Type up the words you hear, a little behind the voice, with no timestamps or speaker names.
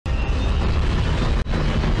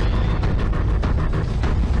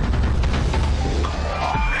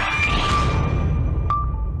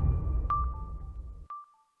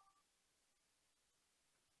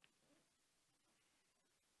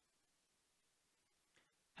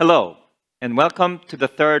Hello, and welcome to the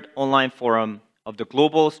third online forum of the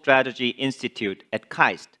Global Strategy Institute at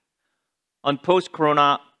KAIST on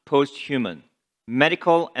post-corona, post-human,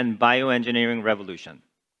 medical and bioengineering revolution.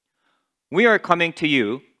 We are coming to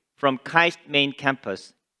you from KAIST main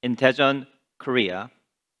campus in Daejeon, Korea,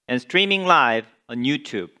 and streaming live on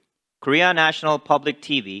YouTube, Korea National Public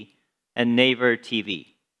TV, and Naver TV.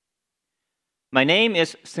 My name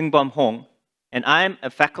is Seungbum Hong, and I am a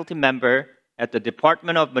faculty member at the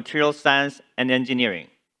Department of Material Science and Engineering,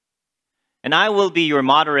 and I will be your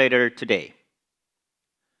moderator today.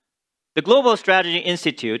 The Global Strategy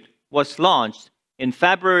Institute was launched in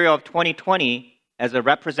February of 2020 as a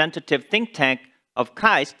representative think tank of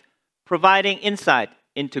KAIST, providing insight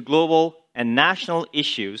into global and national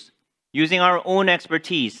issues using our own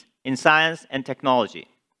expertise in science and technology.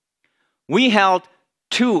 We held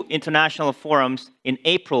 2 international forums in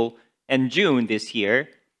April and June this year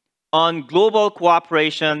on global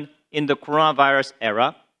cooperation in the coronavirus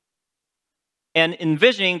era and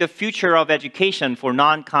envisioning the future of education for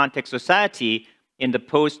non-contact society in the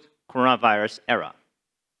post-coronavirus era.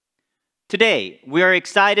 Today, we are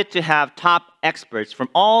excited to have top experts from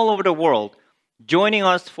all over the world joining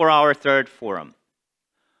us for our third forum.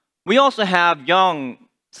 We also have young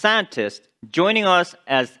scientists joining us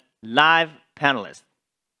as live panelists.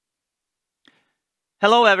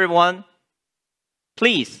 Hello, everyone.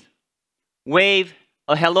 Please wave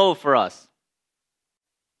a hello for us.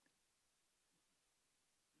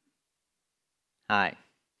 Hi.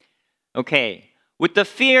 Okay. With the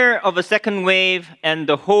fear of a second wave and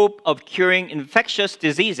the hope of curing infectious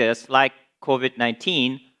diseases like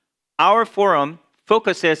COVID-19, our forum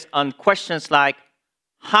focuses on questions like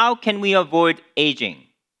how can we avoid aging,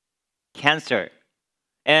 cancer,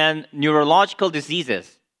 and neurological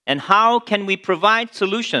diseases, and how can we provide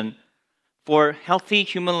solutions for healthy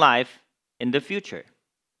human life in the future.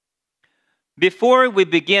 Before we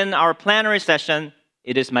begin our plenary session,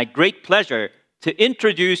 it is my great pleasure to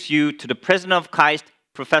introduce you to the President of KAIST,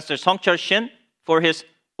 Professor Seong-cheol Shin, for his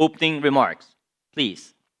opening remarks.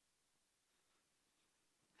 Please.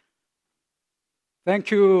 Thank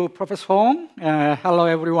you, Professor Hong. Hello,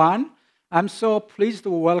 everyone. I'm so pleased to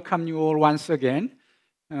welcome you all once again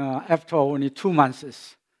after only 2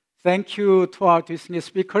 months. Thank you to our distinguished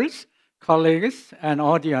speakers, colleagues, and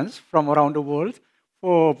audience from around the world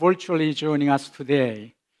for virtually joining us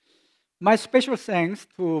today. My special thanks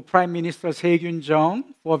to Prime Minister Tae-Kyun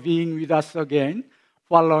for being with us again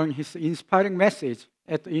following his inspiring message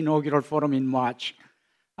at the inaugural forum in March.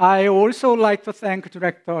 I also like to thank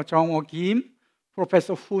Director Jung-ho Kim,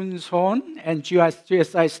 Professor Hoon Son, and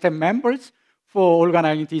GSI staff members for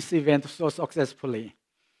organizing this event so successfully.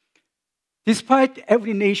 Despite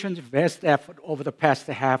every nation's best effort over the past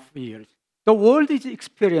half year, the world is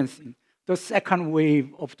experiencing the second wave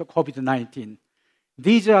of the COVID-19.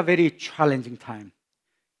 These are very challenging times.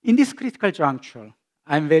 In this critical juncture,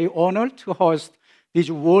 I'm very honored to host these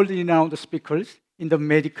world-renowned speakers in the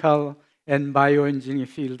medical and bioengineering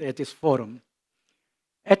field at this forum.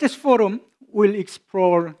 At this forum, we'll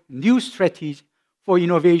explore new strategies for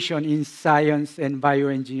innovation in science and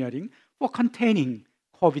bioengineering for containing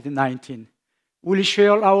COVID-19. We'll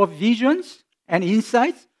share our visions and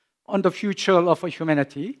insights on the future of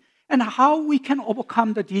humanity and how we can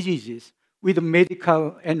overcome the diseases with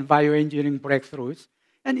medical and bioengineering breakthroughs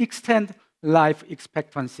and extend life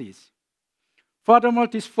expectancies. Furthermore,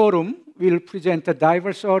 this forum will present a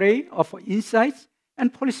diverse array of insights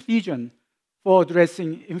and policy vision for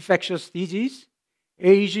addressing infectious disease,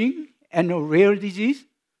 aging, and rare disease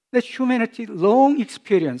that humanity long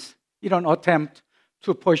experienced in an attempt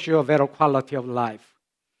to pursue a better quality of life.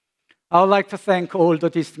 I would like to thank all the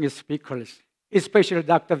distinguished speakers, especially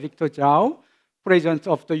Dr. Victor Zhao, President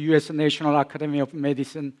of the U.S. National Academy of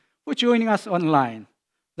Medicine, for joining us online.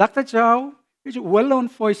 Dr. Zhao is well known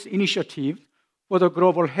for his initiative for the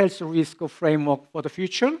Global Health Risk Framework for the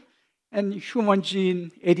Future and Human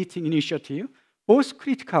Gene Editing Initiative, both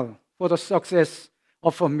critical for the success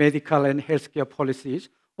of medical and healthcare policies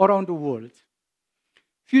around the world.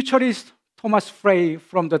 Futurist Thomas Frey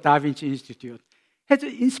from the Da Vinci Institute has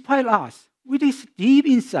inspired us with his deep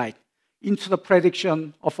insight into the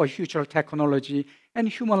prediction of a future technology and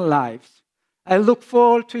human lives. I look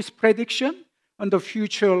forward to his prediction on the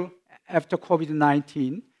future after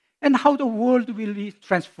COVID-19 and how the world will be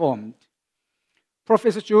transformed.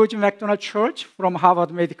 Professor George MacDonald Church from Harvard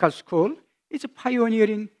Medical School is a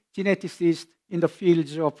pioneering geneticist in the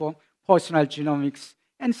fields of personal genomics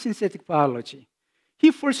and synthetic biology. He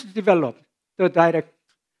first developed the direct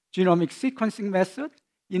genomic sequencing method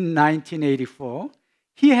in 1984.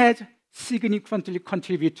 He had significantly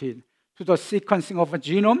contributed to to the sequencing of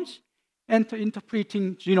genomes and to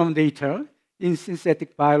interpreting genome data in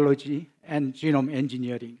synthetic biology and genome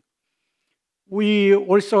engineering. We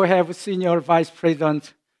also have Senior Vice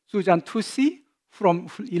President Susan Tusi from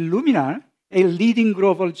Illumina, a leading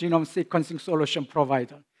global genome sequencing solution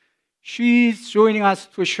provider. She is joining us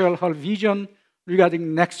to share her vision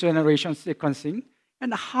regarding next generation sequencing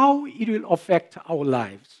and how it will affect our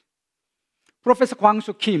lives. Professor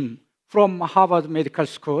Kwang-Soo Kim from Harvard Medical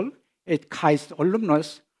School, a KAIST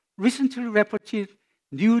alumnus, recently reported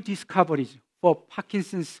new discoveries for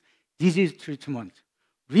Parkinson's disease treatment,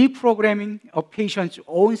 reprogramming a patient's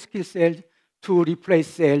own skill cells to replace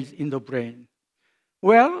cells in the brain.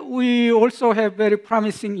 Well, we also have very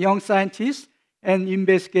promising young scientists and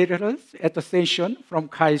investigators at the session from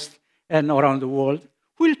KAIST and around the world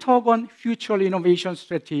who will talk on future innovation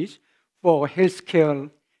strategies for healthcare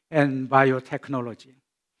and biotechnology.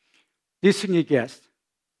 Distinguished guests,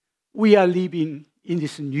 we are living in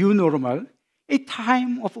this new normal, a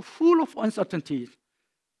time full of uncertainties.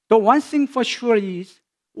 The one thing for sure is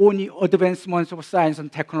only advancements of science and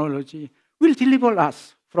technology will deliver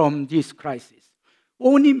us from this crisis.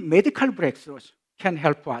 Only medical breakthroughs can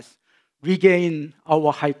help us regain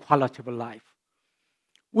our high quality of life.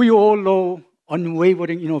 We all know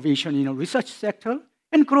unwavering innovation in the research sector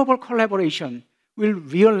and global collaboration will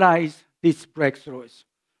realize these breakthroughs.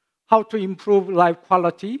 How to improve life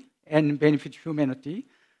quality and benefit humanity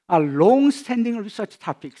are long-standing research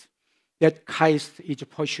topics that KAIST is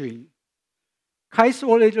pursuing. KAIST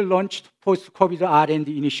already launched post-COVID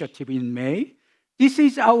R&D initiative in May. This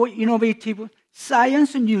is our innovative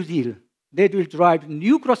Science New Deal that will drive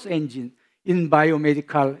new growth engine in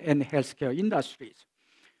biomedical and healthcare industries.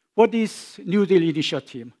 For this New Deal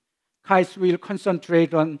initiative, KAIST will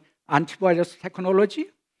concentrate on antivirus technology,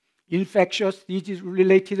 infectious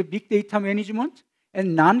disease-related big data management,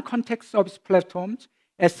 and non-contact service platforms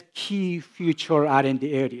as key future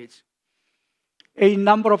R&D areas. A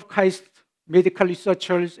number of KAIST medical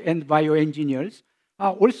researchers and bioengineers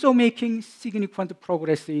are also making significant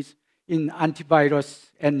progresses in antivirus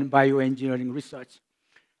and bioengineering research.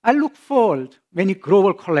 I look forward to many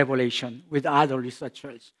global collaboration with other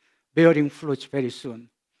researchers bearing fruits very soon.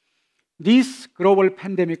 This global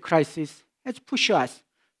pandemic crisis has pushed us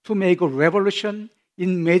to make a revolution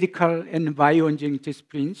in medical and bioengineering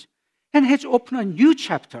disciplines and has opened a new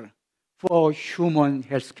chapter for human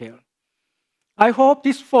healthcare. I hope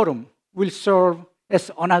this forum will serve as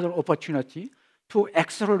another opportunity to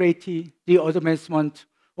accelerate the advancement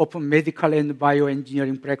of medical and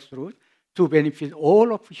bioengineering breakthroughs to benefit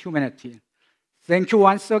all of humanity. Thank you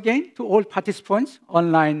once again to all participants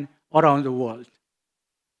online around the world.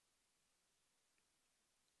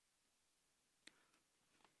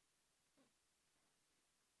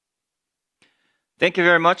 Thank you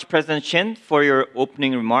very much, President Shin, for your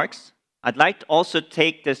opening remarks. I'd like to also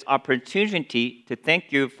take this opportunity to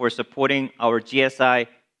thank you for supporting our GSI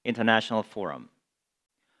International Forum.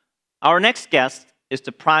 Our next guest is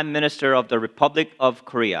the Prime Minister of the Republic of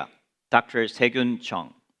Korea, Dr. Se-gyun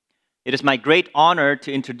Chung. It is my great honor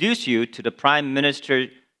to introduce you to the Prime Minister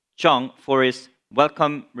Chung for his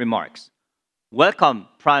welcome remarks. Welcome,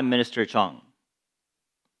 Prime Minister Chung.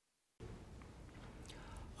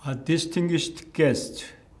 Distinguished guests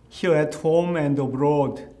here at home and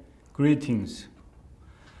abroad, greetings.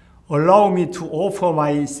 Allow me to offer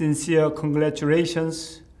my sincere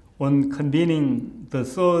congratulations on convening the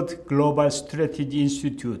third Global Strategy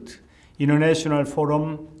Institute International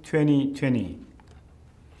Forum 2020.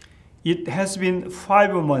 It has been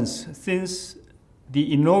 5 months since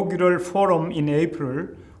the inaugural forum in April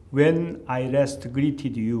when I last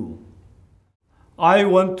greeted you. I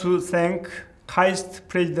want to thank KAIST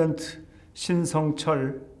President Shin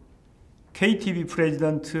Sung-chul, KTB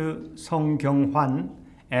President Song Kyung-hwan,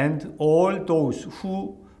 and all those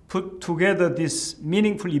who put together this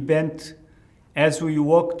meaningful event as we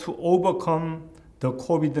work to overcome the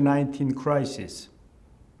COVID-19 crisis.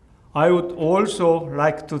 I would also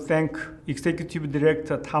like to thank Executive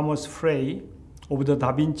Director Thomas Frey of the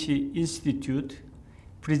Da Vinci Institute,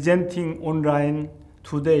 presenting online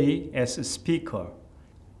today as a speaker,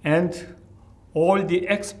 and all the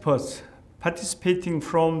experts participating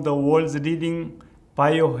from the world's leading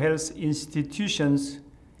biohealth institutions,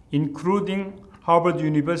 including Harvard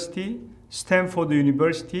University, Stanford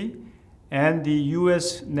University, and the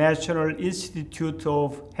U.S. National Institute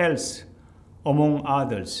of Health, among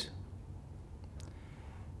others.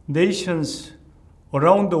 Nations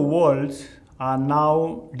around the world are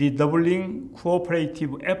now redoubling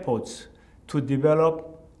cooperative efforts to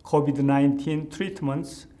develop COVID-19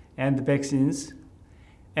 treatments and vaccines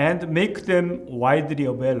and make them widely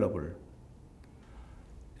available.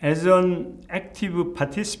 As an active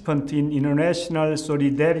participant in international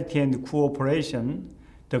solidarity and cooperation,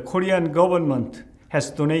 the Korean government has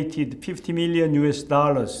donated $50 million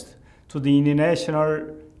to the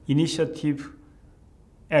International Initiative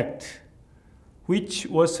Act, which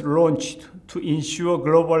was launched to ensure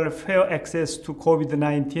global fair access to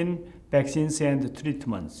COVID-19 vaccines and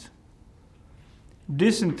treatments.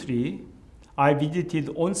 Recently, I visited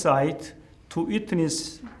on-site to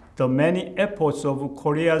witness the many efforts of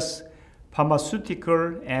Korea's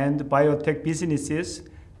pharmaceutical and biotech businesses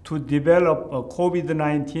to develop a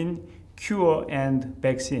COVID-19 cure and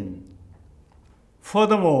vaccine.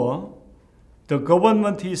 Furthermore, the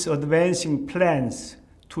government is advancing plans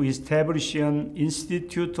to establish an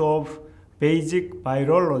Institute of Basic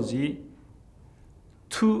Virology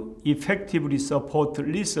to effectively support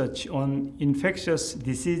research on infectious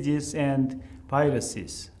diseases and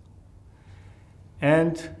viruses.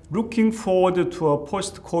 And looking forward to a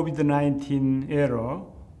post-COVID-19 era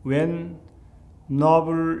when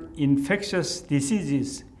novel infectious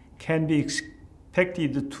diseases can be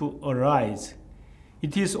expected to arise,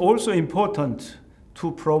 it is also important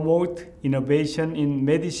to promote innovation in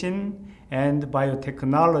medicine and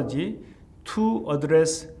biotechnology to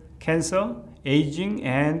address cancer, aging,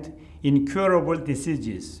 and incurable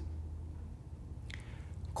diseases.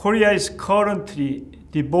 Korea is currently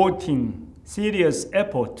devoting serious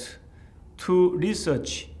effort to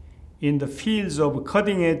research in the fields of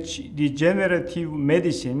cutting-edge regenerative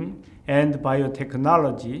medicine and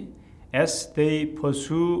biotechnology as they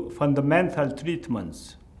pursue fundamental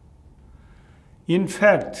treatments. In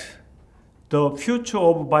fact, the future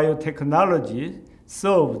of biotechnology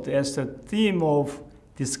served as a theme of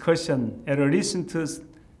discussion at a recent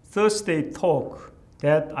Thursday talk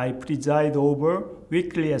that I preside over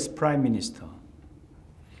weekly as Prime Minister.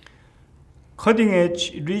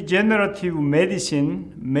 Cutting-edge regenerative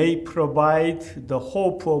medicine may provide the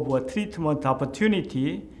hope of a treatment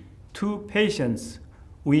opportunity to patients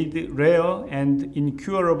with rare and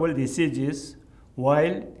incurable diseases,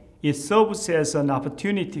 while it serves as an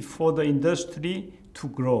opportunity for the industry to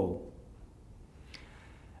grow.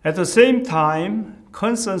 At the same time,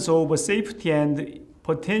 concerns over safety and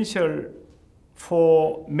potential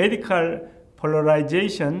for medical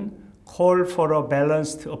polarization call for a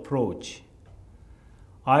balanced approach.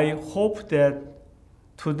 I hope that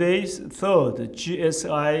today's third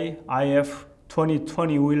GSI-IF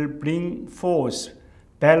 2020 will bring forth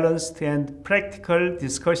balanced and practical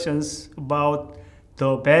discussions about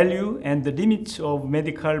the value and the limits of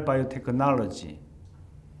medical biotechnology.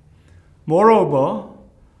 Moreover,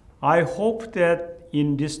 I hope that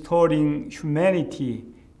in restoring humanity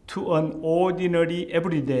to an ordinary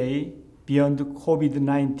everyday beyond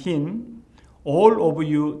COVID-19, all of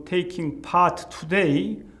you taking part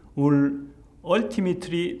today will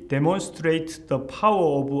ultimately demonstrate the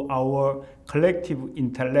power of our collective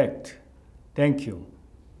intellect. Thank you.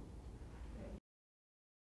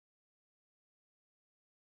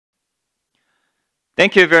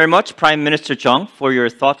 Thank you very much, Prime Minister Chung, for your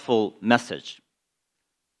thoughtful message.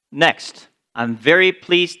 Next, I'm very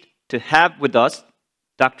pleased to have with us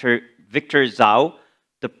Dr. Victor Zhao,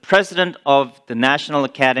 the President of the National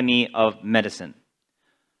Academy of Medicine.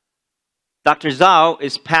 Dr. Zhao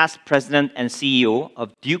is past President and CEO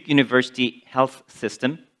of Duke University Health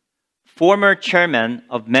System, former Chairman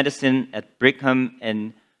of Medicine at Brigham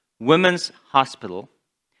and Women's Hospital,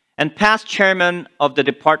 and past Chairman of the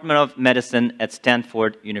Department of Medicine at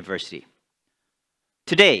Stanford University.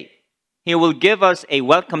 Today, he will give us a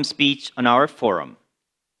welcome speech on our forum.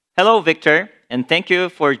 Hello, Victor, and thank you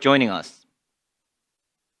for joining us.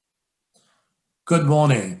 Good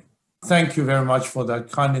morning. Thank you very much for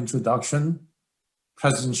that kind introduction,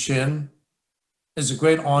 President Shin. It's a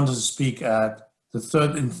great honor to speak at the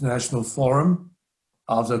Third International Forum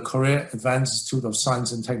of the Korea Advanced Institute of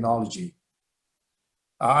Science and Technology.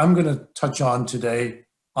 I'm going to touch on today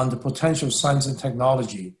on the potential of science and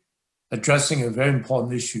technology addressing a very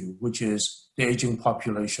important issue, which is the aging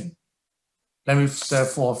population. Let me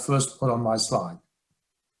therefore first put on my slide.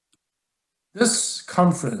 This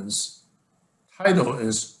conference title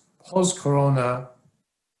is Post-Corona,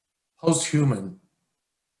 Post-Human,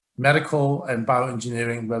 Medical and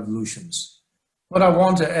Bioengineering Revolutions. What I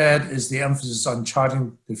want to add is the emphasis on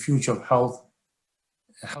charting the future of health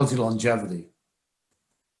and healthy longevity.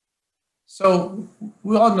 So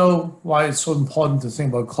we all know why it's so important to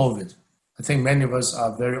think about COVID. I think many of us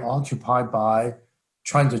are very occupied by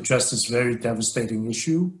trying to address this very devastating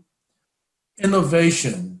issue.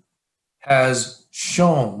 Innovation has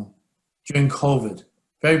shown during COVID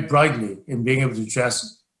very brightly in being able to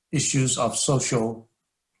address issues of social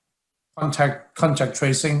contact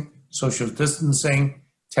tracing, social distancing,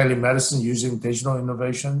 telemedicine using digital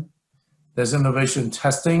innovation. There's innovation in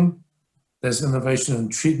testing. There's innovation in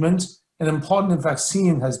treatment. And important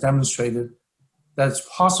vaccine has demonstrated that it's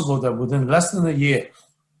possible that within less than a year,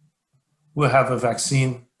 we'll have a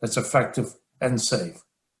vaccine that's effective and safe.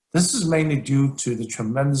 This is mainly due to the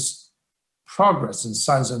tremendous progress in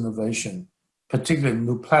science and innovation, particularly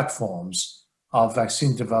new platforms of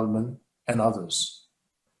vaccine development and others.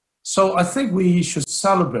 So I think we should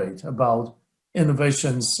celebrate about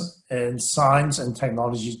innovations in science and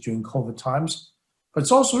technology during COVID times, but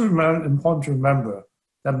it's also important to remember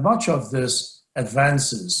that much of this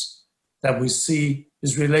advances that we see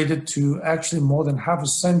is related to actually more than half a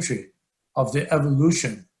century of the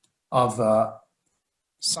evolution of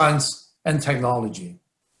science and technology.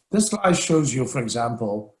 This slide shows you, for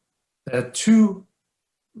example, that two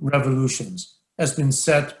revolutions has been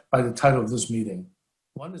set by the title of this meeting.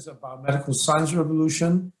 One is a biomedical science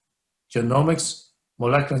revolution, genomics,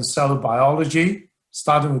 molecular and cellular biology,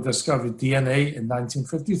 starting with the discovery of DNA in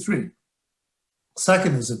 1953.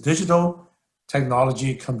 Second is a digital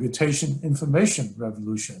technology, computation, information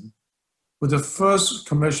revolution, with the first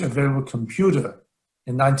commercially available computer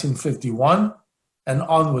in 1951 and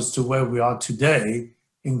onwards to where we are today,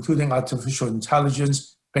 including artificial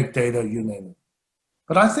intelligence, big data, you name it.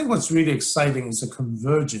 But I think what's really exciting is the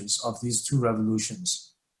convergence of these two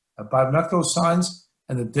revolutions, a biomedical science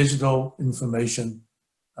and a digital information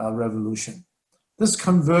revolution. This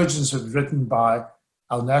convergence is written by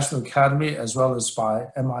our National Academy as well as by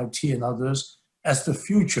MIT and others as the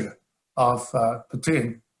future of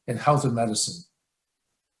particularly in health and medicine.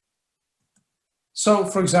 So,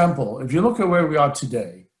 for example, if you look at where we are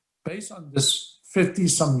today, based on this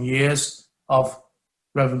 50-some years of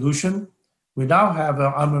revolution, we now have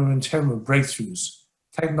an armamentarium of breakthroughs,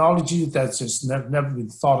 technology that's just never been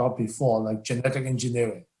thought of before, like genetic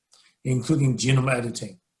engineering, including genome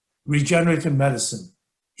editing, regenerative medicine,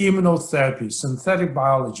 immunotherapy, synthetic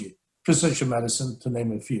biology, precision medicine, to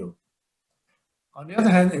name a few. On the other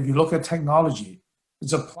hand, if you look at technology,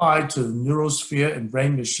 it's applied to the neurosphere and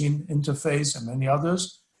brain-machine interface and many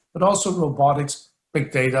others, but also robotics,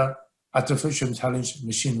 big data, artificial intelligence,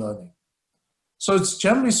 machine learning. So it's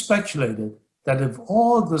generally speculated that if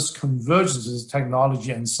all this convergence of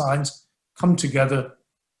technology and science come together,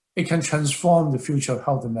 it can transform the future of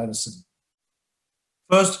health and medicine.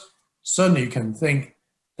 First, certainly you can think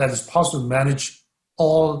that it's possible to manage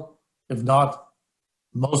all, if not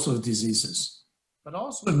most of the diseases, but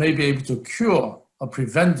also it may be able to cure or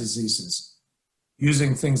prevent diseases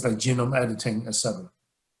using things like genome editing, etc.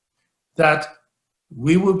 That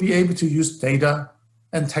we will be able to use data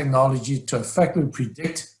and technology to effectively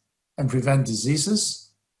predict and prevent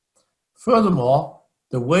diseases. Furthermore,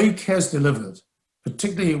 the way care is delivered,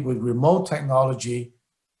 particularly with remote technology,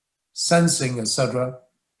 sensing, etc.,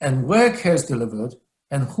 and where care is delivered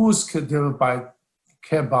and who's delivered by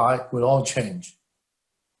care by will all change.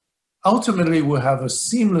 Ultimately, we'll have a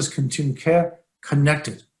seamless continued care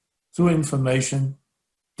connected through information,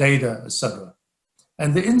 data, etc.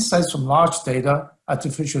 And the insights from large data,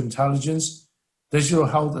 artificial intelligence, digital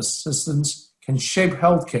health assistance can shape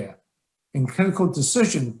healthcare in clinical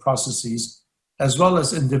decision processes as well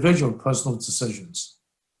as individual personal decisions.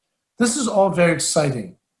 This is all very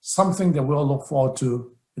exciting, something that we'll look forward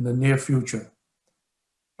to in the near future.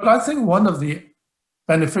 But I think one of the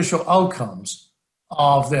beneficial outcomes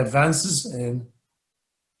of the advances in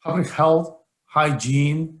public health,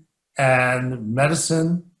 hygiene, and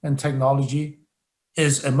medicine and technology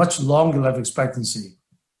is a much longer life expectancy.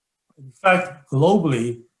 In fact,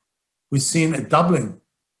 globally, we've seen a doubling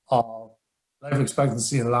of life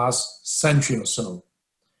expectancy in the last century or so.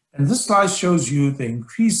 And this slide shows you the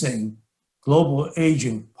increasing global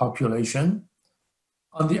aging population.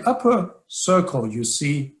 On the upper circle you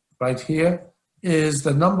see right here is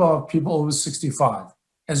the number of people over 65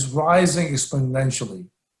 is rising exponentially,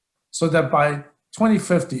 so that by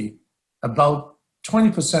 2050, about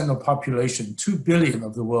 20% of the population, 2 billion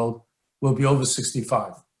of the world, will be over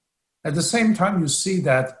 65. At the same time, you see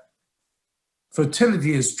that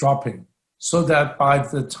fertility is dropping, so that by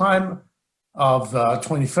the time of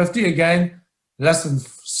 2050, again, less than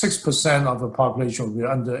 6% of the population will be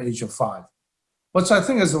under the age of 5. What I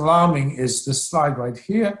think is alarming is this slide right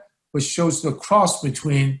here, which shows the cross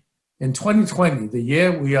between, in 2020, the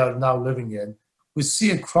year we are now living in, we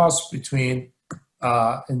see a cross between,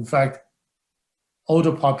 in fact,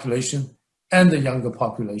 older population and the younger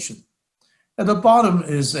population. At the bottom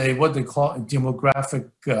is what they call a demographic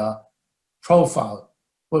profile,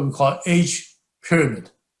 what we call age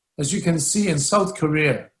pyramid. As you can see in South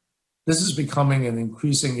Korea, this is becoming an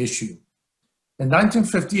increasing issue. In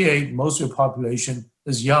 1958, most of your population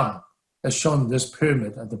is young, as shown in this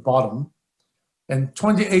pyramid at the bottom. In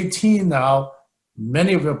 2018 now,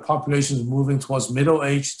 many of your population is moving towards middle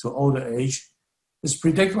age to older age. It's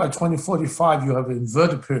predicted by 2045 you have an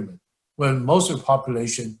inverted pyramid, where most of the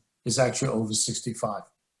population is actually over 65.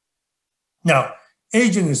 Now,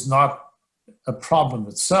 aging is not a problem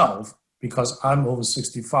itself because I'm over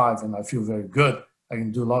 65 and I feel very good. I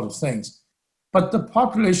can do a lot of things. But the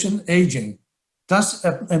population aging does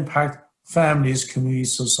impact families,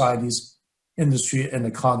 communities, societies, industry, and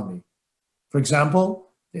economy. For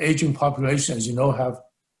example, the aging population, as you know, have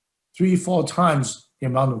 3-4 times the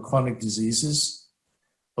amount of chronic diseases,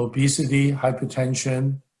 obesity,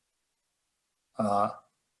 hypertension,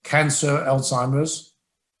 cancer, Alzheimer's.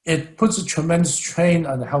 It puts a tremendous strain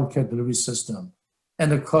on the healthcare delivery system.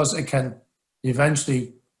 And of course, it can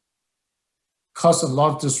eventually cause a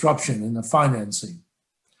lot of disruption in the financing.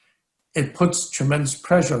 It puts tremendous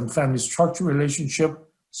pressure on family structure relationship,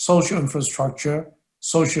 social infrastructure,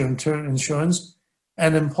 social insurance,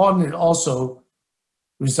 and importantly, it also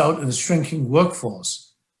result in a shrinking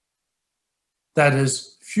workforce. That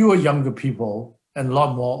is, fewer younger people and a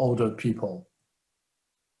lot more older people.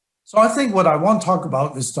 So I think what I want to talk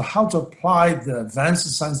about is how to apply the advances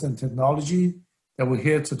in science and technology that we're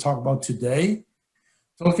here to talk about today,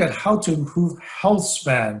 to look at how to improve health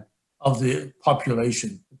span of the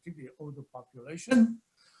population, particularly the older population,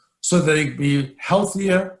 so that they can be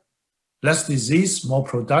healthier, less disease, more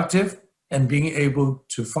productive, and being able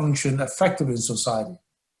to function effectively in society.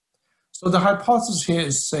 So the hypothesis here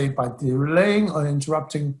is, say, by delaying or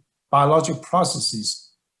interrupting biologic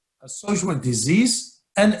processes associated with disease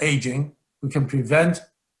and aging, we can prevent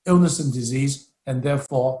illness and disease and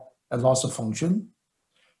therefore a loss of function.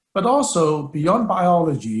 But also, beyond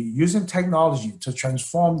biology, using technology to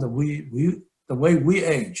transform the way we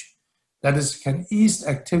age, that is, can ease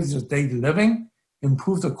activities of daily living,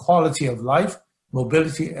 improve the quality of life,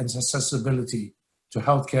 mobility, and accessibility to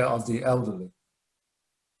healthcare of the elderly.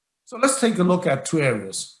 So let's take a look at 2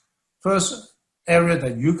 areas. First area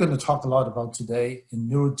that you're going to talk a lot about today in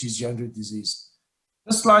neurodegenerative disease.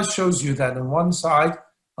 This slide shows you that on one side,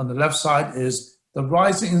 on the left side, is the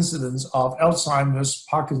rising incidence of Alzheimer's,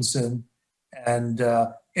 Parkinson, and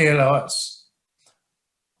ALS.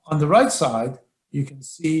 On the right side, you can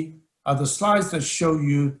see the slides that show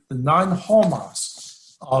you the 9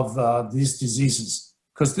 hallmarks of these diseases,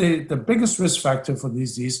 because the biggest risk factor for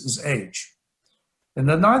these diseases is age. And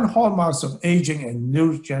the 9 hallmarks of aging and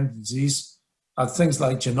neurodegenerative disease are things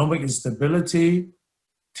like genomic instability,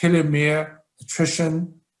 telomere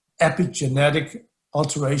attrition, epigenetic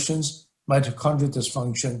alterations, mitochondrial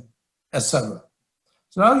dysfunction, etc.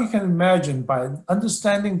 So now you can imagine, by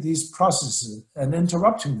understanding these processes and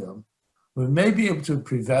interrupting them, we may be able to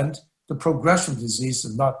prevent the progression of disease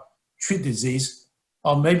and not treat disease,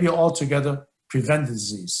 or maybe altogether prevent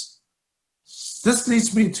disease. This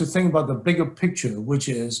leads me to think about the bigger picture, which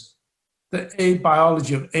is the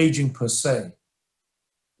biology of aging per se.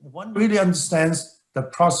 One really understands the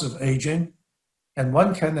process of aging, and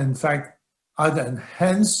one can, in fact, either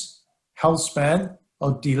enhance health span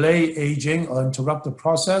or delay aging or interrupt the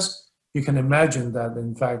process. You can imagine that,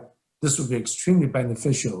 in fact, this would be extremely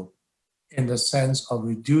beneficial in the sense of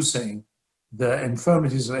reducing the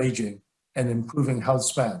infirmities of aging and improving health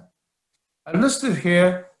span. I listed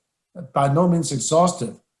here, by no means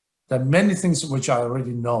exhaustive, there are many things which are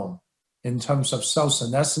already known in terms of cell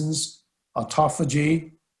senescence,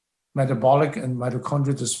 autophagy, metabolic and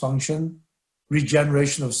mitochondrial dysfunction,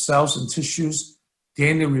 regeneration of cells and tissues,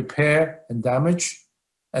 DNA repair and damage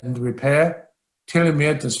and repair,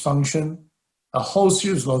 telomere dysfunction, a whole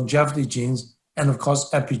series of longevity genes, and of course,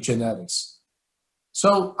 epigenetics.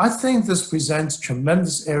 So I think this presents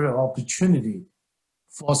tremendous area of opportunity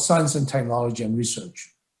for science and technology and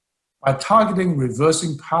research. By targeting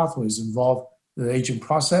reversing pathways involved in the aging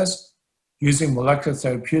process, using molecular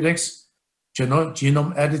therapeutics,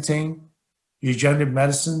 genome editing, regenerative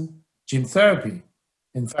medicine, gene therapy.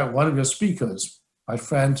 In fact, one of your speakers, my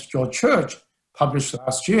friend George Church, published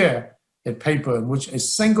last year a paper in which a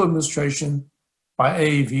single administration by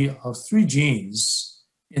AAV of 3 genes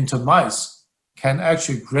into mice can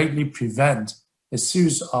actually greatly prevent a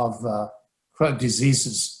series of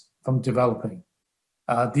diseases from developing.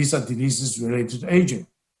 These are diseases related to aging.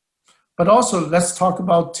 But also, let's talk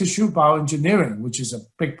about tissue bioengineering, which is a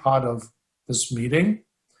big part of this meeting.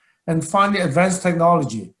 And finally, advanced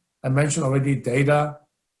technology. I mentioned already data,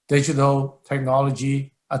 digital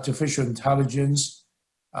technology, artificial intelligence,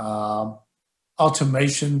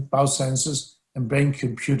 automation, biosensors, and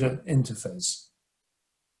brain-computer interface.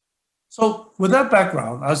 So with that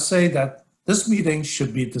background, I'd say that this meeting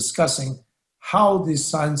should be discussing how the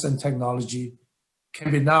science and technology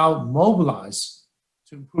can be now mobilized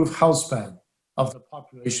to improve health span of the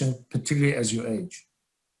population, particularly as you age.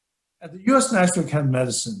 At the U.S. National Academy of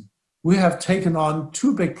Medicine, we have taken on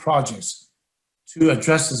two big projects to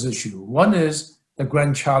address this issue. One is the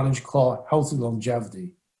grand challenge called healthy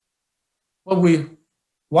longevity. What we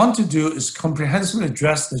want to do is comprehensively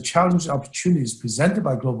address the challenges and opportunities presented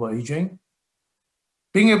by global aging,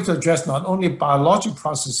 being able to address not only biological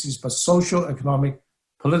processes, but social, economic,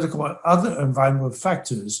 political, and other environmental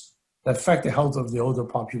factors that affect the health of the older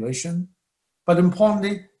population, but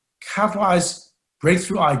importantly, capitalize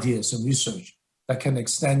breakthrough ideas and research that can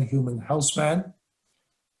extend human health span,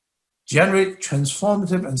 generate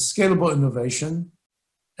transformative and scalable innovation,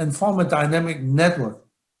 and form a dynamic network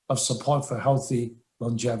of support for healthy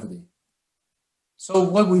longevity. So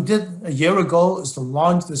what we did a year ago is to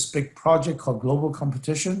launch this big project called Global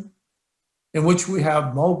Competition, in which we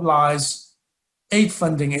have mobilized 8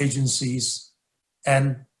 funding agencies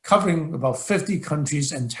and covering about 50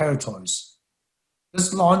 countries and territories.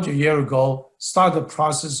 This launch a year ago started the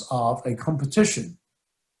process of a competition.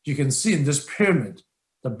 You can see in this pyramid,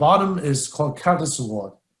 the bottom is called Catalyst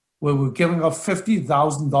Award, where we're giving out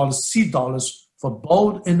 $50,000 seed dollars for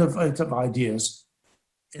bold, innovative ideas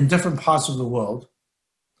in different parts of the world.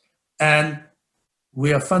 And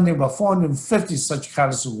we are funding about 450 such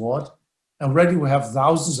Catalyst Awards, and already we have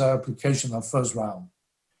thousands of applications in our first round.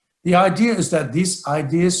 The idea is that these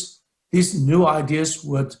new ideas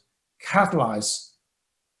would catalyze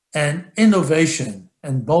an innovation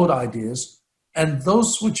and bold ideas, and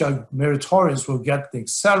those which are meritorious will get the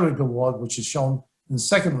Accelerator Award, which is shown in the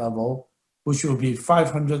second level, which will be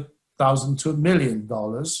 $500,000 to $1 million,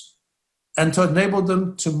 and to enable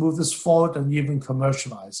them to move this forward and even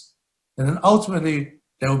commercialize. And then ultimately,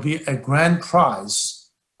 there will be a grand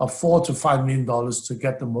prize of $4 to $5 million to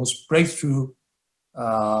get the most breakthrough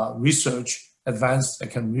research advanced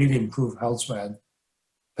that can really improve health span,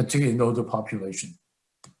 particularly in the older population.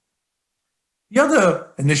 The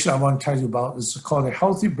other initiative I want to tell you about is called the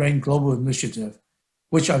Healthy Brain Global Initiative,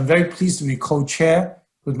 which I'm very pleased to be co-chair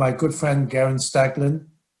with my good friend Garen Staglin,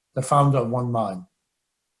 the founder of One Mind.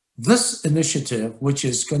 This initiative, which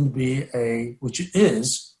is,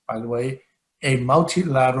 by the way, a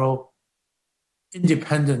multilateral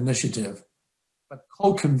independent initiative, but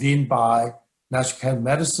co-convened by National Academy of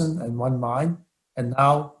Medicine and One Mind, and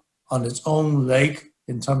now on its own leg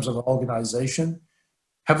in terms of organization,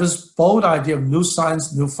 have this bold idea of new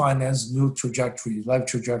science, new finance, new trajectories, life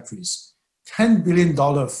trajectories, $10 billion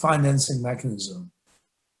financing mechanism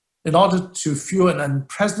in order to fuel an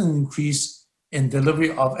unprecedented increase in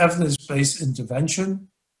delivery of evidence-based intervention,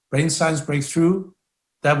 brain science breakthrough,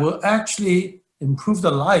 that will actually improve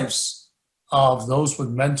the lives of those with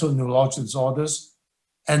mental neurological disorders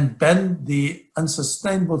and bend the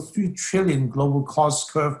unsustainable $3 trillion global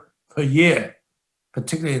cost curve per year,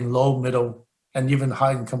 particularly in low, middle, and even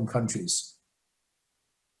high-income countries.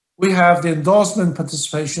 We have the endorsement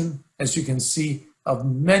participation, as you can see, of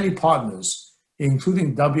many partners,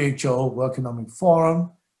 including WHO, World Economic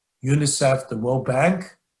Forum, UNICEF, the World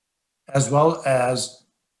Bank, as well as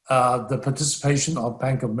the participation of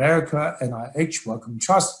Bank of America, NIH, Wellcome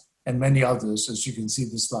Trust, and many others, as you can see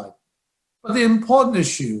this slide. But the important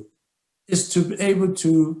issue is to be able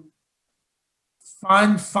to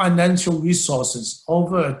find financial resources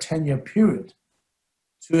over a 10-year period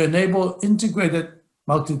to enable integrated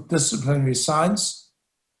multidisciplinary science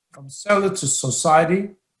from cellular to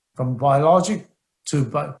society, from biologic to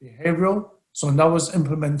behavioral, so in other words,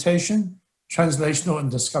 implementation, translational,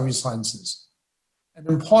 and discovery sciences. And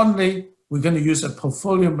importantly, we're going to use a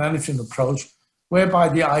portfolio management approach whereby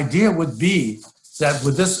the idea would be that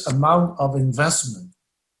with this amount of investment,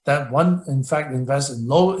 that one, in fact, invests in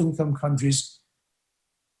low-income countries,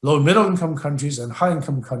 low-middle-income countries, and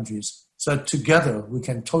high-income countries, so that together we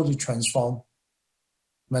can totally transform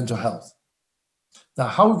mental health. Now,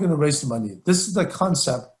 how are we going to raise the money? This is the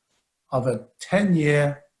concept of a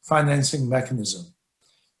 10-year financing mechanism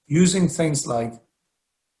using things like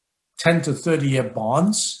 10 to 30-year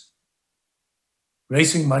bonds,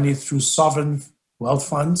 raising money through sovereign wealth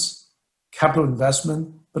funds, capital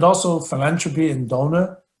investment, but also philanthropy and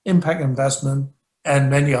donor, impact investment, and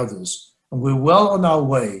many others. And we're well on our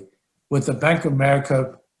way with the Bank of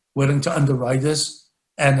America willing to underwrite this,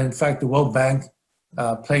 and in fact, the World Bank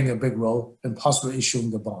playing a big role in possibly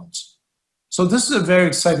issuing the bonds. So this is a very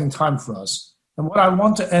exciting time for us. And what I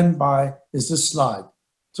want to end by is this slide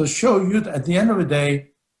to show you that at the end of the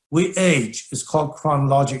day, we age. It's called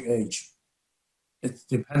chronologic age. It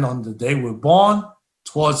depends on the day we're born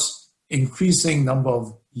towards increasing number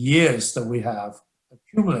of years that we have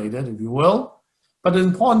accumulated, if you will, but it's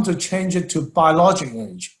important to change it to biologic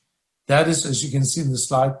age. That is, as you can see in the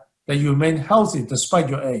slide, that you remain healthy despite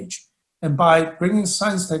your age. And by bringing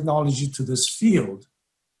science technology to this field,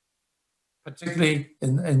 particularly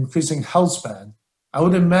in increasing health span, I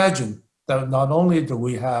would imagine that not only do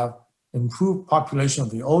we have improved population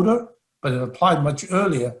of the older, but it applied much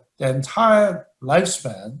earlier, the entire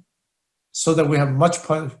lifespan, so that we have much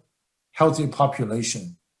healthier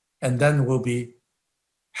population, and then we'll be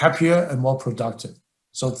happier and more productive.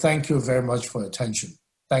 So thank you very much for your attention.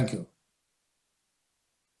 Thank you.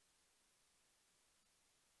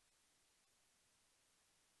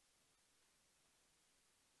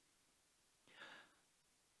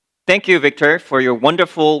 Thank you, Victor, for your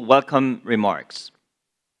wonderful welcome remarks.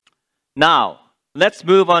 Now, let's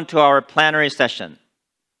move on to our plenary session.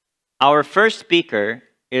 Our first speaker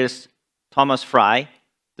is Thomas Fry,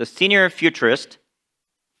 the senior futurist,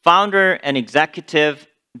 founder and executive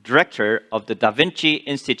director of the Da Vinci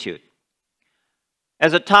Institute.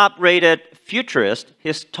 As a top-rated futurist,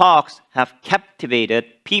 his talks have captivated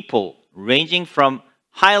people ranging from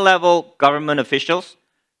high-level government officials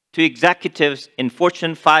to executives in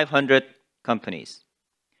Fortune 500 companies.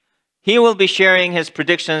 He will be sharing his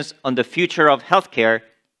predictions on the future of healthcare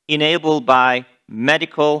enabled by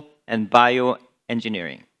medical and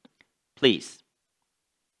bioengineering. Please.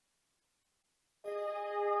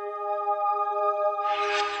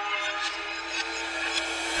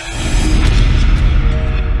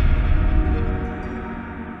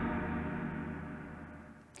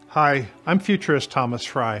 Hi, I'm futurist Thomas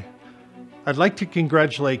Fry. I'd like to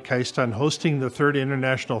congratulate KAIST on hosting the Third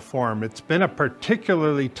International Forum. It's been a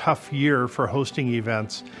particularly tough year for hosting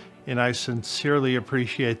events, and I sincerely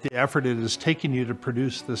appreciate the effort it has taken you to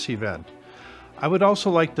produce this event. I would also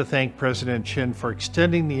like to thank President Chin for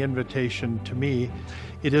extending the invitation to me.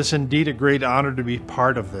 It is indeed a great honor to be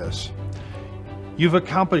part of this. You've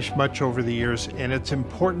accomplished much over the years, and it's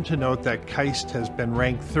important to note that KAIST has been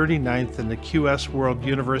ranked 39th in the QS World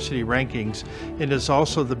University Rankings and is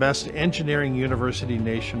also the best engineering university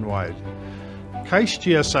nationwide. KAIST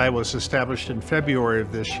GSI was established in February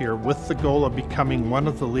of this year with the goal of becoming one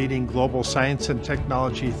of the leading global science and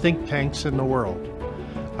technology think tanks in the world.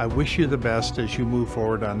 I wish you the best as you move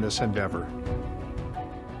forward on this endeavor.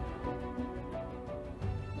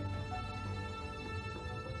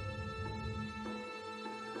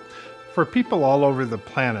 For people all over the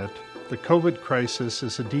planet, the COVID crisis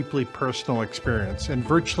is a deeply personal experience, and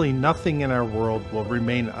virtually nothing in our world will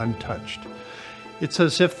remain untouched. It's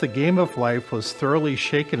as if the game of life was thoroughly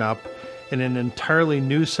shaken up and an entirely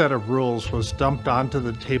new set of rules was dumped onto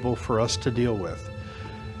the table for us to deal with.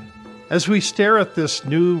 As we stare at this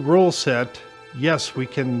new rule set, yes, we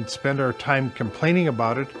can spend our time complaining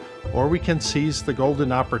about it, or we can seize the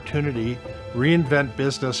golden opportunity, reinvent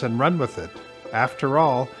business, and run with it. After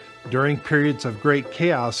all, during periods of great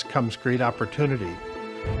chaos comes great opportunity.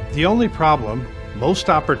 The only problem, most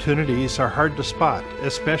opportunities are hard to spot,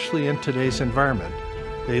 especially in today's environment.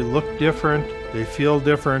 They look different, they feel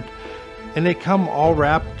different, and they come all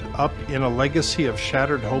wrapped up in a legacy of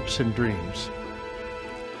shattered hopes and dreams.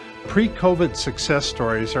 Pre-COVID success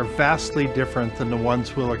stories are vastly different than the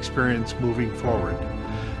ones we'll experience moving forward.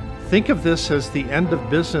 Think of this as the end of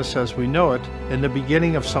business as we know it and the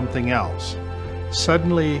beginning of something else.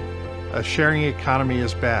 Suddenly, a sharing economy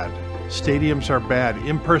is bad. Stadiums are bad.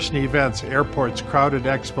 In-person events, airports, crowded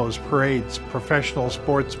expos, parades, professional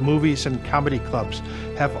sports, movies, and comedy clubs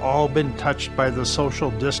have all been touched by the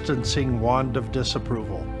social distancing wand of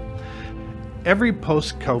disapproval. Every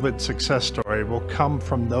post-COVID success story will come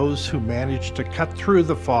from those who manage to cut through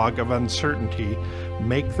the fog of uncertainty,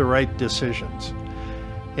 make the right decisions,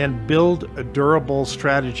 and build a durable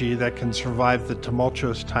strategy that can survive the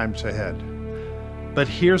tumultuous times ahead. But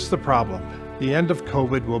here's the problem. The end of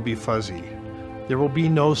COVID will be fuzzy. There will be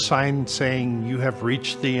no sign saying you have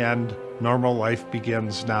reached the end, normal life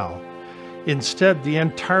begins now. Instead, the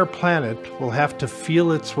entire planet will have to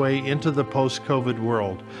feel its way into the post-COVID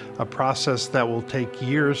world, a process that will take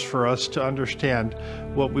years for us to understand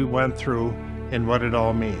what we went through and what it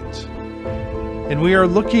all means. And we are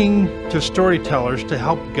looking to storytellers to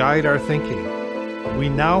help guide our thinking. We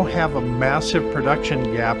now have a massive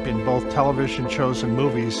production gap in both television shows and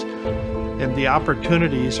movies, and the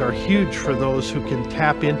opportunities are huge for those who can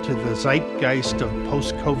tap into the zeitgeist of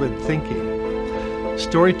post-COVID thinking.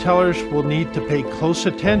 Storytellers will need to pay close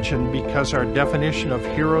attention because our definition of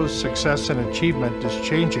heroes, success, and achievement is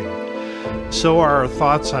changing. So are our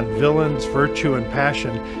thoughts on villains, virtue, and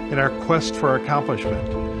passion in our quest for accomplishment.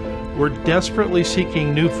 We're desperately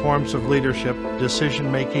seeking new forms of leadership,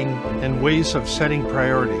 decision-making, and ways of setting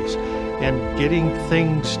priorities and getting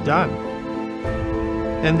things done.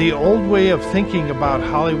 And the old way of thinking about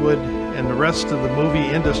Hollywood and the rest of the movie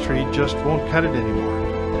industry just won't cut it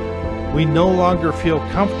anymore. We no longer feel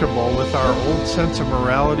comfortable with our old sense of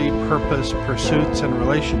morality, purpose, pursuits, and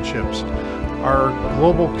relationships. Our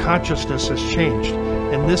global consciousness has changed,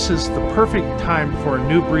 and this is the perfect time for a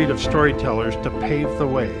new breed of storytellers to pave the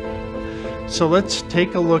way. So let's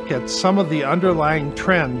take a look at some of the underlying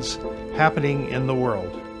trends happening in the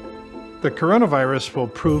world. The coronavirus will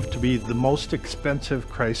prove to be the most expensive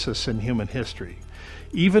crisis in human history,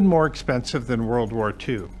 even more expensive than World War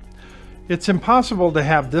II. It's impossible to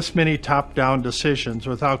have this many top-down decisions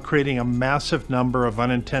without creating a massive number of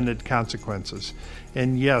unintended consequences.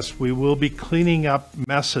 And yes, we will be cleaning up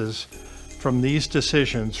messes from these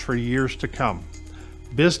decisions for years to come.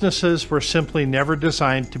 Businesses were simply never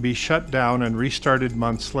designed to be shut down and restarted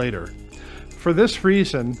months later. For this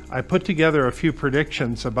reason, I put together a few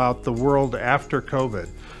predictions about the world after COVID.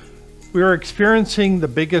 We are experiencing the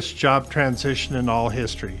biggest job transition in all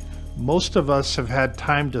history. Most of us have had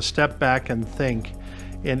time to step back and think,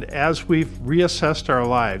 and as we've reassessed our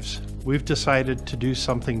lives, we've decided to do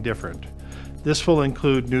something different. This will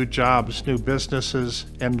include new jobs, new businesses,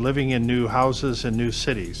 and living in new houses and new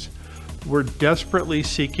cities. We're desperately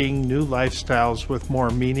seeking new lifestyles with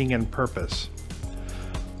more meaning and purpose.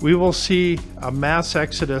 We will see a mass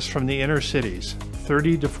exodus from the inner cities.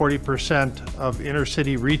 30 to 40% of inner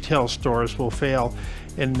city retail stores will fail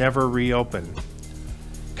and never reopen.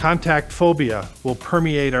 Contact phobia will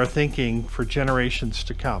permeate our thinking for generations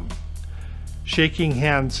to come. Shaking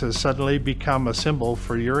hands has suddenly become a symbol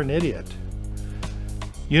for you're an idiot.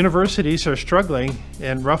 Universities are struggling,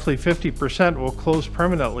 and roughly 50% will close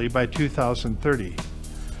permanently by 2030.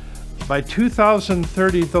 By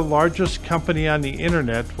 2030, the largest company on the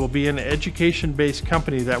internet will be an education-based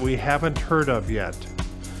company that we haven't heard of yet.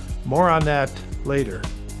 More on that later.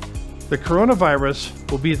 The coronavirus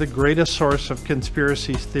will be the greatest source of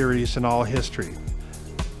conspiracy theories in all history.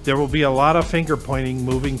 There will be a lot of finger-pointing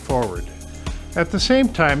moving forward. At the same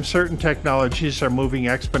time, certain technologies are moving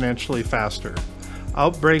exponentially faster.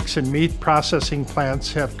 Outbreaks in meat processing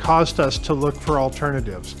plants have caused us to look for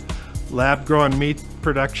alternatives. Lab-grown meat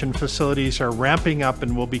production facilities are ramping up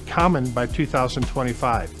and will be common by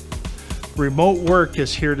 2025. Remote work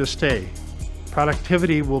is here to stay.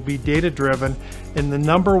 Productivity will be data-driven, and the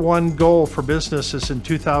number one goal for businesses in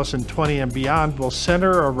 2020 and beyond will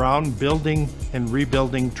center around building and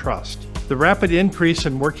rebuilding trust. The rapid increase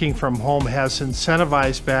in working from home has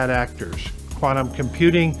incentivized bad actors. Quantum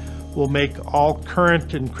computing will make all current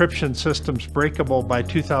encryption systems breakable by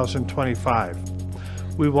 2025.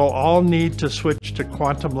 We will all need to switch to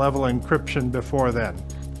quantum-level encryption before then.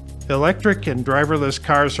 Electric and driverless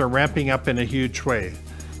cars are ramping up in a huge way.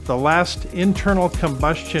 The last internal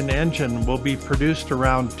combustion engine will be produced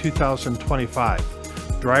around 2025.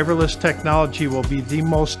 Driverless technology will be the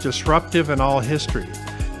most disruptive in all history.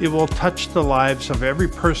 It will touch the lives of every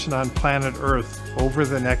person on planet Earth over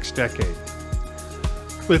the next decade.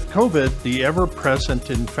 With COVID, the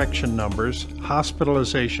ever-present infection numbers,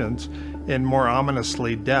 hospitalizations, and more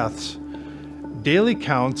ominously, deaths, daily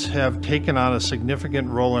counts have taken on a significant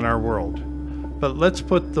role in our world. But let's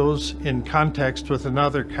put those in context with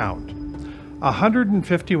another count.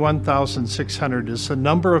 151,600 is the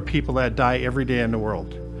number of people that die every day in the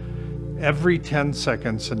world. Every 10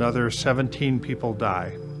 seconds, another 17 people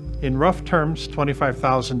die. In rough terms,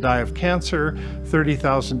 25,000 die of cancer,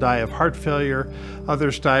 30,000 die of heart failure,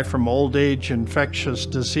 others die from old age, infectious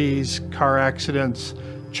disease, car accidents,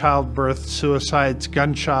 childbirth, suicides,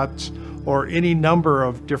 gunshots, or any number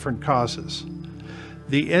of different causes.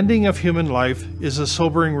 The ending of human life is a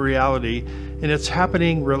sobering reality, and it's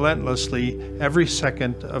happening relentlessly every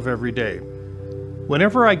second of every day.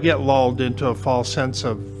 Whenever I get lulled into a false sense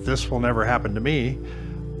of this will never happen to me,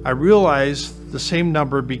 I realize the same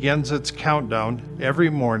number begins its countdown every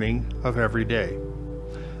morning of every day.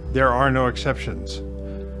 There are no exceptions.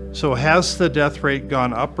 So has the death rate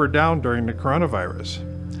gone up or down during the coronavirus?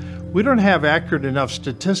 We don't have accurate enough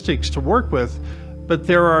statistics to work with, but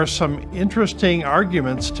there are some interesting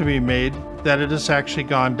arguments to be made that it has actually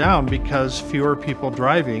gone down because fewer people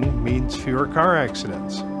driving means fewer car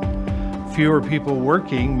accidents. Fewer people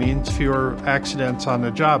working means fewer accidents on the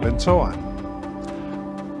job, and so on.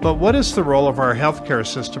 But what is the role of our healthcare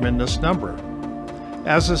system in this number?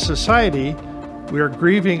 As a society, we are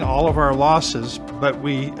grieving all of our losses, but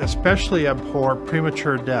we especially abhor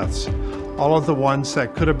premature deaths, all of the ones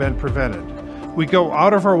that could have been prevented. We go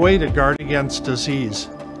out of our way to guard against disease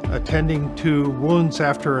attending to wounds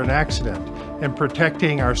after an accident, and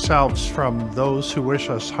protecting ourselves from those who wish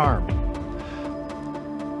us harm.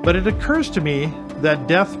 But it occurs to me that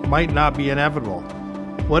death might not be inevitable.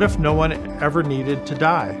 What if no one ever needed to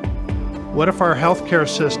die? What if our healthcare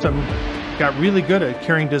system got really good at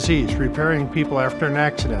curing disease, repairing people after an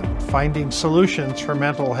accident, finding solutions for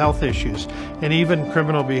mental health issues, and even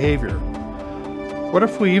criminal behavior? What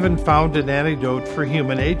if we even found an antidote for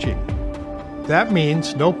human aging? That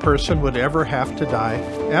means no person would ever have to die,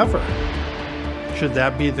 ever. Should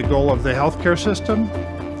that be the goal of the healthcare system?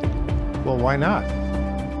 Well, why not?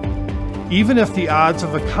 Even if the odds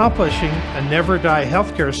of accomplishing a never-die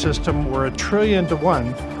healthcare system were 1 trillion to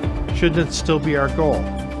 1, shouldn't it still be our goal?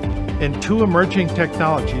 And two emerging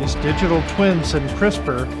technologies, digital twins and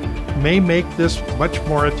CRISPR, may make this much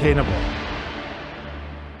more attainable.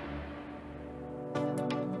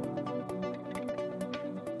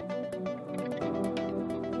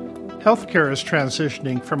 Healthcare is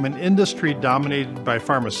transitioning from an industry dominated by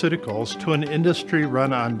pharmaceuticals to an industry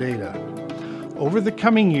run on data. Over the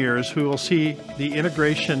coming years, we will see the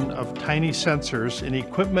integration of tiny sensors in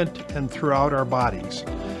equipment and throughout our bodies.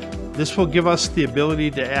 This will give us the ability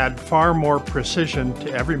to add far more precision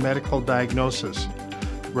to every medical diagnosis.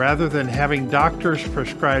 Rather than having doctors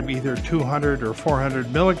prescribe either 200 or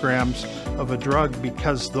 400 milligrams of a drug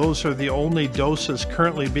because those are the only doses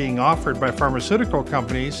currently being offered by pharmaceutical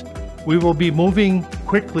companies, we will be moving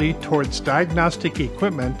quickly towards diagnostic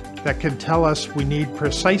equipment that can tell us we need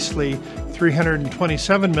precisely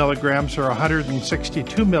 327 milligrams or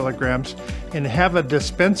 162 milligrams and have a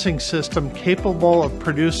dispensing system capable of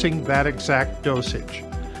producing that exact dosage.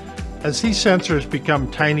 As these sensors become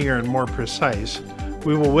tinier and more precise,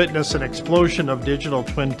 we will witness an explosion of digital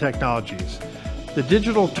twin technologies. The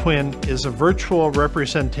digital twin is a virtual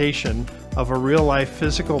representation of a real-life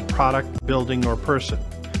physical product, building, or person.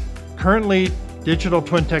 Currently, digital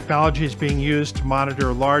twin technology is being used to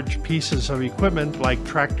monitor large pieces of equipment like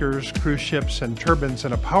tractors, cruise ships, and turbines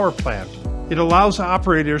in a power plant. It allows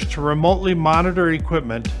operators to remotely monitor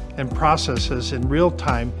equipment and processes in real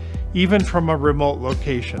time, even from a remote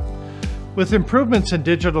location. With improvements in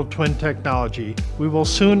digital twin technology, we will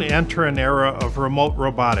soon enter an era of remote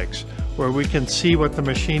robotics, where we can see what the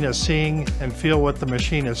machine is seeing and feel what the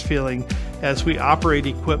machine is feeling as we operate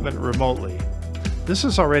equipment remotely. This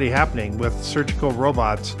is already happening with surgical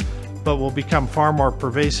robots, but will become far more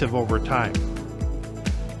pervasive over time.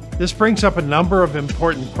 This brings up a number of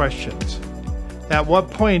important questions. At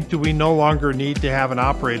what point do we no longer need to have an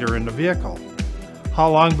operator in the vehicle? How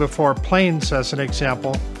long before planes, as an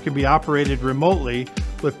example, can be operated remotely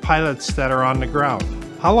with pilots that are on the ground?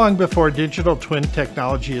 How long before digital twin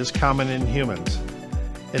technology is common in humans?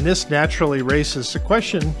 And this naturally raises the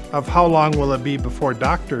question of how long will it be before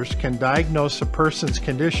doctors can diagnose a person's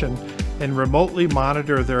condition and remotely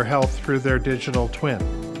monitor their health through their digital twin.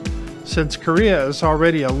 Since Korea is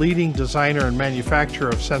already a leading designer and manufacturer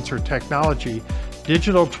of sensor technology,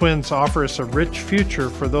 digital twins offers a rich future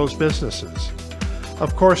for those businesses.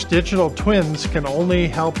 Of course, digital twins can only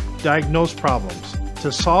help diagnose problems.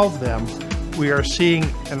 To solve them, we are seeing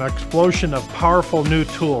an explosion of powerful new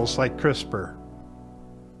tools like CRISPR.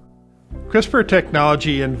 CRISPR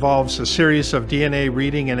technology involves a series of DNA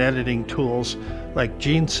reading and editing tools like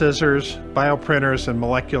gene scissors, bioprinters, and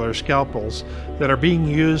molecular scalpels that are being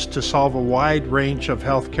used to solve a wide range of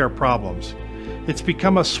healthcare problems. It's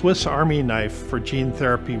become a Swiss Army knife for gene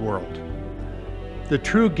therapy world. The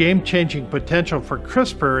true game-changing potential for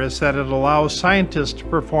CRISPR is that it allows scientists to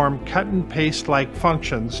perform cut-and-paste-like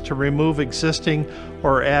functions to remove existing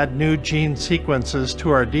or add new gene sequences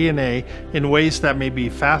to our DNA in ways that may be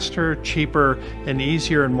faster, cheaper, and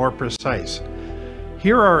easier and more precise.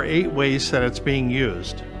 Here are 8 ways that it's being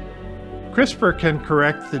used. CRISPR can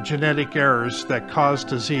correct the genetic errors that cause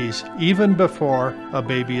disease even before a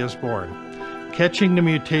baby is born. Catching the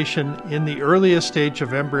mutation in the earliest stage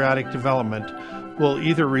of embryonic development will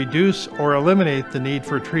either reduce or eliminate the need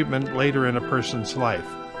for treatment later in a person's life.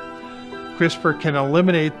 CRISPR can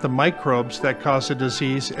eliminate the microbes that cause a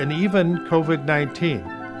disease and even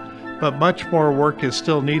COVID-19, but much more work is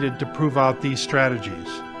still needed to prove out these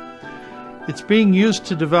strategies. It's being used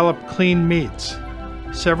to develop clean meats.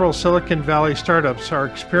 Several Silicon Valley startups are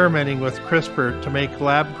experimenting with CRISPR to make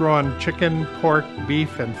lab-grown chicken, pork,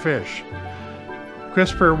 beef, and fish.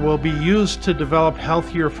 CRISPR will be used to develop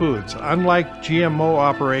healthier foods. Unlike GMO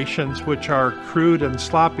operations, which are crude and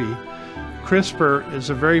sloppy, CRISPR is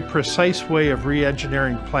a very precise way of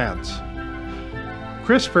re-engineering plants.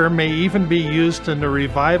 CRISPR may even be used in the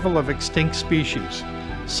revival of extinct species.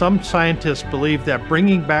 Some scientists believe that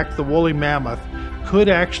bringing back the woolly mammoth could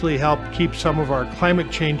actually help keep some of our climate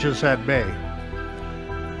changes at bay.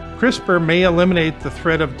 CRISPR may eliminate the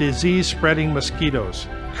threat of disease-spreading mosquitoes.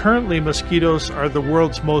 Currently, mosquitoes are the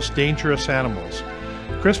world's most dangerous animals.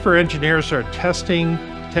 CRISPR engineers are testing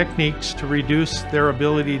techniques to reduce their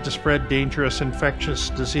ability to spread dangerous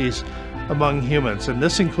infectious disease among humans, and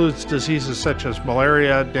this includes diseases such as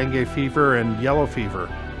malaria, dengue fever, and yellow fever.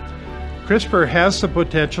 CRISPR has the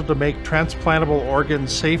potential to make transplantable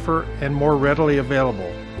organs safer and more readily available.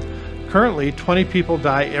 Currently, 20 people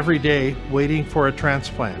die every day waiting for a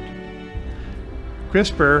transplant.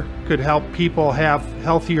 CRISPR could help people have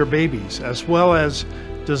healthier babies, as well as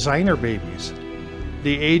designer babies.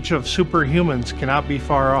 The age of superhumans cannot be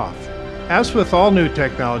far off. As with all new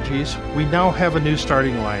technologies, we now have a new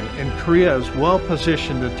starting line, and Korea is well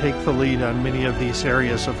positioned to take the lead on many of these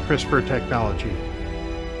areas of CRISPR technology.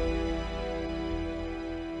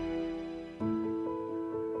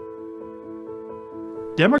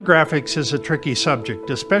 Demographics is a tricky subject,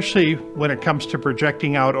 especially when it comes to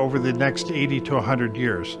projecting out over the next 80 to 100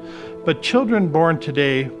 years. But children born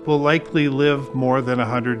today will likely live more than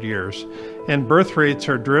 100 years, and birth rates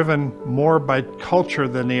are driven more by culture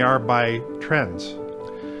than they are by trends.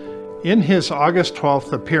 In his August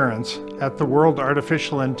 12th appearance at the World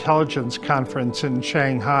Artificial Intelligence Conference in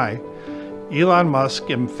Shanghai, Elon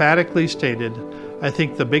Musk emphatically stated, "I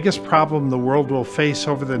think the biggest problem the world will face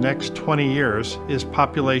over the next 20 years is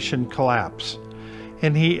population collapse."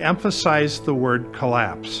 And he emphasized the word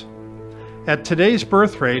collapse. At today's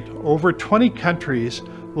birth rate, over 20 countries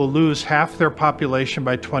will lose half their population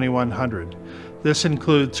by 2100. This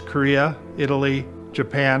includes Korea, Italy,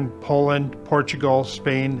 Japan, Poland, Portugal,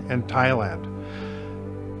 Spain, and Thailand.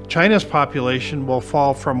 China's population will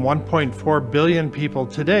fall from 1.4 billion people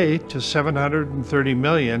today to 730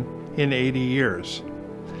 million in 80 years.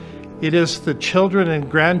 It is the children and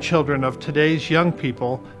grandchildren of today's young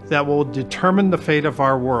people that will determine the fate of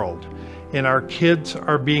our world, and our kids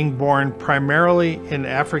are being born primarily in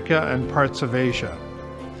Africa and parts of Asia.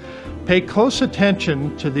 Pay close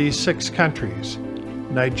attention to these 6 countries: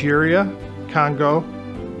 Nigeria, Congo,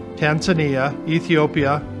 Tanzania,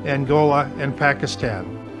 Ethiopia, Angola, and Pakistan.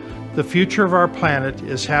 The future of our planet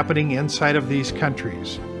is happening inside of these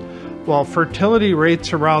countries. While fertility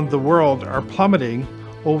rates around the world are plummeting,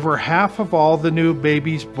 over half of all the new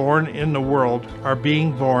babies born in the world are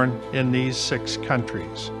being born in these 6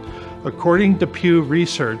 countries. According to Pew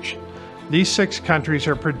Research, these 6 countries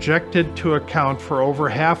are projected to account for over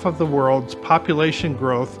half of the world's population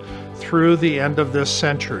growth through the end of this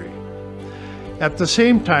century. At the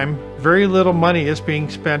same time, very little money is being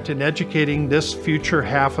spent in educating this future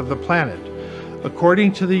half of the planet.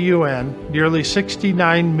 According to the UN, nearly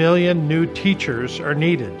 69 million new teachers are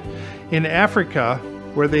needed. In Africa,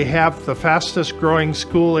 where they have the fastest growing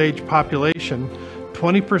school-age population,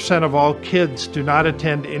 20% of all kids do not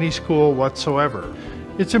attend any school whatsoever.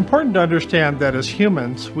 It's important to understand that as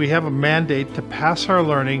humans, we have a mandate to pass our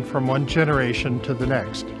learning from one generation to the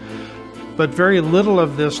next. But very little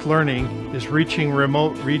of this learning is reaching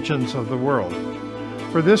remote regions of the world.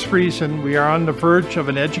 For this reason, we are on the verge of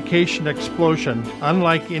an education explosion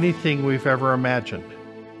unlike anything we've ever imagined.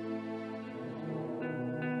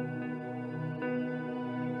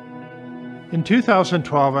 In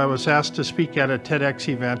 2012, I was asked to speak at a TEDx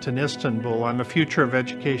event in Istanbul on the future of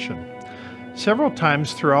education. Several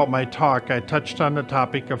times throughout my talk, I touched on the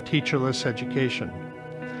topic of teacherless education.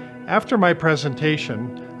 After my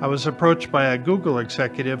presentation, I was approached by a Google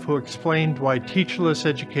executive who explained why teacherless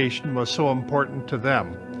education was so important to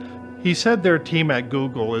them. He said their team at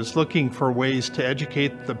Google is looking for ways to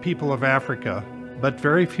educate the people of Africa, but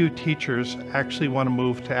very few teachers actually want to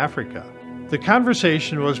move to Africa. The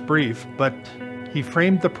conversation was brief, but he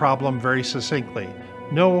framed the problem very succinctly.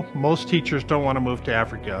 No, most teachers don't want to move to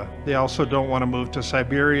Africa. They also don't want to move to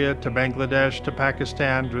Siberia, to Bangladesh, to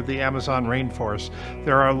Pakistan, or the Amazon rainforest.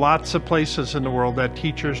 There are lots of places in the world that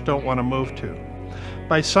teachers don't want to move to.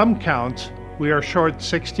 By some counts, we are short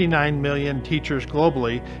 69 million teachers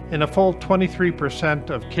globally, and a full 23%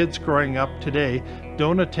 of kids growing up today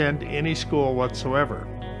don't attend any school whatsoever.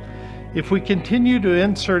 If we continue to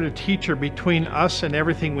insert a teacher between us and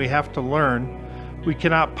everything we have to learn, we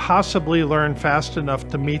cannot possibly learn fast enough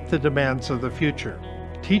to meet the demands of the future.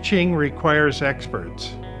 Teaching requires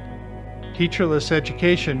experts. Teacherless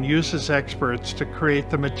education uses experts to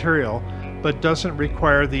create the material, but doesn't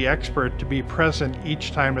require the expert to be present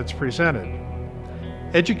each time it's presented.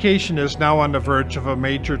 Education is now on the verge of a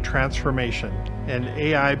major transformation, and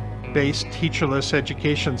AI AI-based teacherless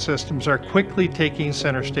education systems are quickly taking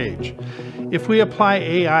center stage. If we apply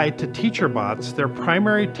AI to teacher bots, their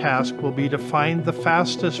primary task will be to find the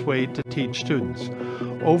fastest way to teach students.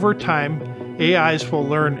 Over time, AIs will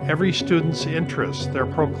learn every student's interests, their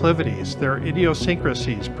proclivities, their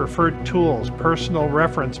idiosyncrasies, preferred tools, personal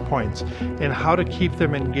reference points, and how to keep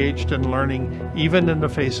them engaged in learning even in the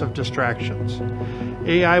face of distractions.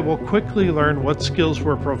 AI will quickly learn what skills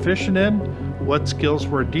we're proficient in, what skills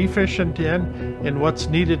we're deficient in, and what's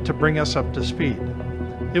needed to bring us up to speed.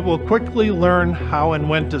 It will quickly learn how and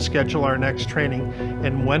when to schedule our next training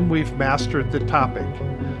and when we've mastered the topic.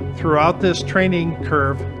 Throughout this training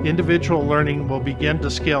curve, individual learning will begin to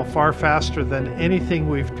scale far faster than anything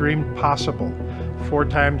we've dreamed possible. 4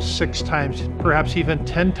 times, 6 times, perhaps even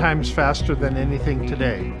 10 times faster than anything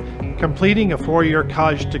today. Completing a 4-year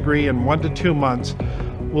college degree in 1 to 2 months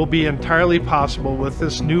will be entirely possible with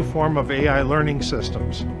this new form of AI learning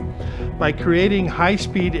systems. By creating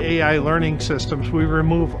high-speed AI learning systems, we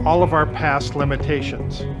remove all of our past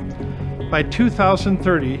limitations. By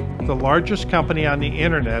 2030, the largest company on the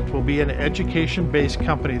internet will be an education-based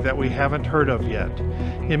company that we haven't heard of yet.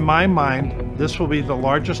 In my mind, this will be the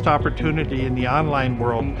largest opportunity in the online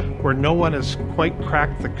world where no one has quite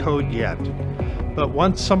cracked the code yet. But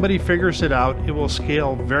once somebody figures it out, it will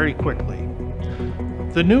scale very quickly.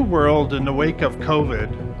 The new world in the wake of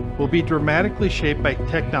COVID will be dramatically shaped by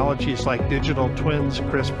technologies like digital twins,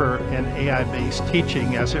 CRISPR, and AI-based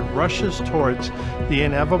teaching as it rushes towards the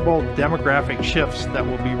inevitable demographic shifts that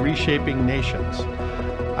will be reshaping nations.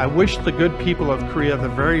 I wish the good people of Korea the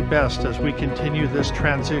very best as we continue this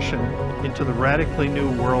transition into the radically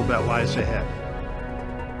new world that lies ahead.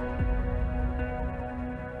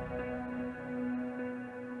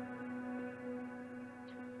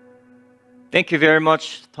 Thank you very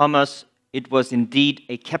much, Thomas. It was indeed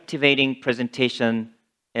a captivating presentation,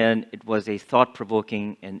 and it was a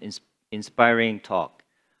thought-provoking and inspiring talk.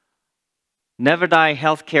 Never die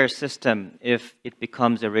healthcare system, if it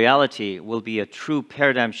becomes a reality, will be a true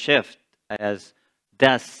paradigm shift, as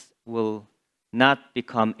death will not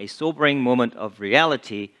become a sobering moment of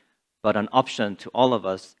reality, but an option to all of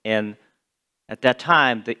us. And at that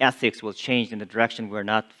time, the ethics will change in the direction we're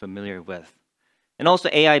not familiar with. And also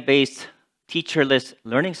AI-based teacherless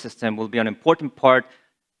learning system will be an important part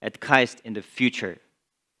at KAIST in the future.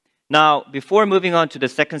 Now, before moving on to the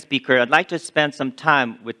second speaker, I'd like to spend some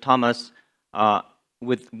time with Thomas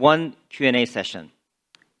with one Q&A session.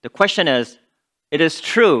 The question is, it is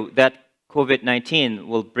true that COVID-19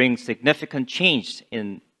 will bring significant change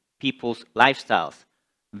in people's lifestyles,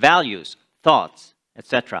 values, thoughts,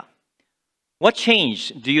 etc. What change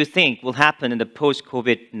do you think will happen in the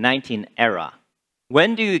post-COVID-19 era?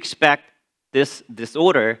 When do you expect this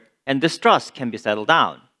disorder and distrust can be settled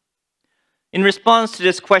down? In response to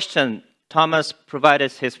this question, Thomas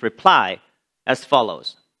provided his reply as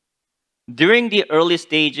follows. During the early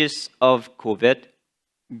stages of COVID,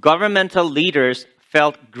 governmental leaders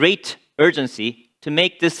felt great urgency to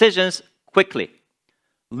make decisions quickly.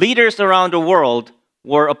 Leaders around the world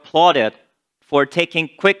were applauded for taking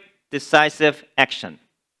quick, decisive action.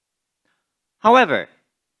 However,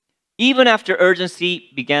 even after urgency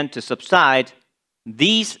began to subside,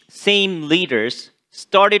 these same leaders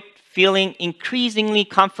started feeling increasingly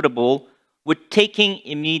comfortable with taking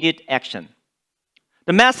immediate action.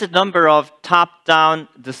 The massive number of top-down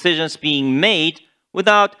decisions being made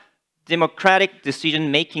without democratic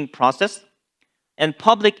decision-making process and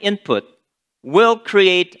public input will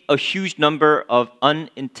create a huge number of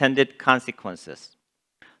unintended consequences.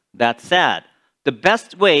 That said, the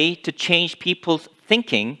best way to change people's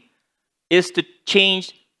thinking is to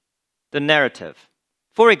change the narrative.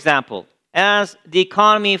 For example, as the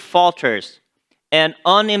economy falters and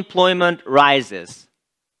unemployment rises,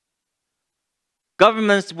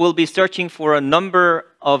 governments will be searching for a number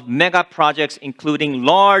of mega projects, including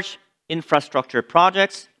large infrastructure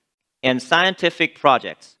projects and scientific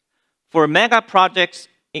projects. For mega projects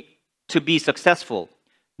to be successful,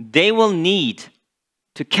 they will need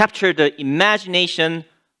to capture the imagination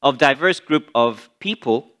of diverse group of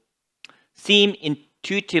people, seem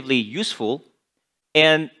intuitively useful,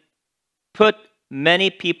 and put many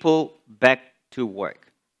people back to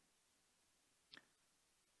work.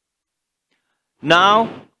 Now,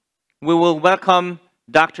 we will welcome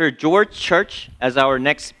Dr. George Church as our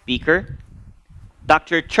next speaker.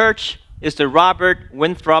 Dr. Church is the Robert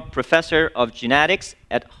Winthrop Professor of Genetics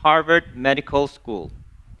at Harvard Medical School.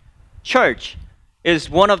 Church is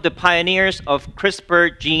one of the pioneers of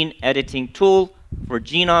CRISPR gene editing tool for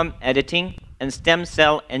genome editing and stem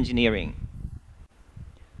cell engineering.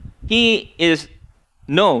 He is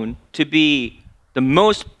known to be the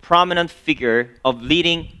most prominent figure of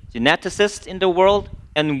leading geneticists in the world,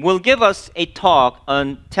 and will give us a talk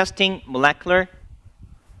on testing molecular,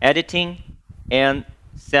 editing, and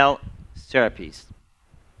cell therapies.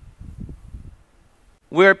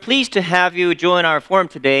 We're pleased to have you join our forum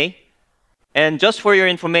today. And just for your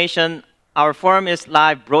information, our forum is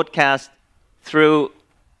live broadcast through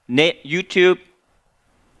YouTube,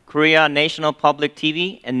 Korea National Public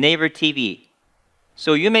TV, and Naver TV.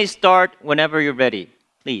 So you may start whenever you're ready,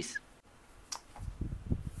 please.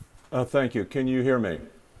 Thank you. Can you hear me?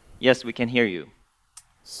 Yes, we can hear you.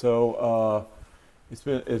 So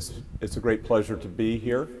it's a great pleasure to be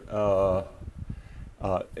here.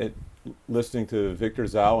 Listening to Victor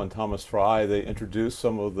Zhao and Thomas Fry, they introduced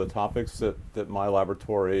some of the topics that my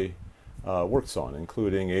laboratory works on,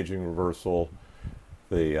 including aging reversal,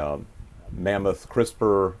 the mammoth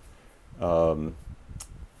CRISPR,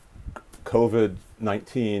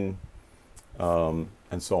 COVID-19,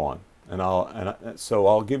 and so on. So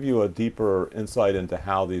I'll give you a deeper insight into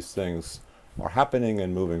how these things are happening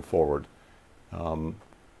and moving forward.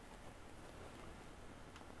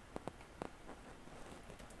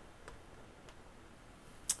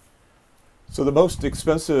 So the most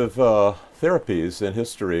expensive therapies in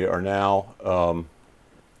history are now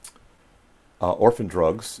orphan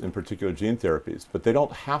drugs, in particular gene therapies, but they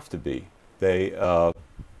don't have to be. They're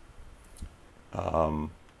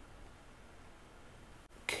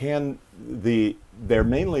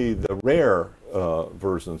mainly the rare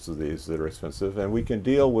versions of these that are expensive, and we can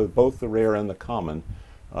deal with both the rare and the common,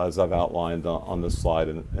 as I've outlined on this slide,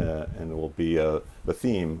 and it will be the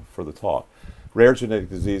theme for the talk. Rare genetic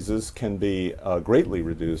diseases can be greatly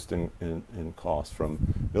reduced in cost,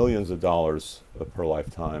 from millions of dollars per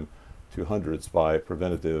lifetime to hundreds by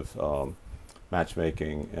preventative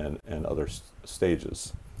matchmaking and other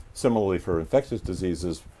stages. Similarly, for infectious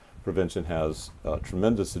diseases, prevention has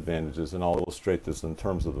tremendous advantages, and I'll illustrate this in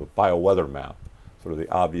terms of the bioweather map, sort of the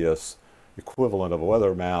obvious equivalent of a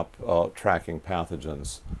weather map, tracking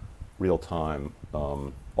pathogens real time,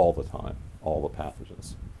 all the time, all the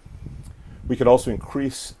pathogens. We could also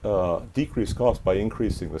decrease costs by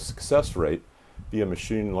increasing the success rate via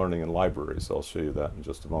machine learning and libraries. I'll show you that in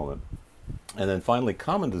just a moment. And then finally,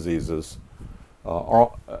 common diseases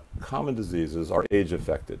are age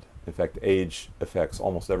affected. In fact, age affects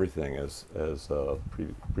almost everything, as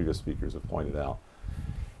previous speakers have pointed out.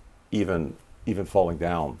 Even falling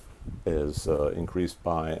down is increased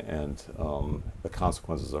by, and the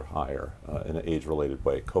consequences are higher in an age-related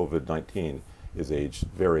way. COVID-19 is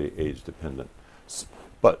very age dependent.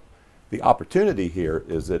 But the opportunity here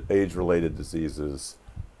is that age-related diseases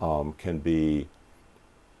can be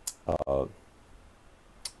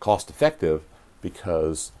cost-effective,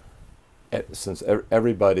 because since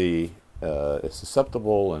everybody is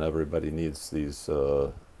susceptible and everybody needs these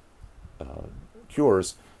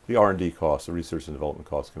cures, the R&D costs, the research and development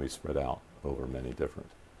costs, can be spread out over many different.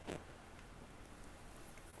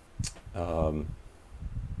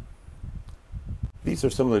 These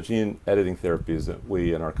are some of the gene editing therapies that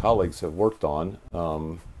we and our colleagues have worked on.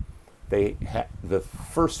 The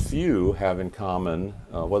first few have in common,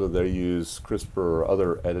 whether they use CRISPR or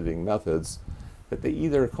other editing methods, that they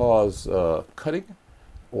either cause cutting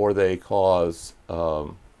or they cause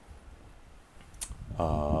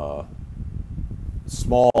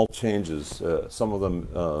small changes, some of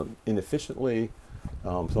them inefficiently,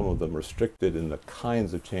 some of them restricted in the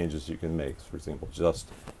kinds of changes you can make. For example, just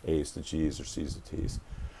A's to G's or C's to T's.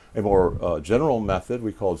 A more general method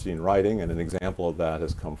we call gene writing, and an example of that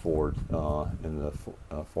has come forward in the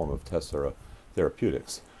form of Tessera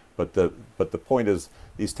Therapeutics. But the point is,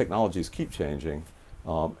 these technologies keep changing,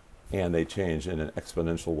 and they change in an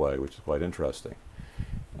exponential way, which is quite interesting.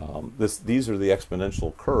 These are the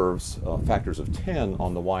exponential curves, factors of 10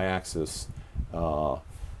 on the y-axis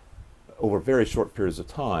over very short periods of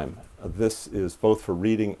time. This is both for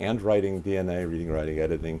reading and writing DNA, reading, writing,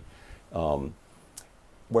 editing,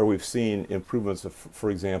 where we've seen improvements of,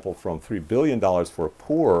 for example, from $3 billion for a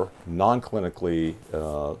poor, non-clinically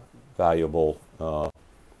valuable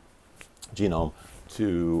genome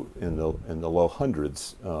to in the low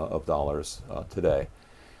hundreds of dollars today.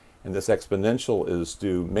 And this exponential is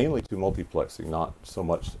due mainly to multiplexing, not so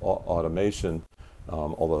much automation,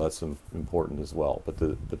 although that's important as well. But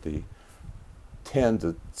the 10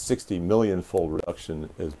 to 60 million fold reduction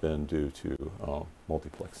has been due to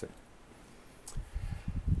multiplexing.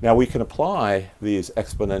 Now we can apply these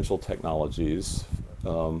exponential technologies,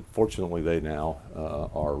 fortunately they now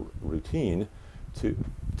are routine,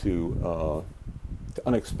 to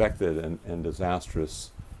unexpected and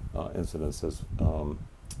disastrous incidents as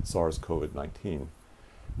SARS-CoV-19.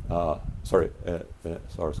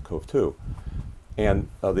 SARS-CoV-2. And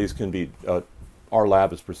these can be, our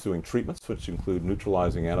lab is pursuing treatments which include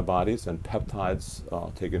neutralizing antibodies and peptides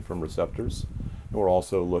taken from receptors. And we're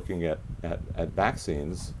also looking at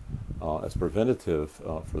vaccines as preventative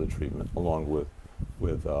for the treatment, along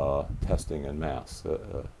with testing and masks.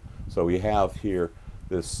 So we have here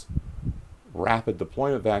this rapid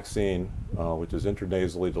deployment vaccine, which is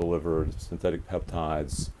intranasally delivered, synthetic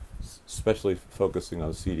peptides, especially focusing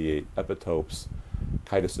on CD8 epitopes,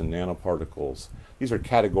 chitosan nanoparticles. These are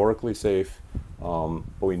categorically safe, but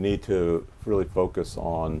we need to really focus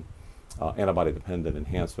on antibody-dependent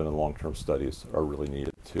enhancement, and long-term studies are really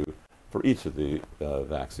needed for each of the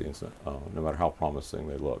vaccines, no matter how promising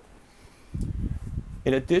they look.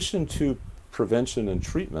 In addition to prevention and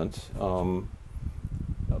treatment,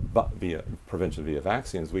 via prevention via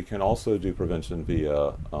vaccines, we can also do prevention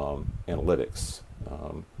via analytics.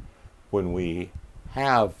 When we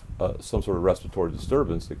have some sort of respiratory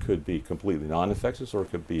disturbance, it could be completely non-infectious or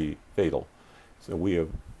it could be fatal. So we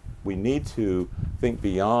need to think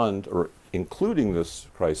beyond, or including this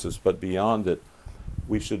crisis, but beyond it,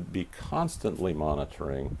 we should be constantly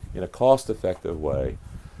monitoring in a cost-effective way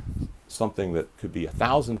something that could be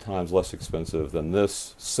 1,000 times less expensive than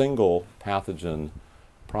this single pathogen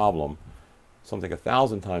problem. Something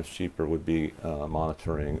 1,000 times cheaper would be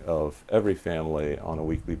monitoring of every family on a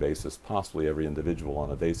weekly basis, possibly every individual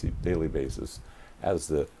on a daily basis, as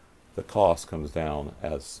the cost comes down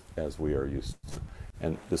as we are used to.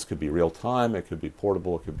 And this could be real time, it could be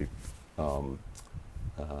portable, it could be on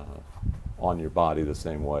your body the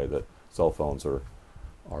same way that cell phones are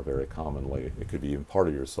very commonly. It could be even part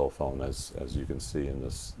of your cell phone, as you can see in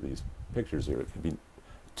these pictures here. It could be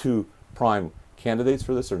two prime candidates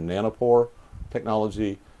for this are nanopore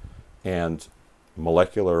technology and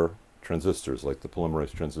molecular transistors, like the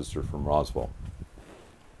polymerase transistor from Roswell.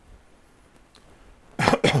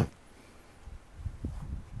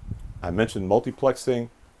 I mentioned multiplexing.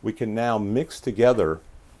 We can now mix together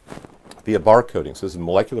via barcoding. So this is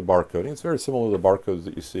molecular barcoding. It's very similar to the barcodes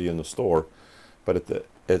that you see in the store, but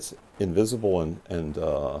it's invisible and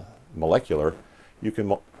molecular. You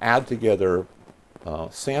can add together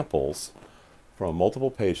samples from multiple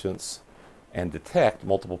patients and detect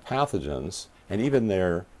multiple pathogens and even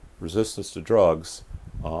their resistance to drugs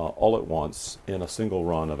all at once in a single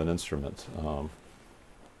run of an instrument.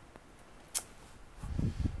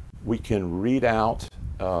 We can read out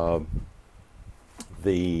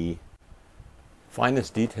the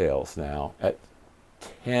finest details now at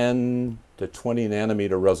 10 to 20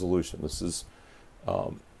 nanometer resolution. This is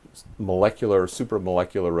molecular,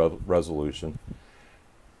 supramolecular resolution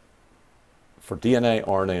for DNA,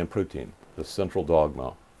 RNA, and protein, the central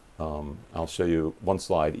dogma. I'll show you one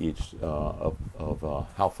slide each of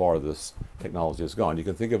how far this technology has gone. You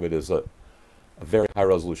can think of it as a very high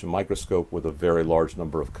resolution microscope with a very large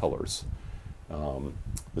number of colors.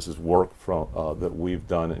 This is work from, that we've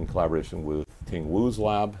done in collaboration with Ting Wu's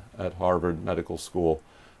lab at Harvard Medical School,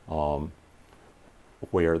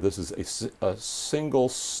 where this is a single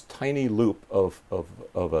tiny loop of a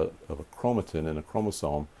chromatin in a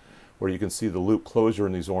chromosome, where you can see the loop closure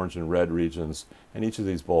in these orange and red regions, and each of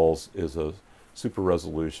these balls is a super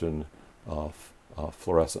resolution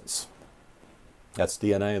fluorescence. That's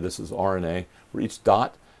DNA, this is RNA, where each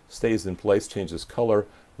dot stays in place, changes color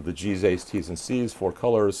with the G's, A's, T's, and C's, 4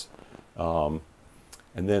 colors. And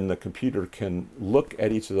then the computer can look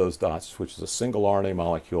at each of those dots, which is a single RNA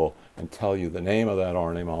molecule, and tell you the name of that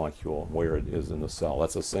RNA molecule and where it is in the cell.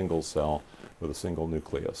 That's a single cell with a single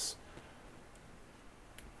nucleus.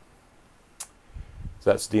 So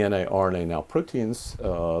that's DNA, RNA. Now proteins,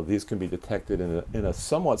 these can be detected in a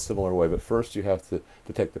somewhat similar way, but first you have to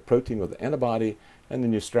detect the protein with the antibody, and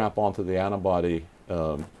then you strap onto the antibody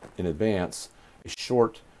in advance a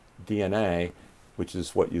short DNA, which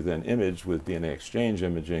is what you then image with DNA exchange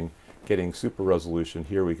imaging, getting super resolution.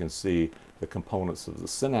 Here we can see the components of the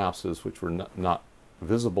synapses, which were not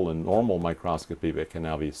visible in normal microscopy, but can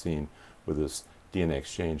now be seen with this DNA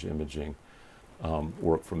exchange imaging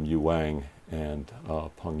work from Yu Wang and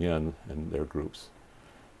Peng Yin and their groups.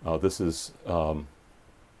 This is, you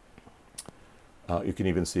can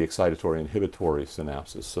even see excitatory and inhibitory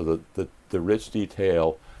synapses. So the rich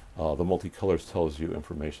detail, the multicolors tells you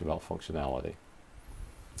information about functionality.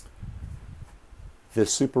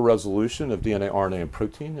 This super resolution of DNA, RNA, and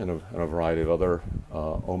protein and a variety of other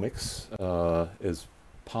omics is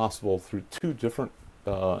possible through 2 different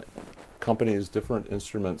companies, different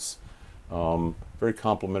instruments, very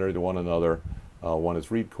complementary to one another. One is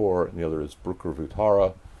ReadCore and the other is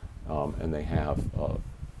Bruker-Vutara, and they have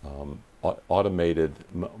automated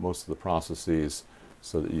most of the processes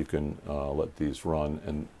so that you can let these run,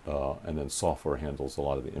 and then software handles a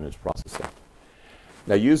lot of the image processing.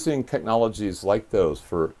 Now, using technologies like those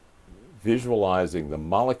for visualizing the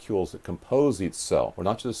molecules that compose each cell, we're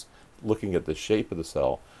not just looking at the shape of the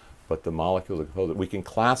cell, but the molecules that compose it. We can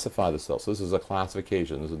classify the cells. So this is a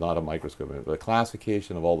classification. This is not a microscope, but a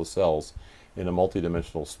classification of all the cells in a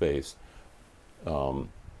multidimensional space,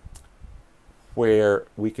 where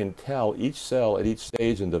we can tell each cell at each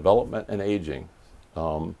stage in development and aging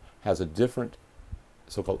has a different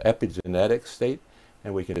so-called epigenetic state,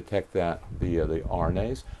 and we can detect that via the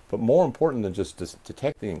RNAs. But more important than just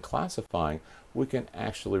detecting and classifying, we can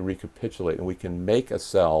actually recapitulate, and we can make a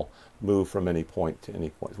cell move from any point to any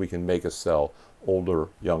point. We can make a cell older,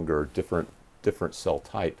 younger, different cell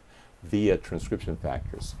type via transcription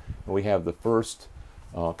factors. And we have the first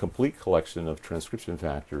complete collection of transcription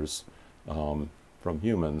factors from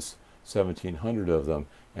humans, 1,700 of them,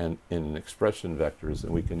 and in expression vectors,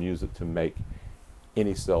 and we can use it to make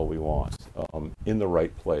any cell we want in the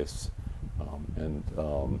right place and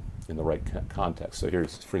in the right context. So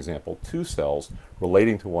here's, for example, two cells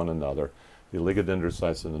relating to one another, the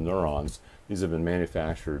oligodendrocytes and the neurons. These have been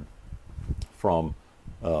manufactured from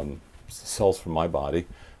cells from my body,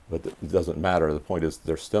 but it doesn't matter. The point is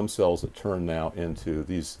they're stem cells that turn now into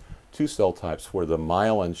these two cell types where the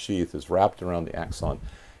myelin sheath is wrapped around the axon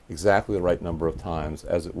exactly the right number of times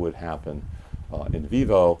as it would happen in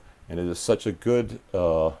vivo. And it is such a good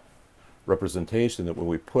representation that when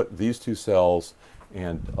we put these two cells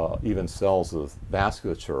and even cells of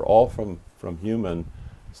vasculature, all from human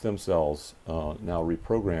stem cells now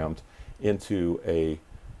reprogrammed into a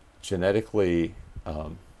genetically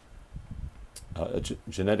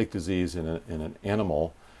genetic disease in an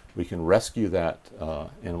animal, we can rescue that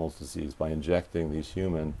animal's disease by injecting these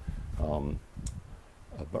human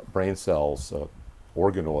brain cells,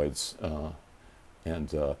 organoids, and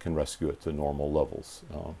can rescue it to normal levels.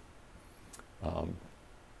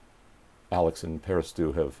 Alex and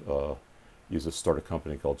Peristu have used to start a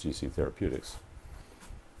company called GC Therapeutics.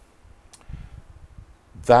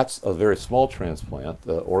 That's a very small transplant.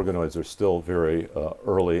 The organoids are still very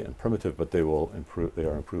early and primitive, but they will improve. They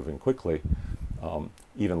are improving quickly.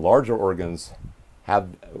 Even larger organs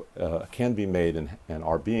can be made and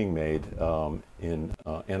are being made in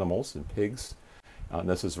animals, in pigs. And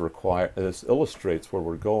this is this illustrates where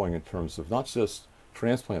we're going in terms of not just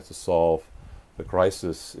transplants to solve the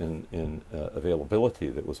crisis in availability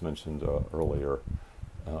that was mentioned earlier,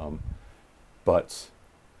 but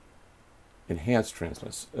enhanced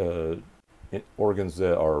transplants, organs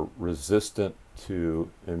that are resistant to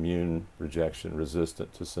immune rejection,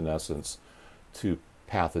 resistant to senescence, to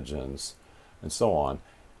pathogens, and so on.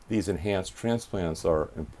 These enhanced transplants are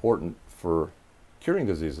important for curing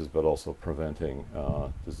diseases, but also preventing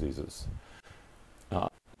diseases.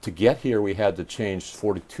 To get here, we had to change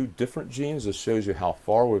 42 different genes. This shows you how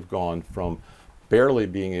far we've gone from barely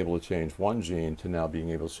being able to change one gene to now being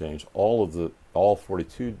able to change all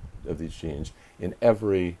 42 of these genes in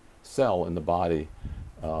every cell in the body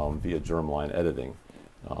via germline editing.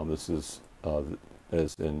 This is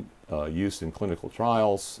in use in clinical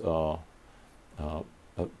trials,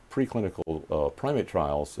 preclinical primate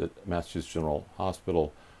trials at Massachusetts General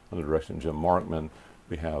Hospital under the direction of Jim Markman.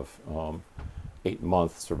 We have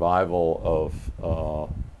 8-month survival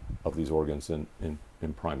of these organs in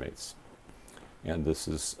primates, and this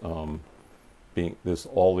is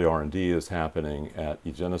all the R&D is happening at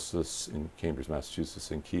eGenesis in Cambridge, Massachusetts,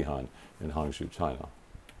 and Keyhan in Hangzhou, China.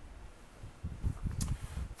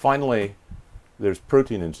 Finally, there's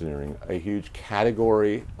protein engineering. A huge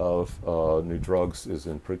category of new drugs is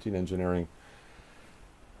in protein engineering,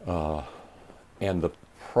 and the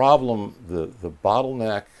problem, the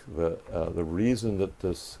bottleneck, the reason that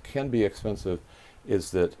this can be expensive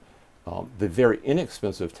is that the very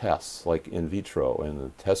inexpensive tests, like in vitro and the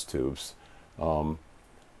test tubes, are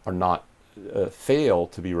not fail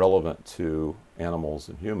to be relevant to animals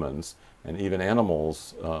and humans, and even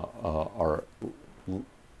animals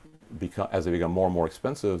as they become more and more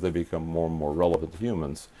expensive, they become more and more relevant to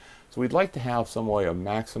humans. So we'd like to have some way of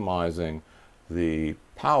maximizing the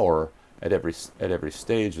power at every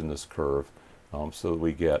stage in this curve, so that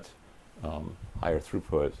we get higher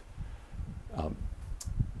throughput,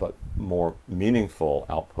 but more meaningful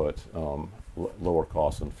output, lower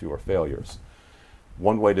costs, and fewer failures.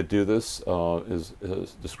 One way to do this is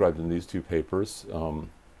described in these two papers.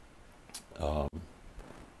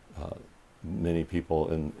 Many people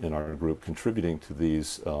in our group contributing to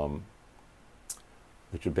these,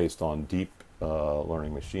 which are based on deep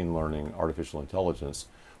learning, machine learning, artificial intelligence,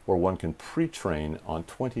 where one can pre-train on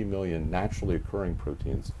 20 million naturally occurring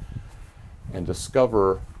proteins and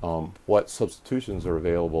discover what substitutions are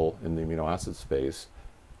available in the amino acid space.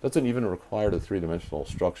 Doesn't even require the three-dimensional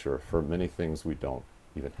structure. For many things, we don't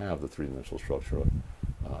even have the three-dimensional structure,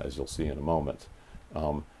 as you'll see in a moment.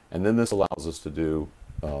 And then this allows us to do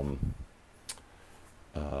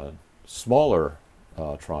smaller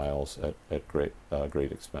trials at great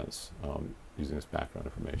expense using this background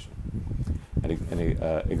information. An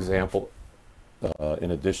example, in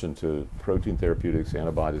addition to protein therapeutics,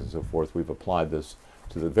 antibodies, and so forth, we've applied this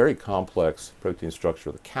to the very complex protein structure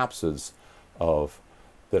of the capsids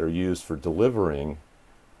that are used for delivering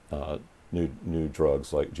new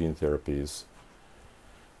drugs like gene therapies,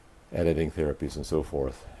 editing therapies, and so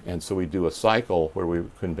forth. And so we do a cycle where we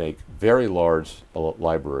can make very large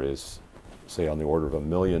libraries, say on the order of 1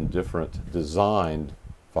 million different designed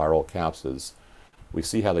viral capsids. We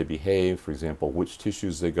see how they behave, for example, which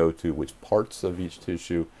tissues they go to, which parts of each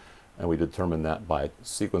tissue, and we determine that by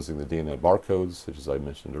sequencing the DNA barcodes, such as I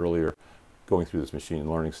mentioned earlier, going through this machine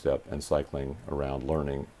learning step and cycling around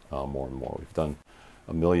learning more and more. We've done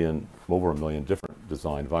over 1 million different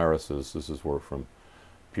designed viruses. This is work from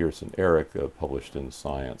Pierce and Eric, published in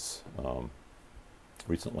Science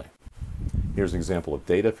recently. Here's an example of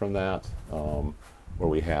data from that, where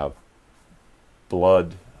we have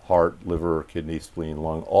blood, heart, liver, kidney, spleen,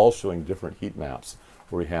 lung, all showing different heat maps,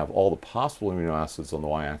 where we have all the possible amino acids on the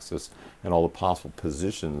y-axis and all the possible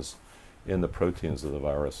positions in the proteins of the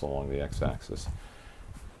virus along the x-axis.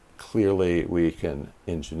 Clearly, we can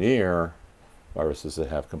engineer viruses that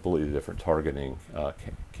have completely different targeting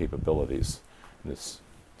capabilities. And this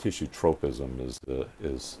tissue tropism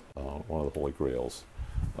is one of the holy grails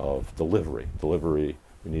of delivery. Delivery,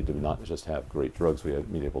 we need to not just have great drugs, we have to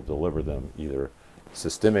be able to deliver them either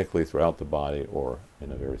systemically throughout the body or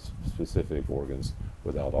in a very specific organs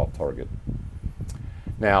without off-target.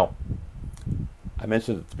 Now, I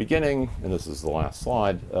mentioned at the beginning, and this is the last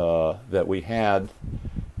slide, that we had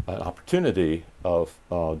an opportunity of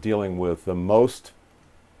dealing with the most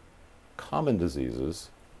common diseases,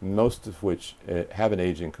 most of which have an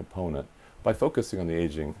aging component, by focusing on the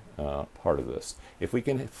aging part of this. If we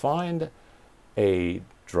can find a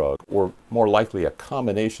drug, or more likely a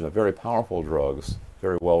combination of very powerful drugs,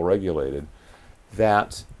 very well regulated,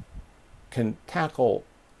 that can tackle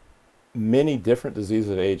many different diseases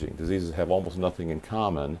of aging. Diseases have almost nothing in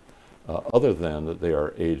common other than that they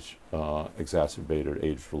are age exacerbated,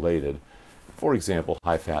 age related. For example,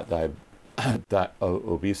 high-fat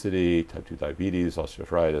obesity, type 2 diabetes,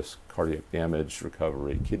 osteoarthritis, cardiac damage,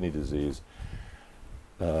 recovery, kidney disease,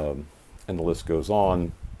 and the list goes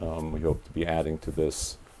on. We hope to be adding to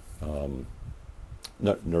this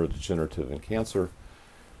neurodegenerative and cancer.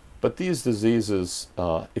 But these diseases,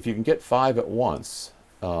 if you can get 5 at once,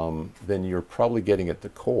 then you're probably getting at the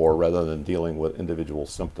core rather than dealing with individual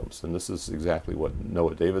symptoms. And this is exactly what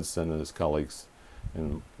Noah Davidson and his colleagues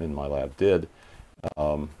in my lab did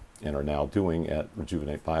and are now doing at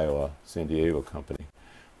Rejuvenate Bio, a San Diego company,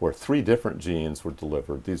 where 3 different genes were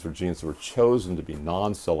delivered. These were genes that were chosen to be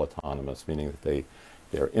non-cell autonomous, meaning that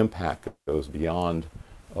their impact goes beyond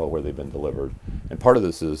where they've been delivered. And part of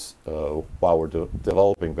this is, while we're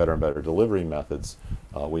developing better and better delivery methods,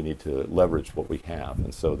 we need to leverage what we have.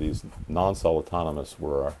 And so these non-cell autonomous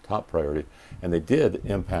were our top priority, and they did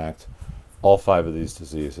impact all 5 of these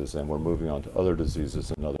diseases, and we're moving on to other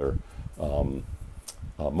diseases and other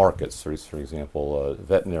markets. For example,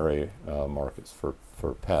 veterinary markets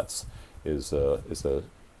for pets is a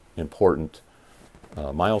important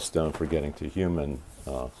milestone for getting to human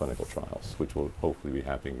clinical trials, which will hopefully be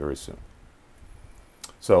happening very soon.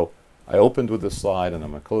 So I opened with this slide, and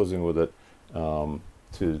I'm closing with it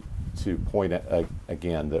to point at,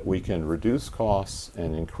 again, that we can reduce costs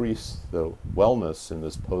and increase the wellness in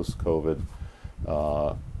this post-COVID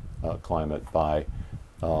climate by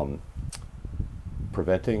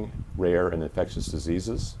preventing rare and infectious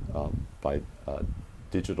diseases by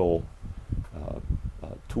digital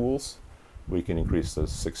tools. We can increase the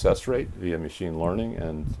success rate via machine learning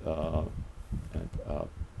and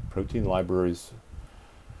protein libraries,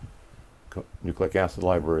 nucleic acid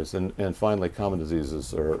libraries, and finally common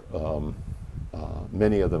diseases are,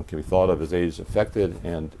 many of them can be thought of as age affected,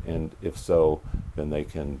 and if so, then they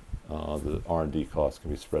can, the R&D costs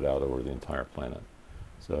can be spread out over the entire planet.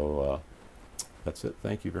 So that's it.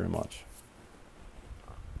 Thank you very much.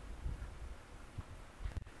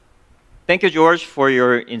 Thank you, George, for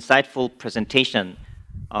your insightful presentation.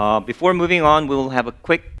 Before moving on, we will have a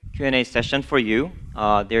quick Q&A session for you.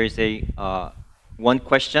 There is one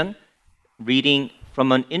question reading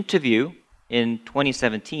from an interview in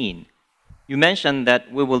 2017. You mentioned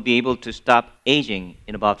that we will be able to stop aging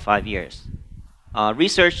in about 5 years.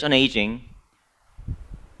 Research on aging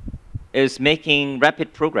is making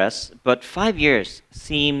rapid progress, but 5 years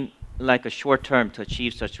seem like a short term to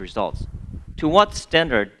achieve such results. To what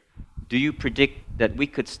standard do you predict that we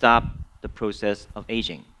could stop the process of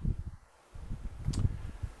aging?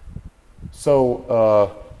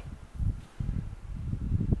 So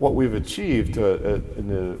what we've achieved in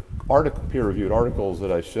the peer-reviewed articles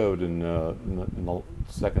that I showed in the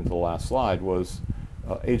second to the last slide was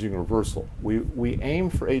aging reversal. We aim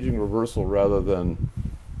for aging reversal rather than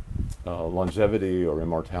longevity or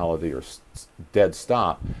immortality or dead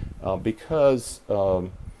stop because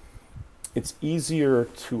it's easier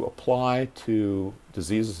to apply to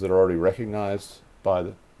diseases that are already recognized by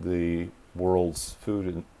the world's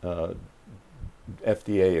food and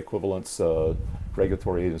FDA equivalents,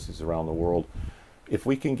 regulatory agencies around the world. If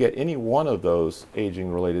we can get any one of those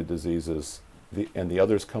aging-related diseases and the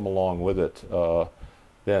others come along with it,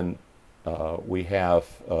 then we have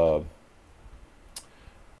a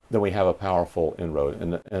powerful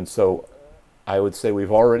inroad. And so I would say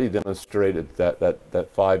we've already demonstrated that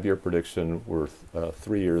 5-year prediction. We're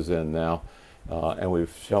 3 years in now, and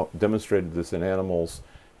we've demonstrated this in animals,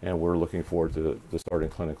 and we're looking forward to starting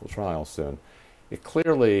clinical trials soon. It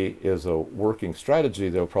clearly is a working strategy.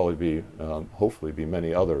 There'll probably be, hopefully, be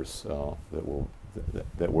many others that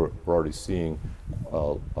we're already seeing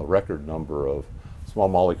a record number of small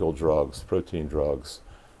molecule drugs, protein drugs,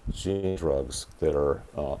 gene drugs that are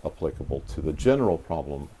applicable to the general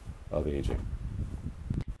problem of aging.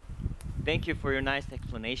 Thank you for your nice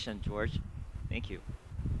explanation, George. Thank you.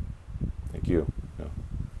 Thank you. Yeah.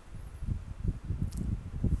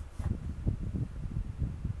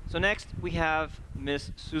 So next, we have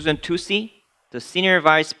Ms. Susan Tusi, the Senior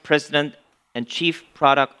Vice President and Chief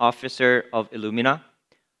Product Officer of Illumina,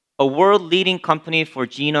 a world-leading company for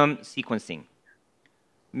genome sequencing.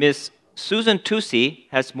 Ms. Susan Tusi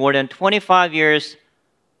has more than 25 years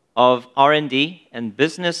of R&D and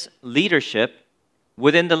business leadership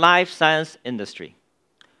within the life science industry.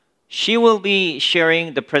 She will be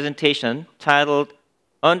sharing the presentation titled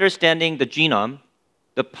Understanding the Genome,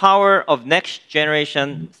 the Power of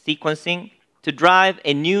Next-Generation Sequencing to Drive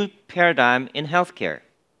a New Paradigm in Healthcare.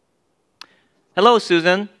 Hello,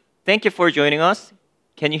 Susan. Thank you for joining us.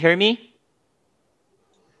 Can you hear me?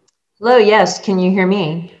 Hello, yes. Can you hear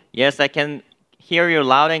me? Yes, I can hear you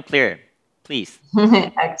loud and clear. Please.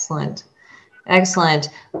 Excellent. Excellent.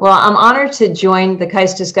 Well, I'm honored to join the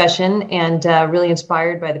KAIST discussion and really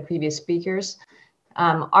inspired by the previous speakers.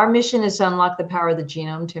 Our mission is to unlock the power of the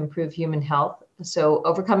genome to improve human health. So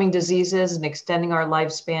overcoming diseases and extending our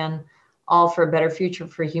lifespan, all for a better future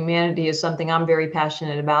for humanity, is something I'm very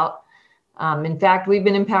passionate about. In fact, we've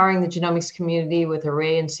been empowering the genomics community with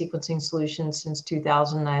array and sequencing solutions since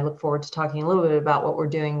 2000. And I look forward to talking a little bit about what we're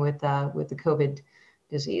doing with the COVID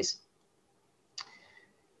disease.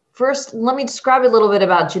 First, let me describe a little bit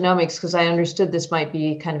about genomics because I understood this might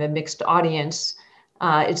be kind of a mixed audience.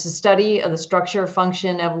 It's the study of the structure,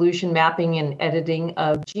 function, evolution, mapping, and editing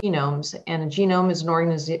of genomes. And a genome is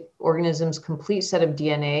an organism's complete set of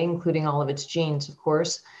DNA, including all of its genes, of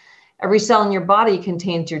course. Every cell in your body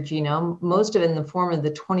contains your genome, most of it in the form of the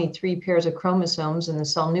 23 pairs of chromosomes in the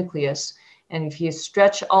cell nucleus. And if you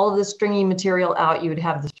stretch all of the stringy material out, you would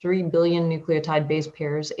have the 3 billion nucleotide base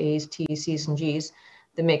pairs, A's, T's, C's, and G's,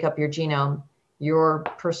 that make up your genome, your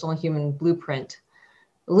personal human blueprint.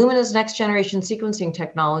 Illumina's next generation sequencing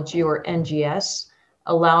technology, or NGS,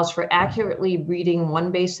 allows for accurately reading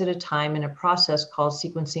one base at a time in a process called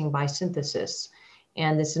sequencing by synthesis.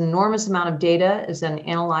 And this enormous amount of data is then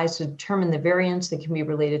analyzed to determine the variants that can be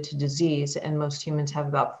related to disease. And most humans have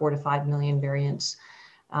about 4 to 5 million variants,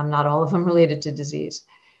 not all of them related to disease.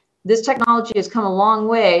 This technology has come a long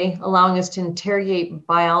way, allowing us to interrogate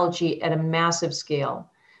biology at a massive scale.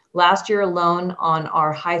 Last year alone, on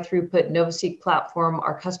our high-throughput NovaSeq platform,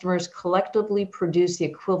 our customers collectively produced the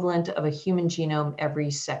equivalent of a human genome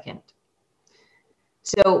every second.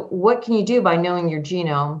 So what can you do by knowing your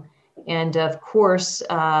genome? And of course,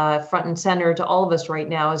 front and center to all of us right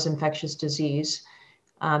now is infectious disease.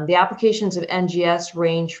 The applications of NGS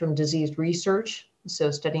range from disease research,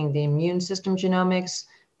 so studying the immune system genomics,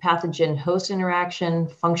 pathogen-host interaction,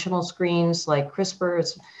 functional screens like CRISPR,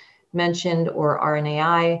 as mentioned, or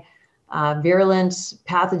RNAi, virulence,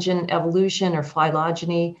 pathogen evolution, or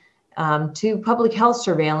phylogeny, to public health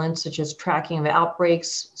surveillance, such as tracking of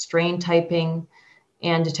outbreaks, strain typing,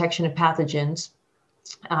 and detection of pathogens,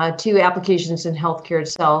 to applications in healthcare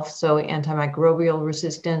itself, so antimicrobial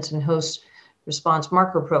resistance and host response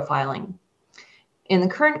marker profiling. In the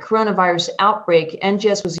current coronavirus outbreak,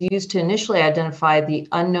 NGS was used to initially identify the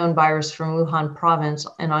unknown virus from Wuhan province,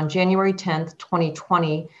 and on January 10th,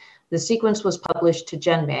 2020, the sequence was published to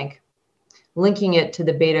GenBank. linking it to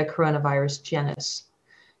the beta coronavirus genus.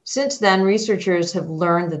 Since then, researchers have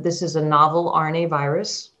learned that this is a novel RNA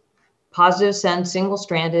virus, positive sense,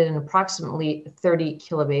 single-stranded, and approximately 30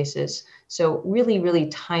 kilobases. So really, really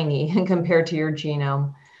tiny compared to your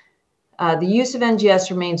genome. The use of NGS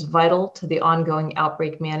remains vital to the ongoing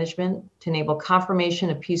outbreak management to enable confirmation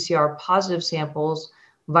of PCR positive samples,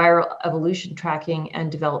 viral evolution tracking,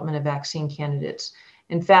 and development of vaccine candidates.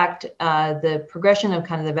 In fact, the progression of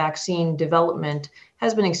kind of the vaccine development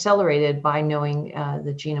has been accelerated by knowing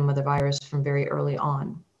the genome of the virus from very early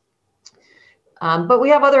on. But we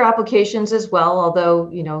have other applications as well, although,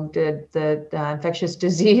 you know, the infectious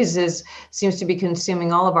disease seems to be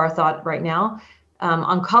consuming all of our thought right now.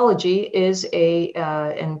 Oncology is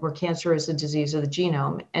and where cancer is a disease of the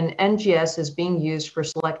genome, and NGS is being used for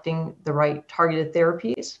selecting the right targeted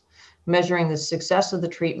therapies, measuring the success of the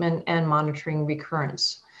treatment, and monitoring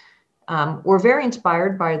recurrence. We're very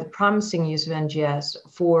inspired by the promising use of NGS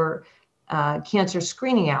for cancer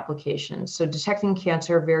screening applications. So detecting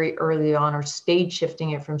cancer very early on, or stage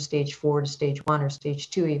shifting it from stage 4 to stage 1 or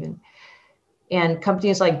stage 2 even. And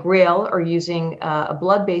companies like Grail are using a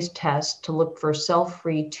blood-based test to look for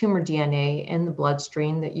cell-free tumor DNA in the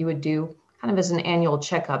bloodstream that you would do kind of as an annual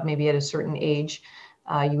checkup, maybe at a certain age.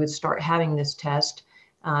 You would start having this test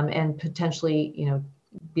and potentially, you know,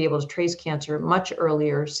 be able to trace cancer much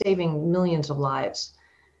earlier, saving millions of lives.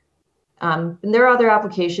 And there are other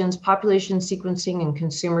applications: population sequencing and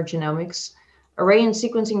consumer genomics. Array and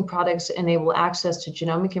sequencing products enable access to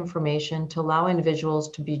genomic information to allow individuals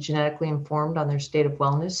to be genetically informed on their state of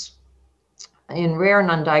wellness. In rare and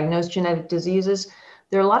undiagnosed genetic diseases,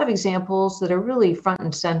 there are a lot of examples that are really front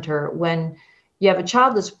and center. When you have a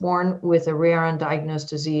child that's born with a rare undiagnosed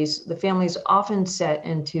disease, the family is often set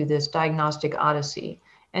into this diagnostic odyssey,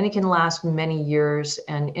 and it can last many years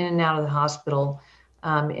and in and out of the hospital,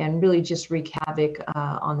 and really just wreak havoc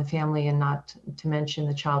on the family, and not to mention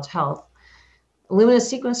the child's health. Illumina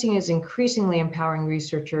sequencing is increasingly empowering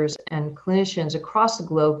researchers and clinicians across the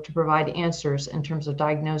globe to provide answers in terms of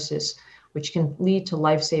diagnosis, which can lead to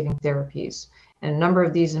life-saving therapies. And a number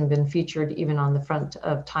of these have been featured even on the front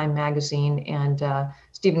of Time magazine. And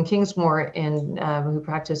Stephen Kingsmore, who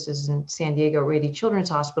practices in San Diego Rady Children's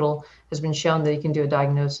Hospital, has been shown that he can do a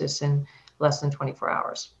diagnosis in less than 24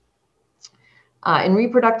 hours. In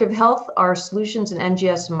reproductive health, our solutions in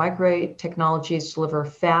NGS and microarray technologies deliver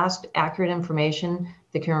fast, accurate information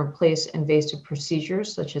that can replace invasive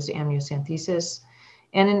procedures such as amniocentesis.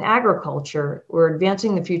 And in agriculture, we're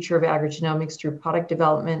advancing the future of agrigenomics through product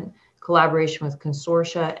development, collaboration with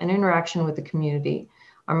consortia, and interaction with the community.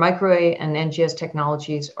 Our microarray and NGS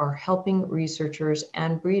technologies are helping researchers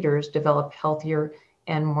and breeders develop healthier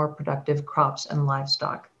and more productive crops and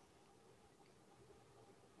livestock.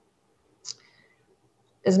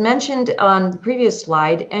 As mentioned on the previous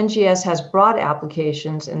slide, NGS has broad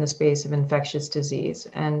applications in the space of infectious disease.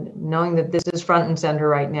 And knowing that this is front and center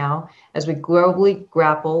right now, as we globally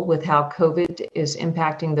grapple with how COVID is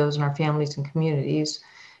impacting those in our families and communities,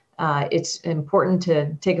 it's important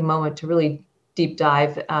to take a moment to really deep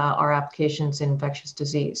dive our applications in infectious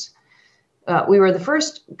disease. We were the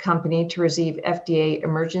first company to receive FDA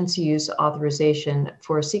emergency use authorization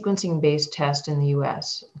for a sequencing-based test in the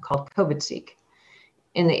US called COVID-seq.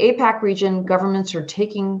 In the APAC region, governments are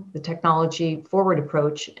taking the technology forward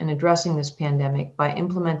approach in addressing this pandemic by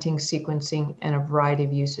implementing sequencing in a variety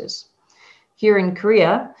of uses. Here in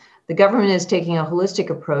Korea, the government is taking a holistic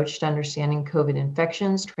approach to understanding COVID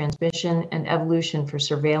infections, transmission, and evolution for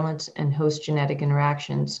surveillance and host genetic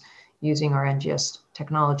interactions using our NGS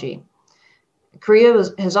technology. Korea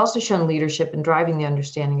has also shown leadership in driving the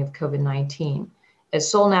understanding of COVID-19. At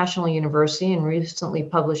Seoul National University and recently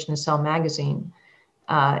published in Cell magazine,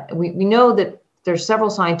 we know that there's several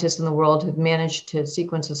scientists in the world who've managed to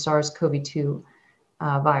sequence the SARS-CoV-2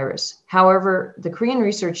 virus. However, the Korean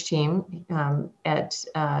research team at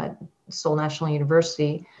Seoul National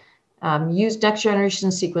University used next-generation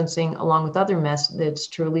sequencing along with other methods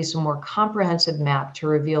to release a more comprehensive map to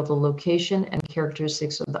reveal the location and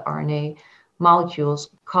characteristics of the RNA molecules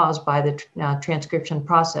caused by the transcription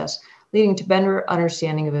process, leading to better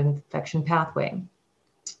understanding of an infection pathway.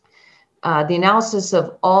 The analysis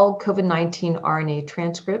of all COVID-19 RNA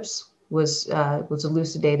transcripts was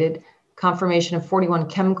elucidated, confirmation of 41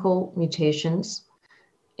 chemical mutations,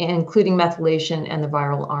 including methylation and the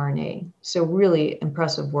viral RNA. So really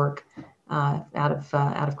impressive work out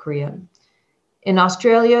of Korea. In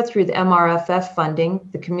Australia, through the MRFF funding,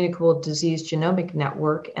 the Communicable Disease Genomic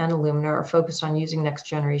Network and Illumina are focused on using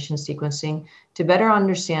next-generation sequencing to better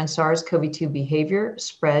understand SARS-CoV-2 behavior,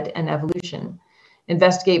 spread, and evolution.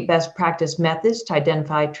 investigate best practice methods to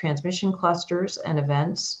identify transmission clusters and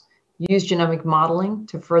events, use genomic modeling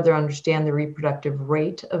to further understand the reproductive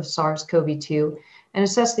rate of SARS-CoV-2, and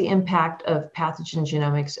assess the impact of pathogen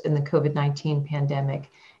genomics in the COVID-19 pandemic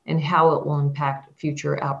and how it will impact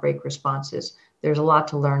future outbreak responses. There's a lot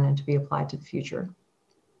to learn and to be applied to the future.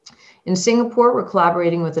 In Singapore, we're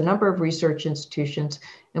collaborating with a number of research institutions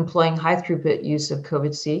employing high throughput use of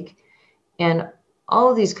COVID-seq, and all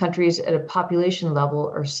of these countries at a population level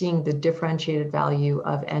are seeing the differentiated value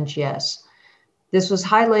of NGS. This was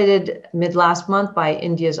highlighted mid-last month by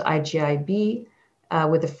India's IGIB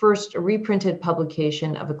with the first reprinted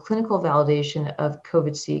publication of a clinical validation of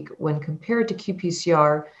COVID-seq when compared to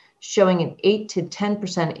qPCR, showing an 8 to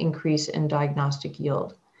 10% increase in diagnostic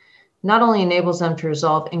yield. Not only enables them to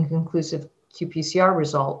resolve inconclusive qPCR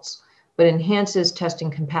results, but enhances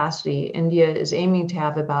testing capacity. India is aiming to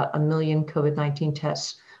have about 1 million COVID-19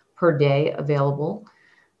 tests per day available.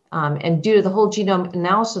 And due to the whole genome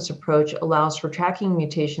analysis approach allows for tracking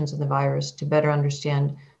mutations in the virus to better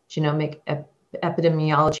understand genomic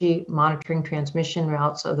epidemiology, monitoring transmission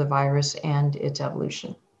routes of the virus and its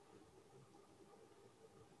evolution.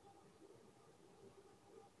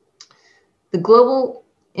 The global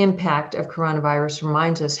impact of coronavirus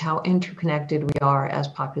reminds us how interconnected we are as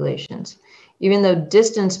populations. Even though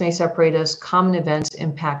distance may separate us, common events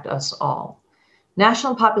impact us all.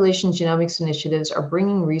 National population genomics initiatives are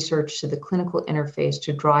bringing research to the clinical interface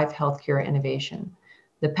to drive healthcare innovation.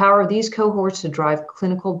 The power of these cohorts to drive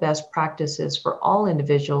clinical best practices for all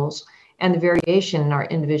individuals and the variation in our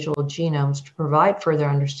individual genomes to provide further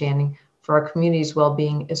understanding for our community's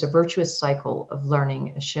well-being is a virtuous cycle of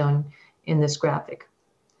learning, as shown in this graphic.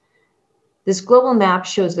 This global map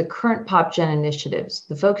shows the current PopGen initiatives.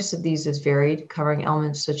 The focus of these is varied, covering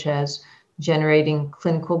elements such as generating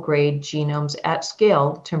clinical grade genomes at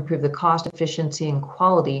scale to improve the cost, efficiency, and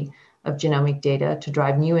quality of genomic data to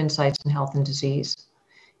drive new insights in health and disease,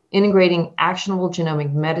 integrating actionable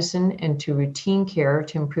genomic medicine into routine care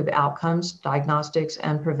to improve outcomes, diagnostics,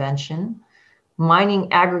 and prevention,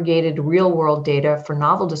 mining aggregated real-world data for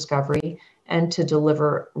novel discovery and to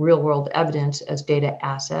deliver real-world evidence as data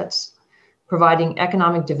assets, providing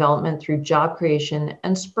economic development through job creation,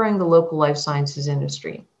 and spurring the local life sciences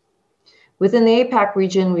industry. Within the APAC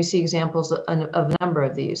region, we see examples of a number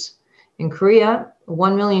of these. In Korea,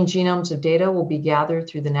 1 million genomes of data will be gathered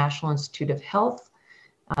through the National Institute of Health.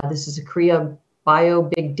 This is a Korea Bio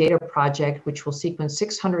Big Data project, which will sequence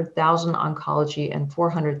 600,000 oncology and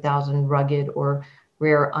 400,000 rugged or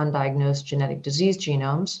rare undiagnosed genetic disease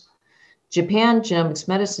genomes. Japan Genomics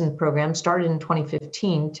Medicine Program started in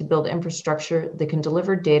 2015 to build infrastructure that can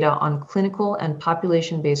deliver data on clinical and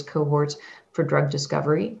population-based cohorts for drug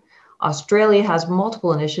discovery. Australia has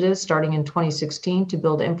multiple initiatives starting in 2016 to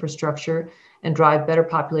build infrastructure and drive better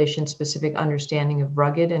population-specific understanding of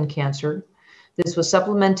rugged and cancer. This was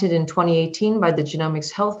supplemented in 2018 by the Genomics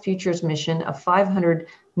Health Futures mission, a $500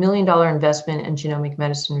 million investment in genomic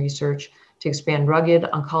medicine research to expand rugged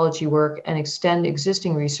oncology work and extend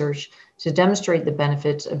existing research to demonstrate the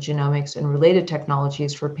benefits of genomics and related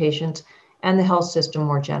technologies for patients and the health system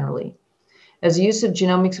more generally. As the use of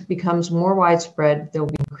genomics becomes more widespread, there will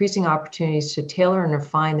be increasing opportunities to tailor and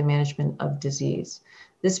refine the management of disease.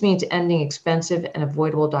 This means ending expensive and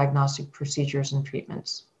avoidable diagnostic procedures and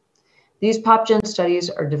treatments. These PopGen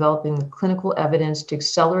studies are developing the clinical evidence to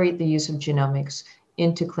accelerate the use of genomics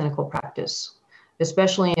into clinical practice,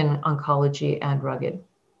 especially in oncology and rugged.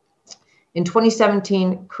 In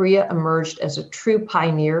 2017, Korea emerged as a true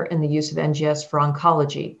pioneer in the use of NGS for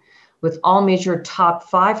oncology, with all major top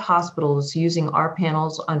 5 hospitals using our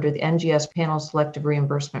panels under the NGS Panel Selective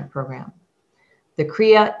Reimbursement Program. The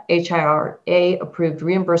Korea HIRA approved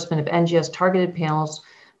reimbursement of NGS targeted panels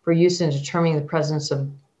for use in determining the presence of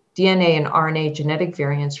DNA and RNA genetic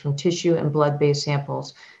variants from tissue and blood-based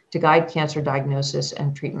samples to guide cancer diagnosis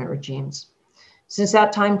and treatment regimes. Since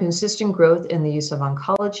that time, consistent growth in the use of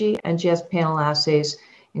oncology, NGS panel assays,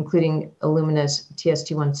 including Illumina's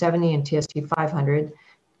TST-170 and TST-500,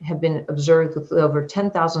 have been observed with over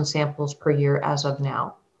 10,000 samples per year as of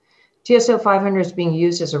now. TSO-500 is being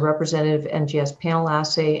used as a representative NGS panel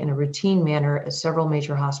assay in a routine manner at several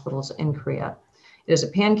major hospitals in Korea. It is a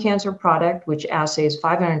pan-cancer product which assays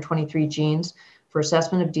 523 genes for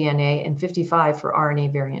assessment of DNA and 55 for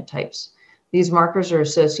RNA variant types. These markers are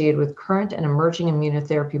associated with current and emerging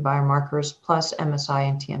immunotherapy biomarkers plus MSI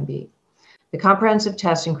and TMB. The comprehensive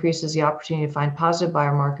test increases the opportunity to find positive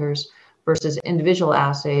biomarkers versus individual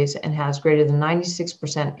assays and has greater than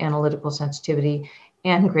 96% analytical sensitivity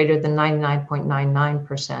and greater than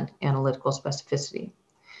 99.99% analytical specificity.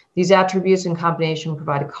 These attributes in combination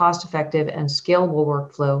provide a cost-effective and scalable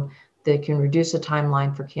workflow that can reduce the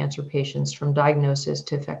timeline for cancer patients from diagnosis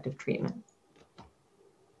to effective treatment.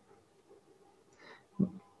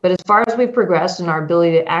 But as far as we've progressed in our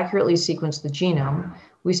ability to accurately sequence the genome,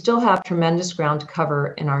 we still have tremendous ground to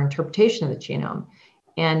cover in our interpretation of the genome.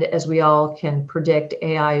 And as we all can predict,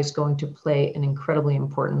 AI is going to play an incredibly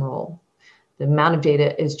important role. The amount of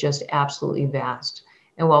data is just absolutely vast.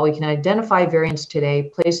 And while we can identify variants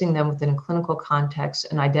today, placing them within a clinical context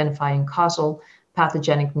and identifying causal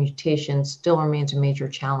pathogenic mutations still remains a major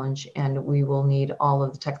challenge, and we will need all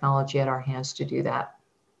of the technology at our hands to do that.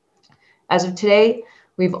 As of today,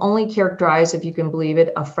 we've only characterized, if you can believe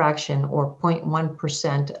it, a fraction or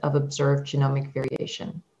 0.1% of observed genomic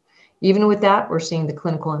variation. Even with that, we're seeing the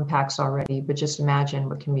clinical impacts already, but just imagine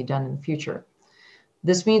what can be done in the future.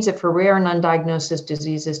 This means that for rare and undiagnosed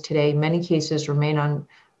diseases today, many cases remain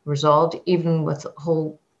unresolved, even with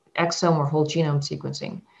whole exome or whole genome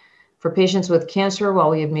sequencing. For patients with cancer, while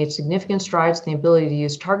we have made significant strides in the ability to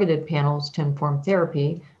use targeted panels to inform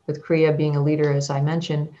therapy, with Korea being a leader, as I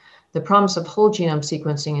mentioned, the promise of whole genome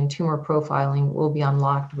sequencing and tumor profiling will be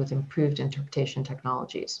unlocked with improved interpretation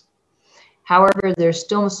technologies. However, there's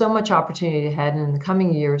still so much opportunity ahead, and in the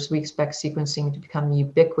coming years, we expect sequencing to become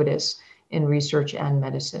ubiquitous in research and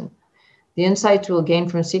medicine. The insights we'll gain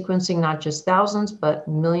from sequencing not just thousands, but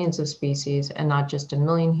millions of species, and not just 1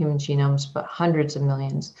 million human genomes, but hundreds of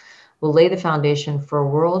millions, will lay the foundation for a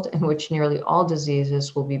world in which nearly all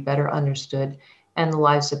diseases will be better understood and the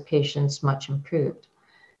lives of patients much improved.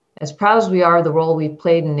 As proud as we are of the role we've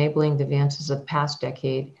played in enabling the advances of the past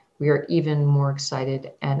decade, we are even more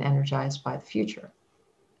excited and energized by the future.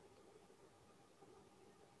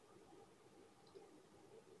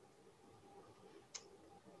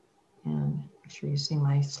 And make sure you see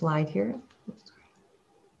my slide here.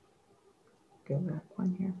 Go back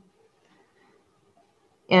one here.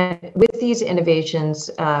 And with these innovations,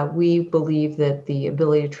 we believe that the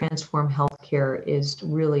ability to transform healthcare is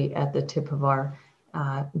really at the tip of our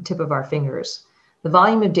fingers. The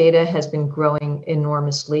volume of data has been growing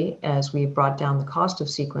enormously as we brought down the cost of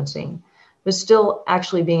sequencing, but still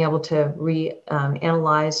actually being able to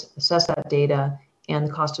analyze, assess that data, and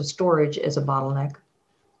the cost of storage is a bottleneck.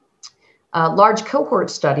 Large cohort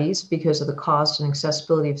studies, because of the cost and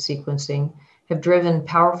accessibility of sequencing, have driven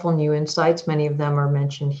powerful new insights. Many of them are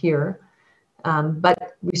mentioned here,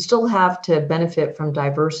 but we still have to benefit from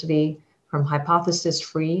diversity, from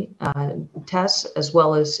hypothesis-free tests, as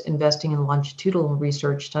well as investing in longitudinal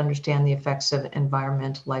research to understand the effects of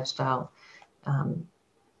environment, lifestyle.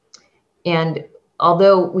 And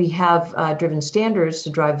although we have driven standards to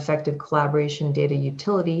drive effective collaboration data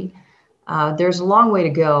utility, there's a long way to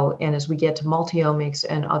go. And as we get to multi-omics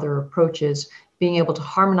and other approaches, being able to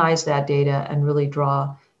harmonize that data and really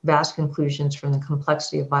draw vast conclusions from the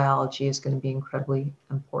complexity of biology is going to be incredibly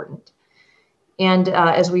important. And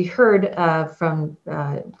as we heard from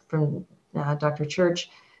Dr. Church,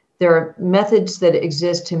 there are methods that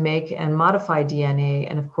exist to make and modify DNA.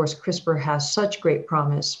 And of course, CRISPR has such great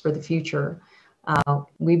promise for the future.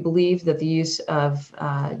 We believe that the use of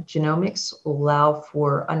genomics will allow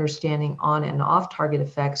for understanding on and off target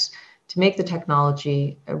effects to make the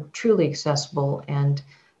technology truly accessible and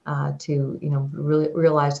to really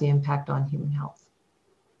realize the impact on human health.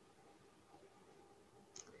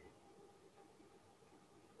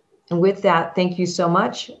 And with that, thank you so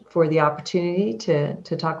much for the opportunity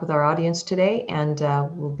to talk with our audience today, and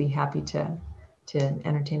we'll be happy to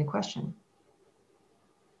entertain a question.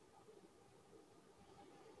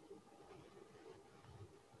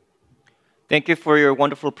 Thank you for your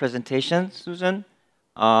wonderful presentation, Susan.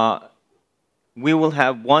 We will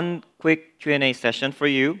have one quick Q&A session for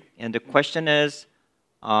you, and the question is,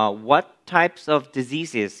 what types of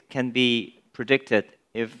diseases can be predicted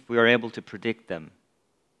if we are able to predict them?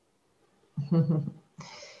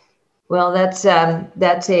 Well, that's a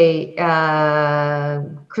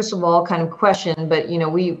crystal ball kind of question, but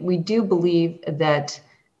we do believe that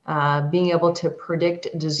being able to predict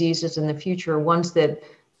diseases in the future, ones that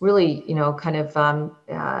really kind of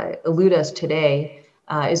elude us today,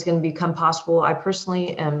 is going to become possible. I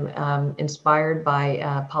personally am inspired by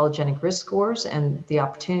polygenic risk scores and the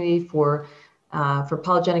opportunity for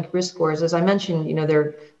polygenic risk scores. As I mentioned, there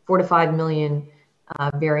are 4 to 5 million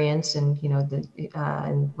variants in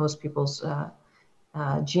in most people's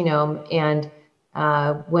genome, and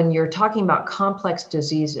when you're talking about complex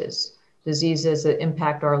diseases that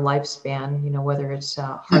impact our lifespan, whether it's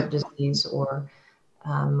heart disease or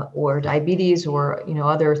diabetes or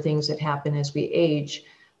other things that happen as we age,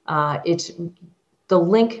 it's the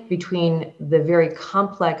link between the very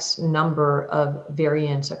complex number of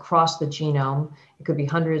variants across the genome, it could be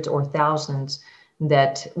hundreds or thousands,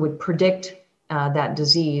 that would predict that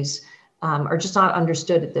disease are just not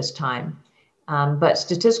understood at this time. But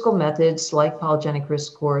statistical methods like polygenic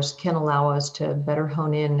risk scores can allow us to better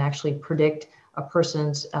hone in and actually predict a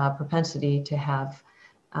person's propensity to have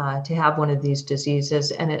one of these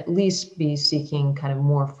diseases, and at least be seeking kind of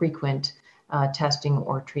more frequent testing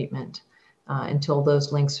or treatment until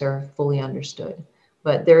those links are fully understood.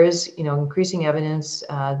 But there is, increasing evidence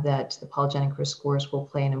that the polygenic risk scores will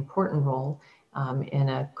play an important role in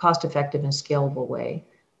a cost-effective and scalable way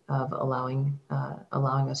of allowing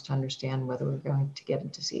us to understand whether we're going to get a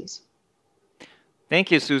disease.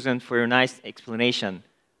 Thank you, Susan, for your nice explanation,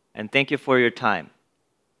 and thank you for your time.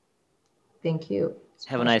 Thank you.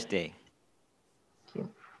 Have a nice day. Thank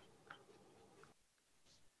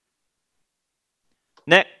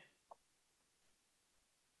you.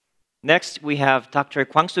 Next, we have Dr.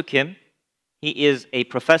 Kwang-Soo Kim. He is a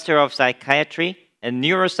professor of psychiatry and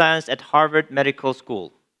neuroscience at Harvard Medical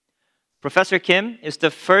School. Professor Kim is the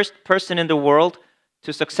first person in the world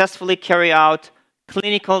to successfully carry out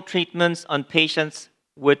clinical treatments on patients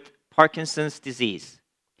with Parkinson's disease.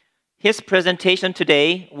 His presentation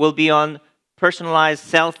today will be on personalized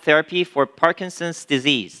cell therapy for Parkinson's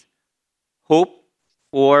disease, hope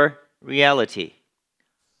or reality.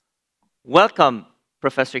 Welcome,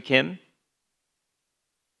 Professor Kim.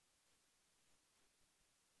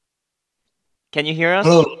 Can you hear us?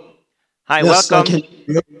 Hello. Hi, yes, welcome. I can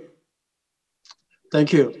hear you.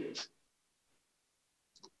 Thank you.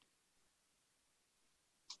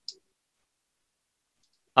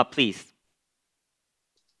 Please.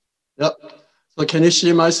 Yep. So can you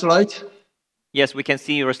see my slide? Yes, we can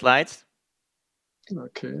see your slides.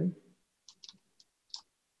 Okay.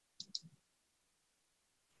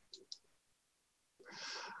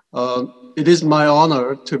 It is my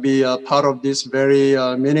honor to be a part of this very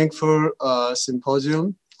meaningful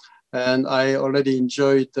symposium. And I already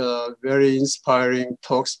enjoyed very inspiring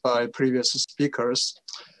talks by previous speakers.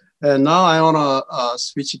 And now I want to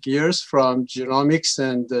switch gears from genomics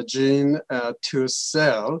and gene to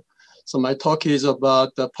cell. So my talk is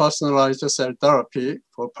about the personalized cell therapy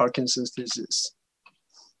for Parkinson's disease.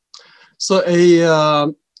 So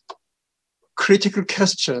a critical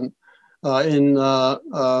question in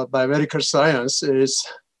biomedical science is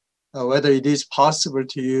whether it is possible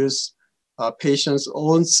to use patients'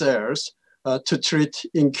 own cells to treat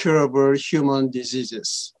incurable human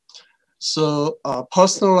diseases. So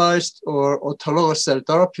personalized or autologous cell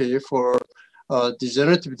therapy for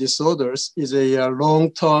degenerative disorders is a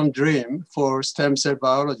long-term dream for stem cell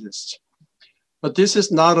biologists. But this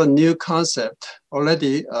is not a new concept.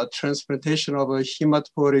 Already, transplantation of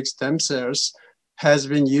hematopoietic stem cells has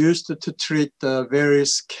been used to treat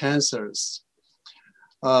various cancers.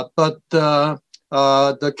 But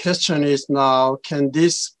the question is now, can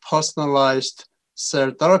this personalized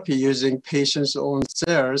cell therapy using patients' own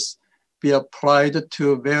cells be applied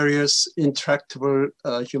to various intractable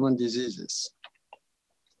human diseases?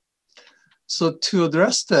 So to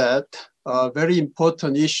address that, a very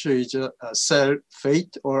important issue is cell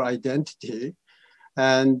fate or identity.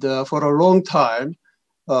 And for a long time,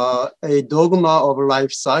 a dogma of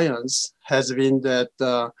life science has been that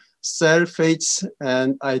cell fates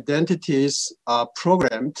and identities are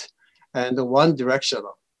programmed and one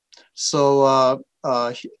directional. So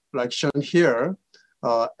like shown here,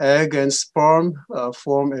 egg and sperm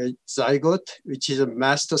form a zygote, which is a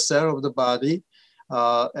master cell of the body,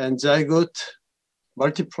 and zygote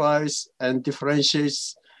multiplies and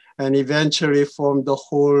differentiates and eventually form the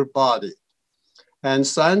whole body. And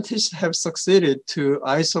scientists have succeeded to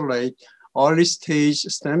isolate early stage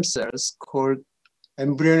stem cells called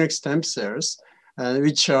embryonic stem cells,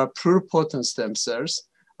 which are pluripotent stem cells,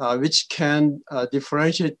 which can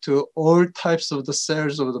differentiate to all types of the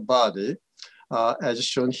cells of the body, as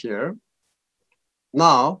shown here.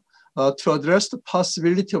 Now, to address the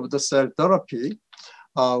possibility of the cell therapy,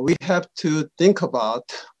 we have to think about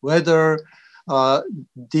whether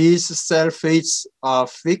these cell fates are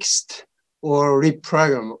fixed or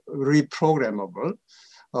reprogrammable.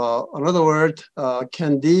 In other words,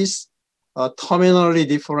 can these terminally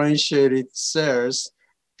differentiated cells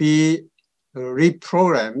be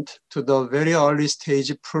reprogrammed to the very early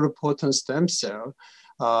stage pluripotent stem cell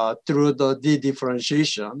through the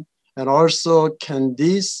dedifferentiation? And also, can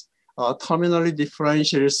these terminally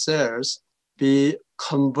differentiated cells be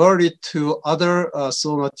converted to other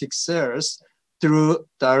somatic cells through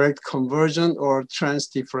direct conversion or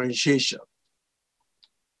transdifferentiation?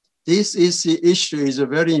 This issue is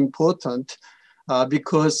very important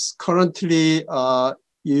because currently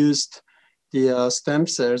used the stem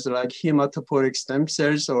cells like hematopoietic stem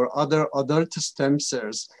cells or other adult stem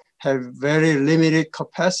cells have very limited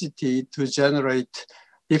capacity to generate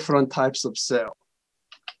different types of cell.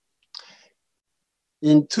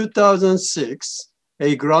 In 2006,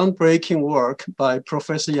 a groundbreaking work by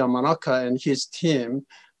Professor Yamanaka and his team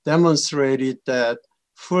demonstrated that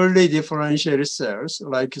fully differentiated cells,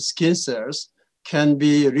 like skin cells, can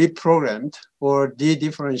be reprogrammed or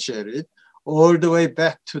de-differentiated all the way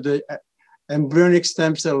back to the embryonic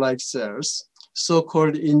stem cell-like cells,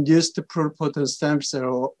 so-called induced pluripotent stem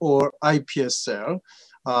cell or iPS cell,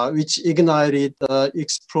 which ignited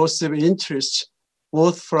explosive interest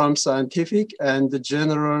both from scientific and the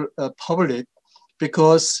general public,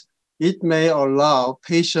 because it may allow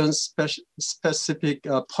patient-specific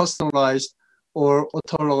personalized or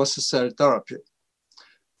autologous cell therapy.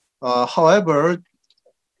 However,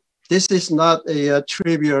 this is not a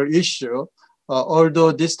trivial issue,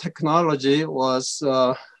 although this technology was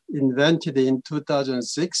invented in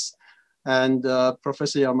 2006, and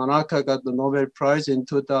Professor Yamanaka got the Nobel Prize in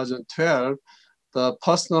 2012. The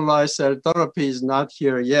personalized cell therapy is not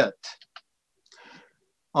here yet.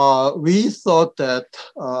 We thought that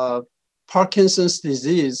Parkinson's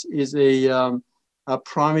disease is a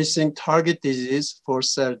promising target disease for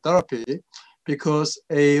cell therapy, because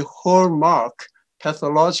a hallmark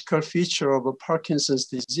pathological feature of Parkinson's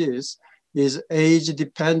disease is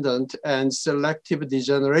age-dependent and selective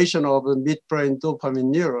degeneration of the midbrain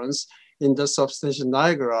dopamine neurons in the substantia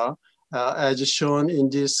nigra, as shown in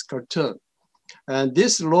this cartoon. And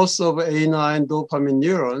this loss of A9 dopamine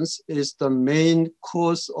neurons is the main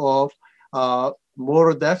cause of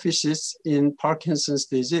motor deficits in Parkinson's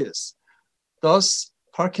disease. Thus,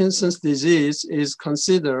 Parkinson's disease is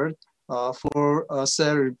considered for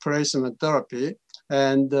cell replacement therapy.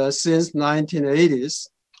 And since 1980s,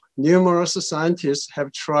 numerous scientists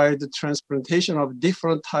have tried the transplantation of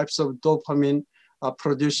different types of dopamine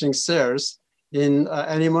producing cells in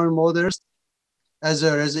animal models, as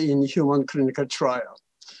well as in human clinical trial.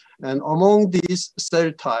 And among these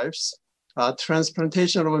cell types,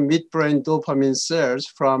 transplantation of midbrain dopamine cells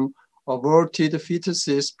from aborted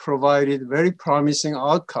fetuses provided very promising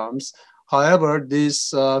outcomes. However,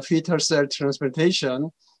 this fetal cell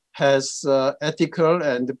transplantation has ethical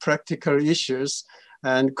and practical issues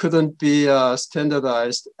and couldn't be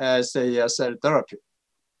standardized as a cell therapy.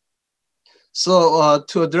 So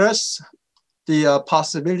to address the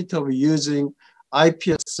possibility of using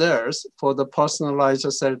iPS cells for the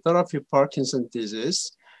personalized cell therapy of Parkinson's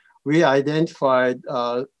disease, we identified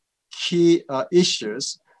key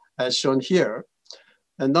issues as shown here.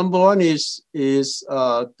 And number one is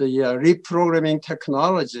the reprogramming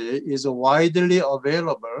technology is widely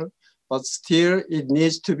available, but still it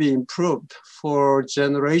needs to be improved for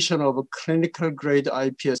generation of clinical grade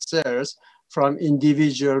iPS cells from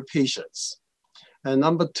individual patients. And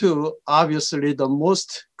number two, obviously the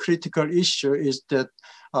most critical issue is that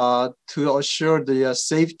to assure the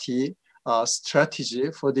safety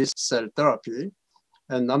strategy for this cell therapy.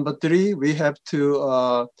 And number three, we have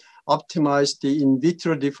to optimize the in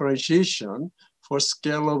vitro differentiation for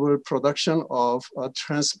scalable production of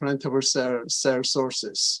transplantable cell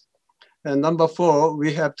sources. And number four,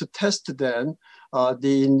 we have to test then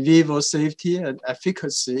the in vivo safety and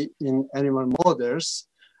efficacy in animal models.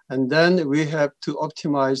 And then we have to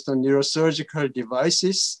optimize the neurosurgical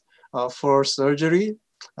devices for surgery.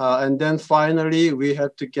 And then finally, we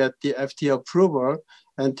have to get the FDA approval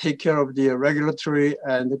and take care of the regulatory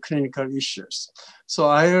and the clinical issues. So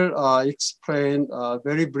I'll explain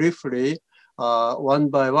very briefly one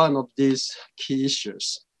by one of these key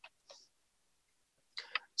issues.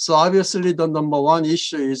 So obviously the number one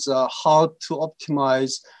issue is how to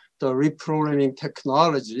optimize the reprogramming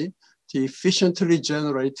technology to efficiently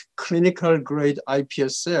generate clinical grade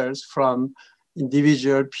iPS cells from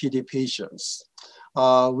individual PD patients.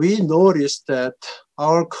 We noticed that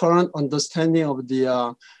our current understanding of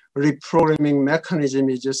the reprogramming mechanism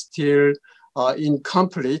is still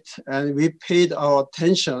incomplete, and we paid our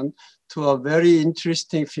attention to a very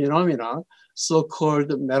interesting phenomenon,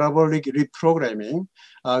 so-called metabolic reprogramming,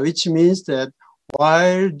 which means that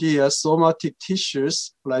while the somatic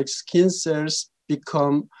tissues like skin cells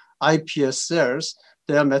become iPS cells,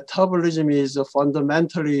 their metabolism is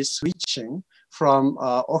fundamentally switching from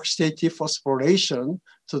oxidative phosphorylation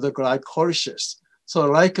to the glycolysis. So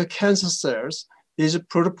like cancer cells, these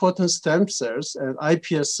pluripotent stem cells and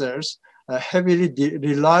iPS cells heavily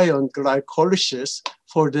rely on glycolysis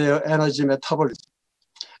for their energy metabolism.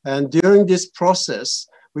 And during this process,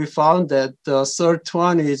 we found that the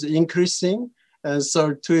SIRT1 is increasing and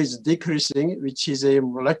SIR2 is decreasing, which is a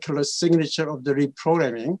molecular signature of the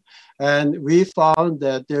reprogramming. And we found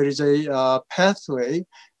that there is a pathway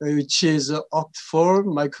which is OCT4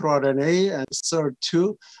 microRNA and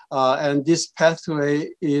SIR2, and this pathway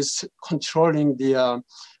is controlling the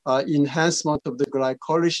enhancement of the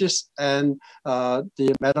glycolysis and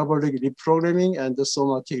the metabolic reprogramming and the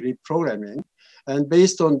somatic reprogramming. And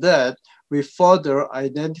based on that, we further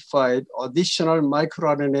identified additional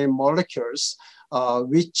microRNA molecules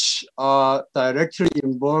which are directly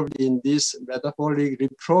involved in this metabolic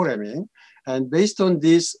reprogramming. And based on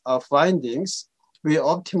these findings, we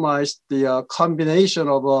optimized the combination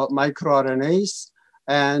of microRNAs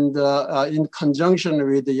and in conjunction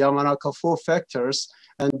with the Yamanaka 4 factors,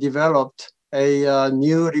 and developed a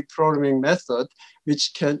new reprogramming method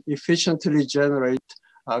which can efficiently generate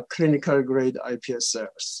clinical grade iPS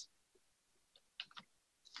cells.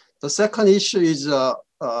 The second issue is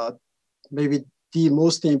maybe the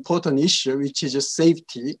most important issue, which is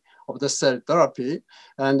safety of the cell therapy.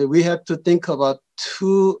 And we have to think about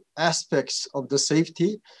two aspects of the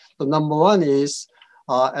safety. The number one is,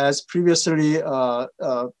 as previously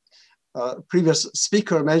previous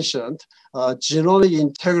speaker mentioned, genomic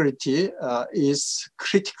integrity is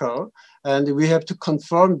critical, and we have to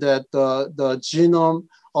confirm that the genome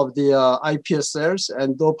of the iPS cells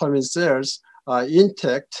and dopamine cells are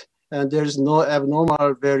intact, and there is no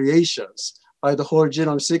abnormal variations by the whole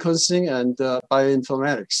genome sequencing and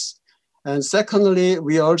bioinformatics. And secondly,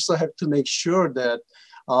 we also have to make sure that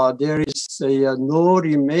there is no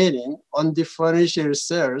remaining undifferentiated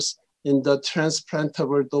cells in the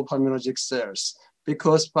transplantable dopaminergic cells,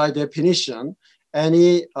 because by definition,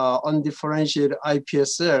 any undifferentiated iPS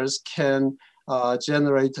cells can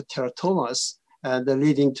generate teratomas and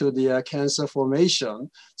leading to the cancer formation.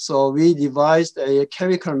 So we devised a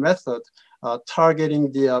chemical method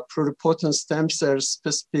targeting the pluripotent stem cell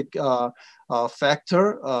specific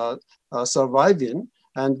factor, survivin.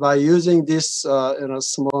 And by using this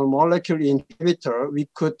small molecule inhibitor, we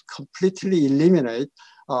could completely eliminate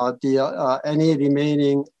any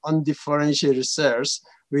remaining undifferentiated cells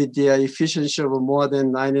with the efficiency of more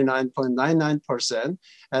than 99.99%.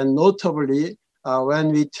 And notably, when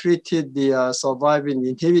we treated the survivin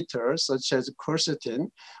inhibitors, such as quercetin,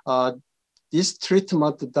 this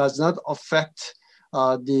treatment does not affect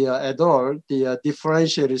at all the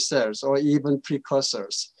differentiated cells or even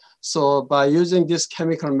precursors. So by using this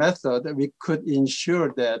chemical method, we could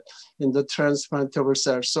ensure that in the transplantable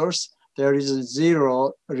cell source, there is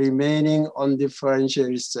zero remaining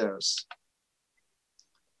undifferentiated cells.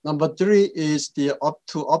 Number three is to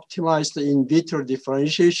optimize the in vitro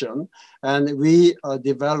differentiation. And we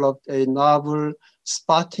developed a novel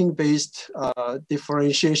spotting-based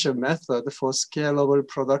differentiation method for scalable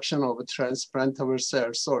production of transplantable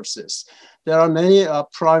cell sources. There are many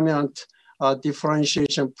prominent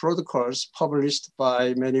differentiation protocols published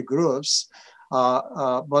by many groups,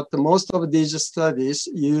 but most of these studies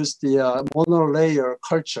use the monolayer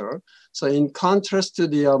culture. So in contrast to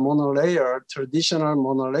the traditional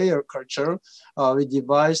monolayer culture, we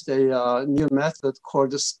devised a new method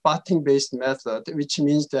called the spotting-based method, which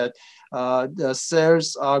means that the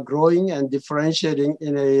cells are growing and differentiating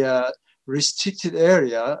in a restricted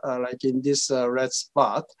area, like in this red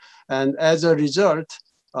spot. And as a result,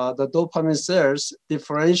 the dopamine cells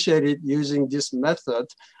differentiated using this method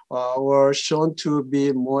were shown to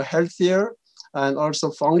be more healthier and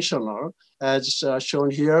also functional, as shown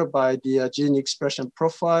here by the gene expression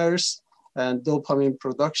profiles and dopamine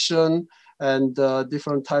production and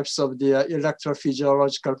different types of the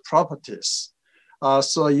electrophysiological properties.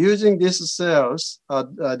 So using these cells,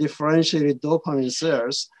 differentiated dopamine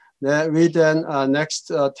cells, we then next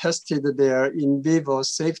tested their in vivo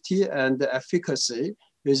safety and efficacy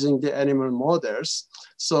using the animal models.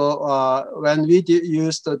 So when we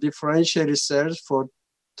used the differentiated cells for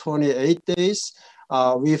 28 days,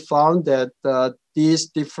 we found that these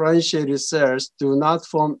differentiated cells do not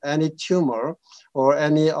form any tumor or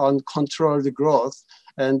any uncontrolled growth,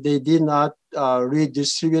 and they did not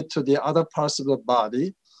redistribute to the other parts of the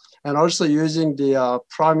body. And also using the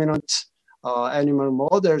prominent animal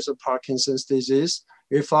models of Parkinson's disease,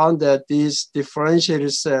 we found that these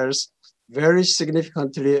differentiated cells very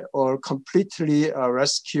significantly or completely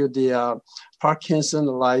rescue the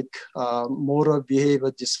Parkinson-like motor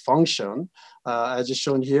behavior dysfunction, as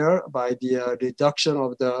shown here by the reduction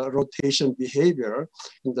of the rotation behavior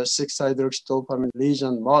in the 6-hydroxydopamine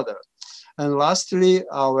lesion model. And lastly,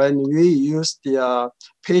 when we used the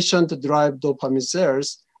patient-derived dopamine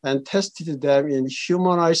cells and tested them in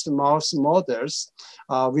humanized mouse models,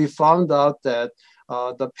 we found out that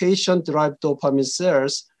the patient-derived dopamine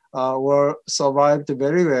cells were survived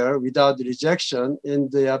very well without rejection in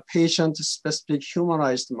the patient-specific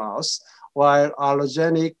humanized mouse, while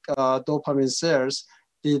allogenic dopamine cells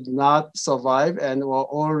did not survive and were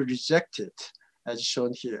all rejected, as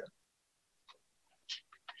shown here.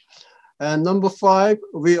 And number 5,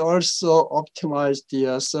 we also optimized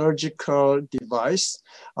the surgical device.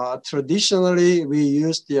 Traditionally, we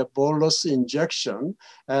used the bolus injection,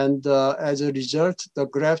 and as a result, the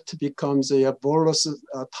graft becomes a bolus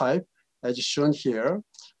type, as shown here.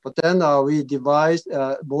 But then we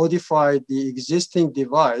modified the existing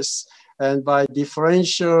device, and by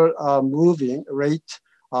differential moving rate,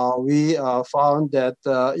 we found that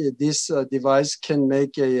this device can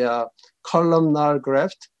make a columnar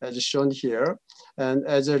graft, as shown here. And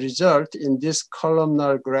as a result, in this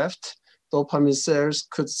columnar graft, dopamine cells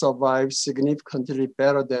could survive significantly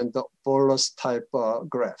better than the bolus type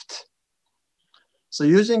graft. So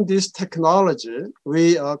using this technology,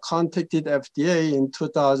 we contacted FDA in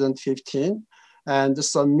 2015 and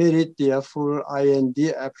submitted the full IND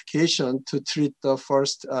application to treat the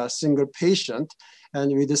first single patient.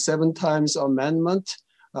 And with the 7 times amendment,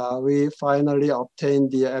 we finally obtained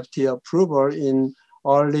the FDA approval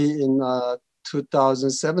early in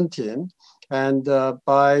 2017. And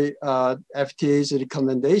by FDA's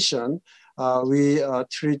recommendation, we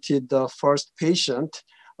treated the first patient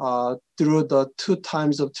through the 2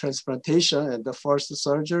 times of transplantation and the first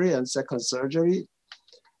surgery and second surgery.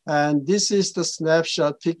 And this is the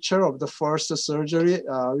snapshot picture of the first surgery,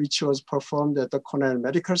 which was performed at the Cornell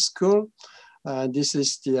Medical School. This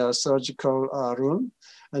is the surgical room.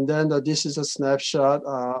 And then this is a snapshot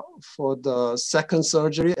for the second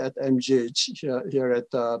surgery at MGH here at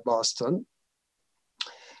Boston.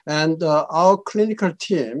 And our clinical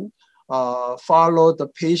team followed the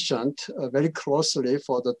patient very closely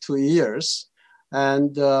for the 2 years.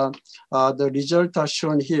 And the results are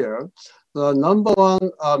shown here. The number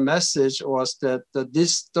 1 message was that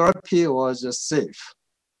this therapy was safe.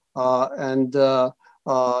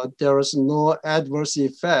 There was no adverse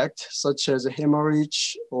effect such as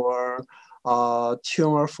hemorrhage or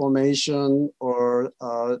tumor formation or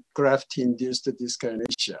graft-induced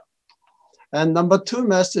dyskinesia. And number 2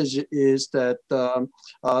 message is that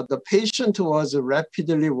the patient was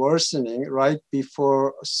rapidly worsening right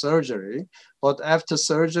before surgery, but after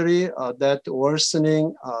surgery, that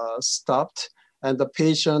worsening stopped, and the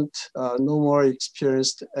patient no more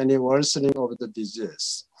experienced any worsening of the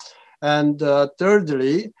disease. And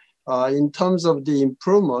thirdly, in terms of the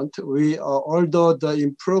improvement, although the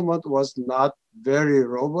improvement was not very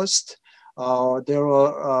robust, there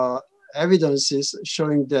were evidences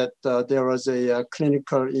showing that there was a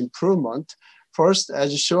clinical improvement. First,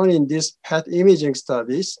 as shown in these PET imaging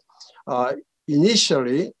studies,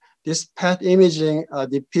 initially, this PET imaging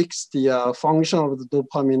depicts the function of the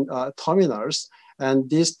dopamine terminals, and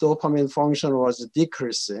this dopamine function was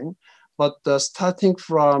decreasing. But starting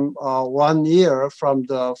from 1 year from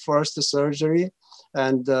the first surgery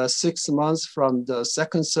and 6 months from the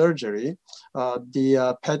second surgery,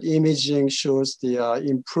 the PET imaging shows the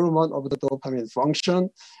improvement of the dopamine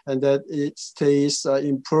function, and that it stays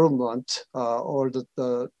improvement all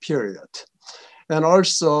the period. And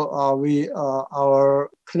also,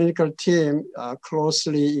 our clinical team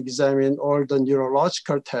closely examined all the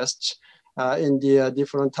neurological tests in the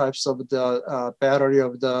different types of the battery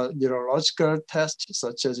of the neurological tests,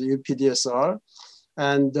 such as UPDSR.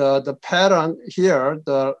 And the pattern here,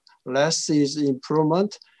 the less is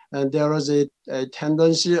improvement, and there was a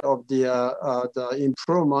tendency of the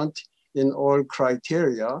improvement in all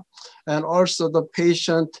criteria. And also the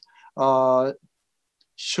patient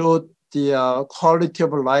showed the quality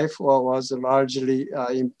of life was largely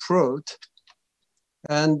improved.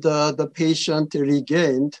 And the patient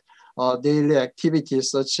regained daily activities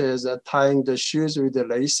such as tying the shoes with the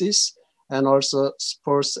laces, and also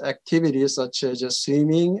sports activities such as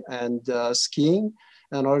swimming and skiing.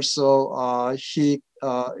 And also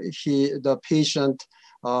the patient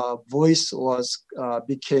voice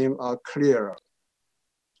became clearer.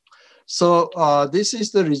 So this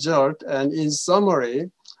is the result. And in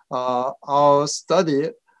summary, our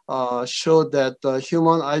study showed that the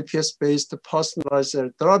human iPS-based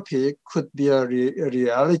personalized therapy could be a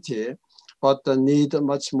reality, but need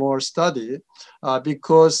much more study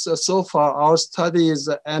because so far our study is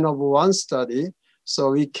an N of 1 study.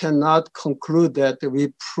 So we cannot conclude that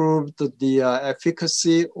we proved the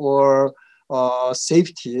efficacy or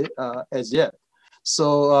safety as yet.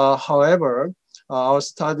 So however, our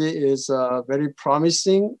study is very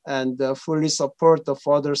promising and fully support the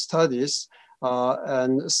further studies.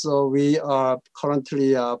 And so we are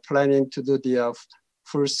currently planning to do the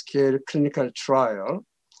full-scale clinical trial.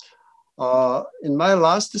 in my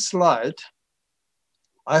last slide,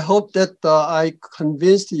 I hope that I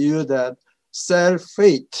convinced you that cell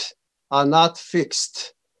fate are not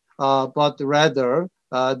fixed, but rather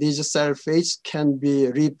these cell fates can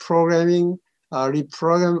be programmable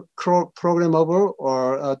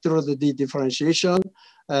or through the differentiation,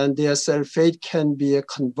 and their cell fate can be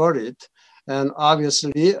converted. And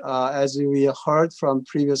obviously, as we heard from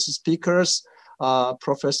previous speakers,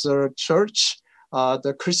 Professor Church,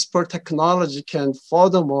 the CRISPR technology can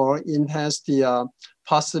furthermore enhance the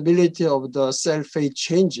possibility of the cell fate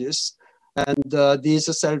changes. And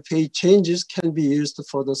these cell fate changes can be used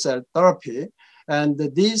for the cell therapy. And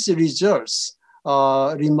these results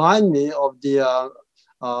remind me of the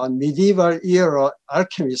medieval era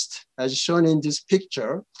alchemist, as shown in this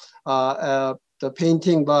picture, the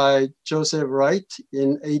painting by Joseph Wright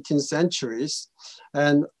in 18th centuries.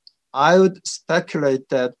 And I would speculate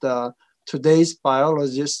that today's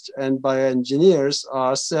biologists and bioengineers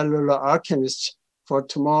are cellular alchemists for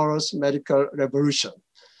tomorrow's medical revolution.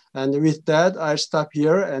 And with that, I'll stop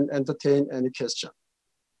here and entertain any question.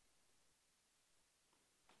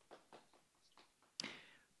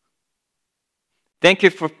 Thank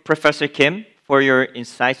you, Professor Kim, for your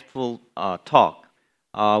insightful talk.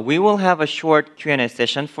 We will have a short Q&A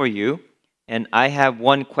session for you, and I have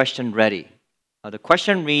one question ready. The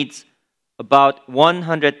question reads, about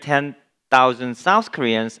 110,000 South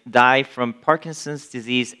Koreans die from Parkinson's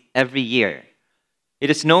disease every year. It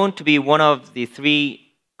is known to be one of the 3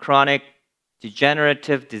 chronic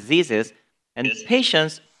degenerative diseases, and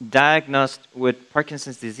patients diagnosed with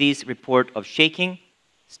Parkinson's disease report of shaking,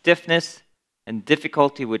 stiffness, and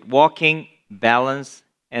difficulty with walking, balance,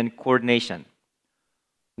 and coordination.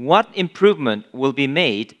 What improvement will be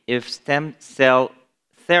made if stem cell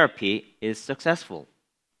therapy is successful?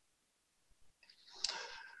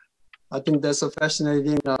 I think that's a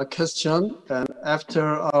fascinating question. And after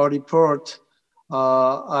our report,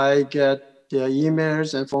 I get the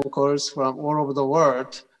emails and phone calls from all over the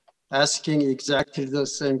world asking exactly the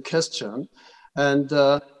same question. And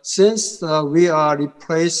since we are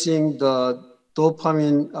replacing the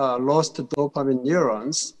dopamine, lost dopamine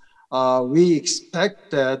neurons, we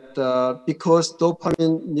expect that because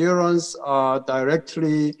dopamine neurons are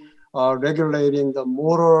directly regulating the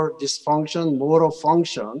motor dysfunction, motor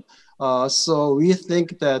function, so we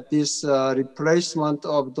think that this replacement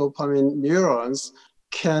of dopamine neurons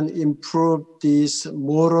can improve these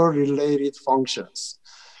motor-related functions.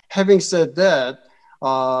 Having said that,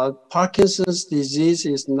 Parkinson's disease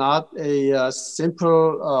is not a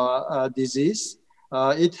simple disease.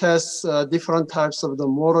 It has different types of the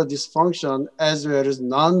motor dysfunction as well as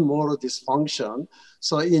non-motor dysfunction.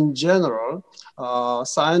 So in general,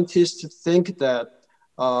 scientists think that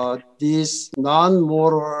this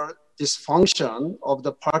non-motor dysfunction of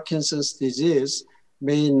the Parkinson's disease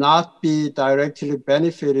may not be directly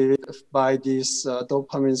benefited by this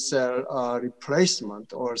dopamine cell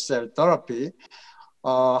replacement or cell therapy.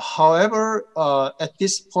 However, at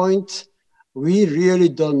this point, we really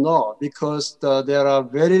don't know because there are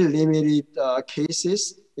very limited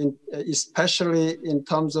cases, especially in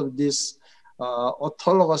terms of this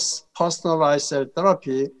autologous personalized cell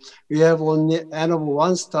therapy. We have only N of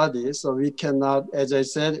 1 study, so we cannot, as I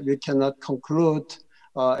said, we cannot conclude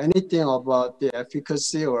anything about the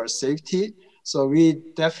efficacy or safety. So we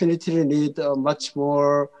definitely need much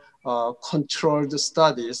more controlled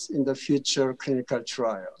studies in the future clinical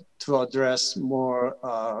trial to address more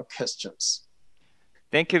questions.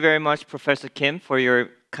 Thank you very much, Professor Kim, for your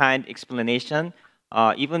kind explanation.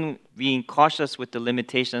 Even being cautious with the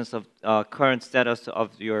limitations of current status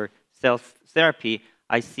of your cell therapy,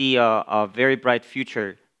 I see a very bright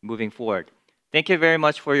future moving forward. Thank you very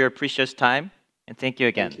much for your precious time, and thank you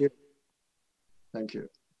again. Thank you. Thank you.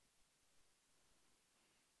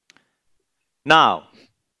 Now,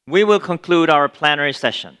 we will conclude our plenary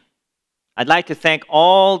session. I'd like to thank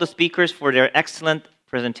all the speakers for their excellent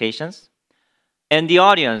presentations and the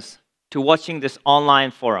audience to watching this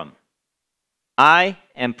online forum. I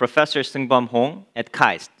am Professor Seung-Bum Hong at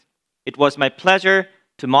KAIST. It was my pleasure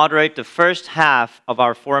to moderate the first half of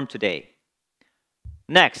our forum today.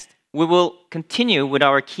 Next, we will continue with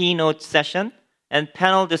our keynote session and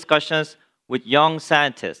panel discussions with young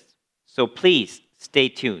scientists. So please stay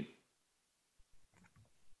tuned.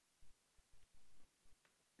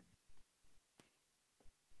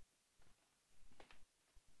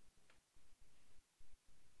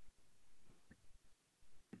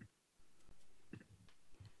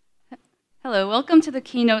 Hello, welcome to the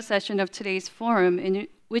keynote session of today's forum, in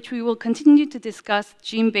which we will continue to discuss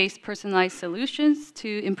gene-based personalized solutions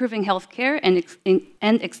to improving healthcare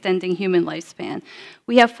and extending human lifespan.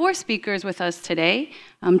 We have 4 speakers with us today.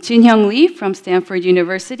 Jin-Hyung Lee from Stanford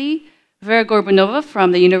University, Vera Gorbunova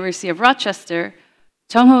from the University of Rochester,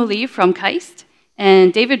 Jung-Ho Lee from KAIST,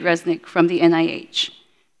 and David Resnick from the NIH.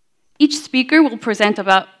 Each speaker will present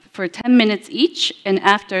for 10 minutes each, and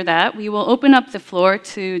after that, we will open up the floor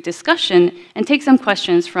to discussion and take some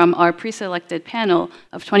questions from our pre-selected panel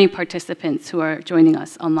of 20 participants who are joining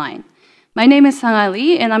us online. My name is Sang-Ah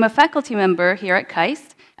Lee, and I'm a faculty member here at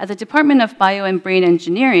KAIST at the Department of Bio and Brain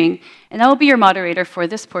Engineering, and I will be your moderator for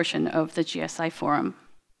this portion of the GSI Forum.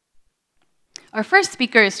 Our first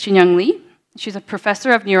speaker is Jin-Hyung Lee. She's a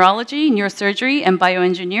professor of neurology, neurosurgery, and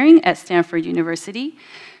bioengineering at Stanford University.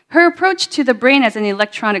 Her approach to the brain as an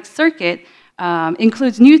electronic circuit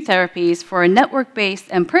includes new therapies for a network-based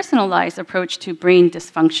and personalized approach to brain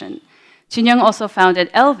dysfunction. Jin-Hyung also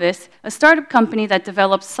founded Elvis, a startup company that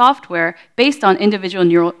develops software based on individual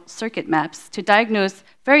neural circuit maps to diagnose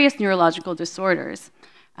various neurological disorders.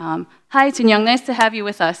 Hi, Jin-Hyung, nice to have you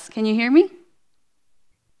with us. Can you hear me?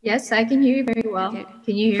 Yes, I can hear you very well. Okay.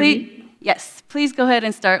 Can you hear me? Yes, please go ahead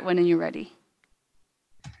and start when you're ready.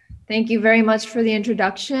 Thank you very much for the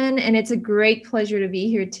introduction, and it's a great pleasure to be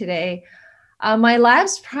here today. My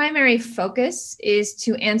lab's primary focus is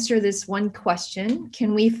to answer this one question: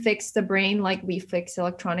 can we fix the brain like we fix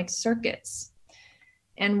electronic circuits?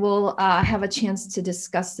 And we'll have a chance to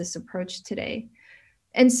discuss this approach today.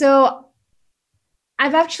 And so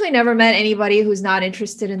I've actually never met anybody who's not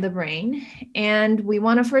interested in the brain. And we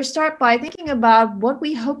want to first start by thinking about what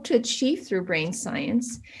we hope to achieve through brain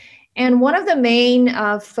science. And one of the main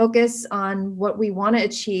focus on what we want to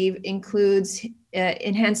achieve includes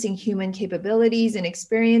enhancing human capabilities and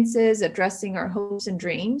experiences, addressing our hopes and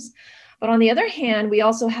dreams. But on the other hand, we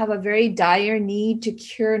also have a very dire need to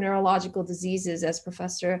cure neurological diseases, as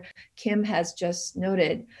Professor Kim has just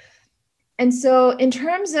noted. And so in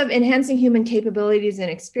terms of enhancing human capabilities and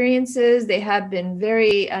experiences, they have been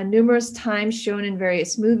very numerous times shown in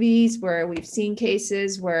various movies where we've seen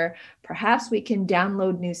cases where perhaps we can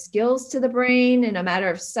download new skills to the brain in a matter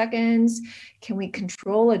of seconds. Can we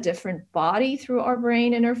control a different body through our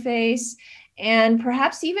brain interface? And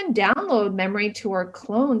perhaps even download memory to our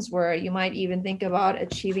clones, where you might even think about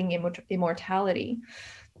achieving immortality.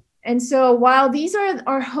 And so while these are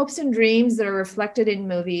our hopes and dreams that are reflected in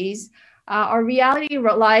movies, our reality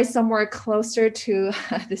lies somewhere closer to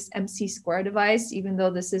this MC² device, even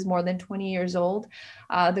though this is more than 20 years old.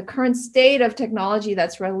 The current state of technology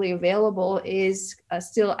that's readily available is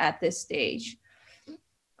still at this stage.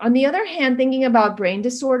 On the other hand, thinking about brain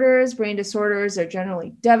disorders are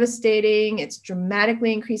generally devastating. It's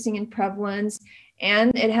dramatically increasing in prevalence,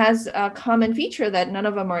 and it has a common feature that none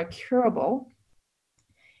of them are curable.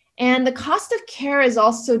 And the cost of care is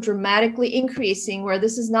also dramatically increasing, where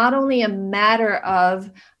this is not only a matter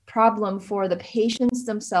of problem for the patients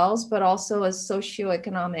themselves, but also a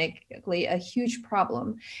socioeconomically a huge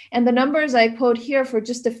problem. And the numbers I quote here for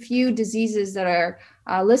just a few diseases that are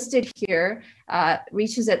listed here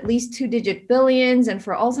reaches at least 2-digit billions. And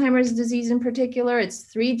for Alzheimer's disease in particular, it's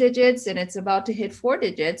 3 digits, and it's about to hit 4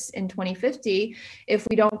 digits in 2050 if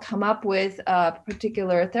we don't come up with a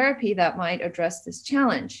particular therapy that might address this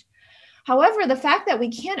challenge. However, the fact that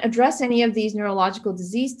we can't address any of these neurological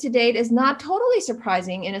diseases to date is not totally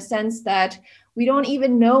surprising, in a sense that we don't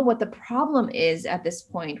even know what the problem is at this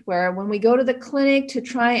point, where when we go to the clinic to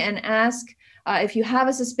try and ask if you have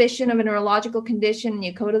a suspicion of a neurological condition and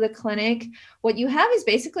you go to the clinic, what you have is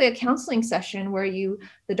basically a counseling session where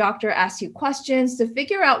the doctor asks you questions to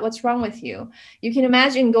figure out what's wrong with you. You can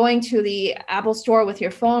imagine going to the Apple store with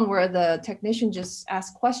your phone where the technician just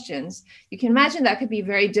asks questions. You can imagine that could be a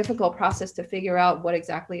very difficult process to figure out what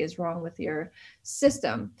exactly is wrong with your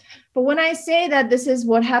system. But when I say that this is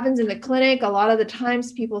what happens in the clinic, a lot of the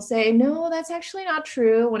times people say, no, that's actually not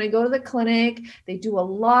true. When I go to the clinic, they do a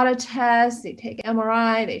lot of tests. They take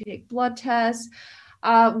MRI, they take blood tests,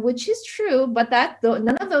 which is true, but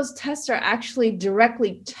none of those tests are actually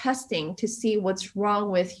directly testing to see what's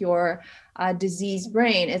wrong with your diseased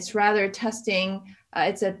brain. It's rather testing,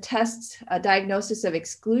 it's a diagnosis of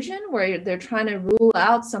exclusion, where they're trying to rule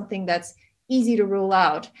out something that's easy to rule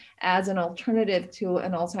out as an alternative to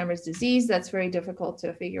an Alzheimer's disease that's very difficult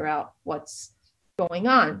to figure out what's going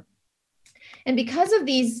on. And because of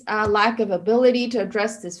these lack of ability to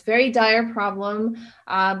address this very dire problem,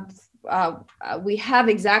 we have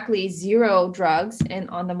exactly 0 drugs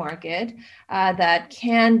on the market that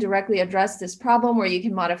can directly address this problem where you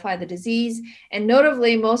can modify the disease. And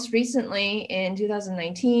notably, most recently in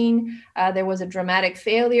 2019, there was a dramatic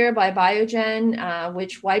failure by Biogen,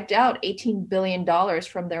 which wiped out $18 billion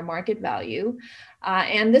from their market value.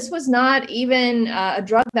 And this was not even a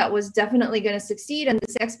drug that was definitely going to succeed. And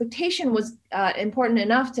this expectation was important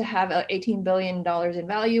enough to have $18 billion in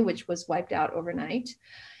value, which was wiped out overnight.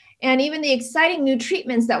 And even the exciting new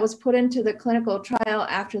treatments that was put into the clinical trial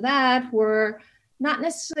after that were not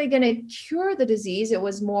necessarily going to cure the disease. It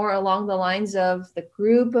was more along the lines of the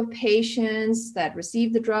group of patients that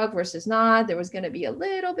received the drug versus not. There was going to be a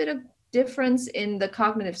little bit of difference in the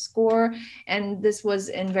cognitive score. And this was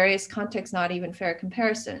in various contexts, not even fair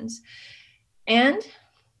comparisons. And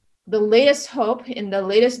the latest hope in the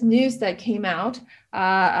latest news that came out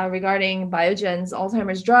regarding Biogen's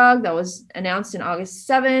Alzheimer's drug that was announced in August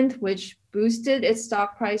 7th, which boosted its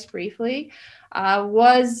stock price briefly,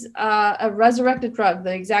 was a resurrected drug,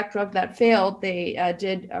 the exact drug that failed. They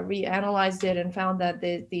reanalyzed it and found that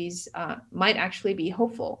these might actually be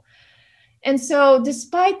hopeful. And so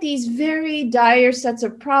despite these very dire sets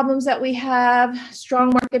of problems that we have,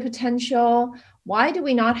 strong market potential, why do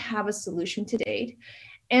we not have a solution to date?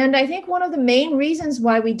 And I think one of the main reasons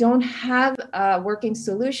why we don't have a working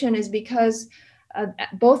solution is because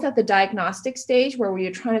both at the diagnostic stage where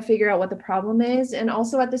you're trying to figure out what the problem is, and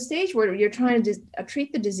also at the stage where you're trying to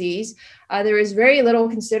treat the disease, there is very little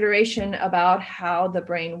consideration about how the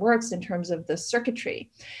brain works in terms of the circuitry.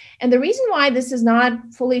 And the reason why this is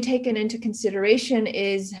not fully taken into consideration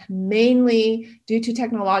is mainly due to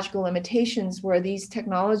technological limitations where these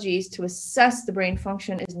technologies to assess the brain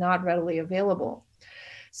function is not readily available.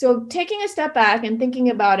 So taking a step back and thinking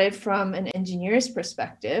about it from an engineer's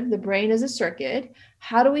perspective, the brain is a circuit.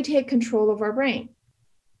 How do we take control of our brain?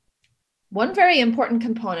 One very important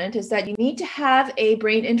component is that you need to have a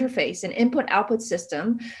brain interface, an input-output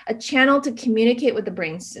system, a channel to communicate with the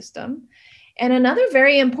brain system. And another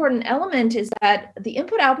very important element is that the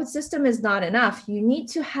input-output system is not enough. You need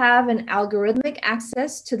to have an algorithmic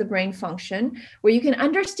access to the brain function where you can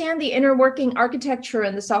understand the inner working architecture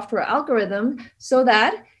and the software algorithm so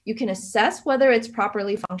that you can assess whether it's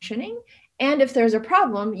properly functioning. And if there's a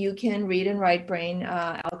problem, you can read and write brain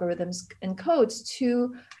algorithms and codes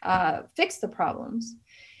to fix the problems.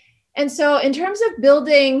 And so in terms of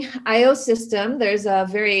building I/O system, there's a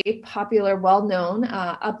very popular, well-known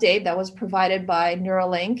update that was provided by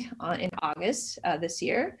Neuralink in August this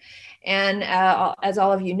year. And as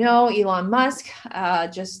all of you know, Elon Musk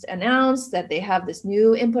just announced that they have this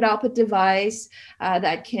new input-output device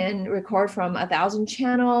that can record from 1,000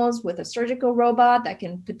 channels with a surgical robot that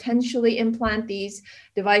can potentially implant these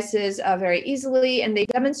devices very easily. And they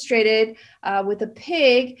demonstrated with a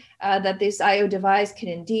pig that this I/O device can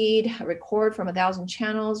indeed record from 1,000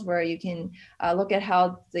 channels where you can look at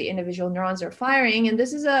how the individual neurons are firing. And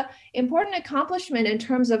this is an important accomplishment in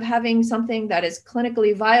terms of having something that is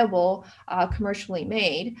clinically viable, commercially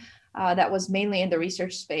made, that was mainly in the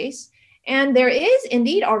research space. And there is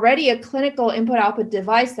indeed already a clinical input-output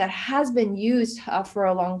device that has been used for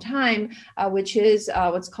a long time, which is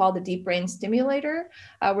what's called the deep brain stimulator,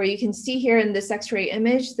 where you can see here in this X-ray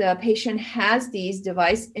image, the patient has these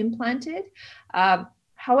devices implanted.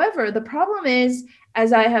 However, the problem is,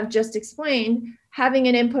 as I have just explained, having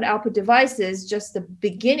an input-output device is just the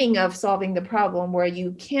beginning of solving the problem where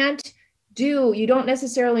you don't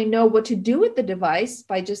necessarily know what to do with the device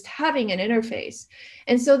by just having an interface.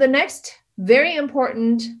 And so the next very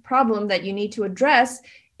important problem that you need to address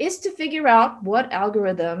is to figure out what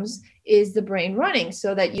algorithms is the brain running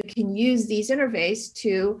so that you can use these interfaces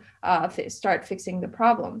to start fixing the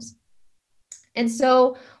problems. And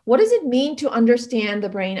so what does it mean to understand the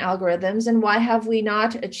brain algorithms, and why have we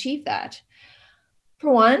not achieved that? For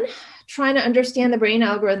one, trying to understand the brain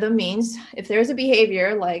algorithm means if there's a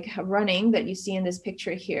behavior like running that you see in this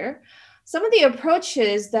picture here, some of the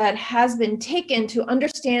approaches that has been taken to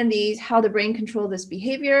understand how the brain controls this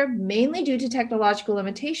behavior, mainly due to technological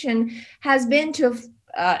limitation, has been to,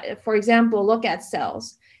 for example, look at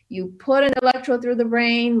cells. You put an electrode through the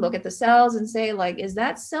brain, look at the cells and say, like, is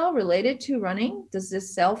that cell related to running? Does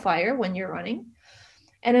this cell fire when you're running?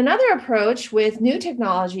 And another approach with new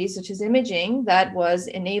technologies, such as imaging, that was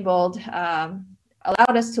enabled,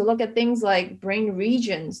 allowed us to look at things like brain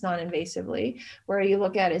regions non-invasively, where you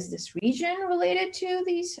look at, is this region related to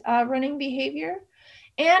these running behavior?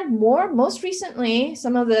 And most recently,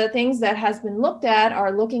 some of the things that has been looked at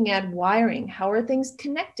are looking at wiring. How are things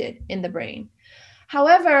connected in the brain?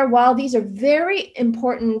 However, while these are very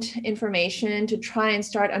important information to try and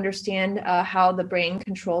start understand how the brain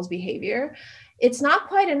controls behavior, it's not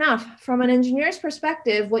quite enough. From an engineer's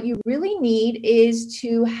perspective, what you really need is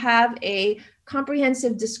to have a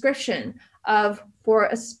comprehensive description of, for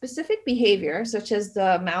a specific behavior, such as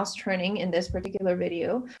the mouse turning in this particular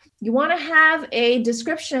video, you want to have a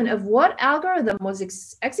description of what algorithm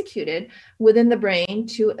was executed within the brain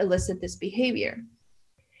to elicit this behavior.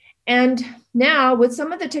 And now with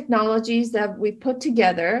some of the technologies that we've put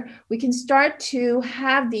together, we can start to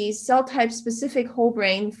have these cell type specific whole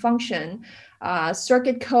brain function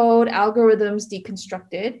circuit code algorithms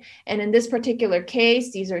deconstructed. And in this particular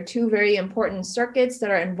case, these are two very important circuits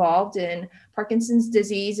that are involved in Parkinson's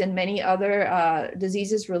disease and many other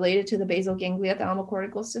diseases related to the basal ganglia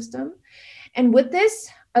thalamocortical system. And with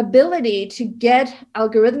this ability to get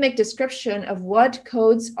algorithmic description of what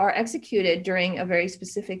codes are executed during a very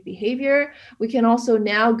specific behavior, we can also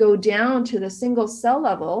now go down to the single cell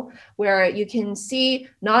level where you can see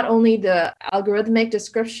not only the algorithmic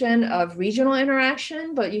description of regional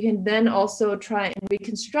interaction, but you can then also try and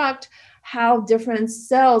reconstruct how different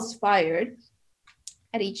cells fired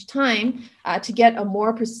at each time to get a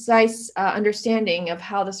more precise understanding of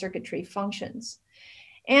how the circuitry functions.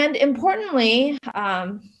 And importantly,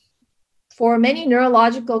 for many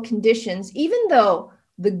neurological conditions, even though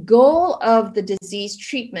the goal of the disease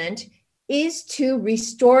treatment is to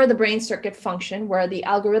restore the brain circuit function where the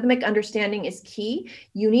algorithmic understanding is key,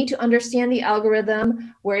 you need to understand the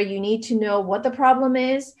algorithm where you need to know what the problem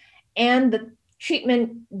is, and the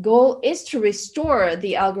treatment goal is to restore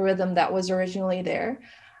the algorithm that was originally there.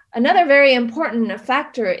 Another very important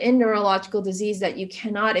factor in neurological disease that you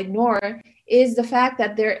cannot ignore is the fact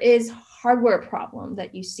that there is hardware problem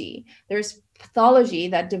that you see. There's pathology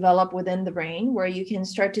that develop within the brain where you can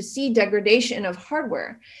start to see degradation of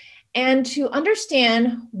hardware. And to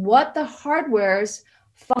understand what the hardware's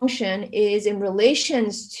function is in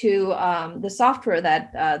relations to the software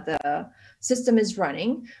that the system is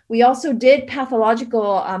running, we also did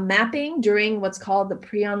pathological mapping during what's called the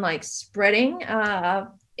prion-like spreading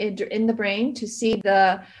in the brain to see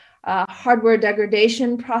the hardware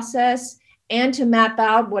degradation process and to map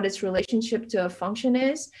out what its relationship to a function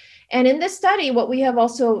is. And in this study, what we have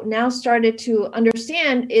also now started to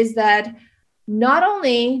understand is that not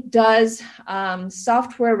only does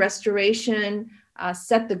software restoration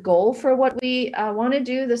set the goal for what we want to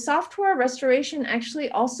do, the software restoration actually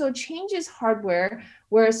also changes hardware,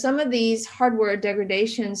 where some of these hardware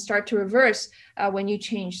degradations start to reverse when you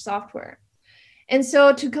change software. And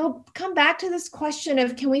so to come back to this question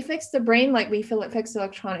of, can we fix the brain like we fix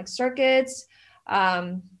electronic circuits?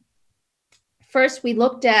 First, we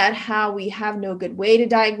looked at how we have no good way to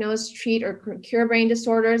diagnose, treat, or cure brain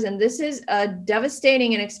disorders. And this is a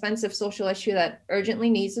devastating and expensive social issue that urgently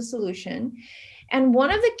needs a solution. And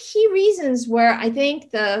one of the key reasons where I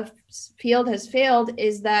think the field has failed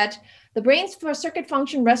is that the brain's circuit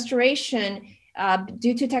function restoration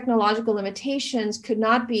due to technological limitations could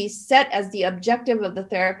not be set as the objective of the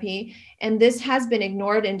therapy. And this has been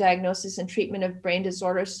ignored in diagnosis and treatment of brain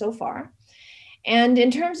disorders so far. And in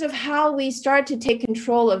terms of how we start to take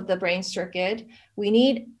control of the brain circuit, we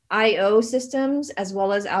need I/O systems as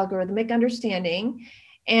well as algorithmic understanding.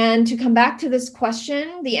 And to come back to this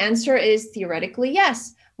question, the answer is theoretically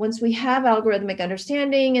yes. Once we have algorithmic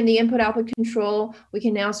understanding and the input-output control, we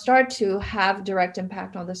can now start to have direct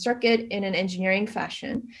impact on the circuit in an engineering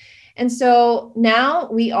fashion. And so now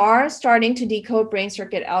we are starting to decode brain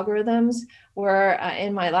circuit algorithms, where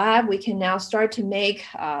in my lab, we can now start to make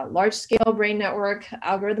large-scale brain network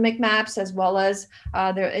algorithmic maps, as well as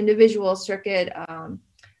their individual circuit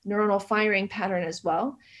neuronal firing pattern as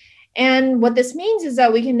well. And what this means is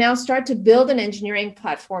that we can now start to build an engineering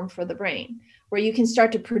platform for the brain, where you can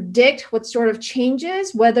start to predict what sort of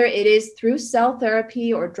changes, whether it is through cell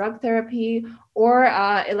therapy or drug therapy or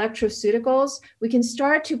electroceuticals, we can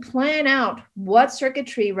start to plan out what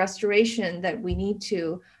circuitry restoration that we need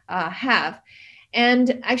to have.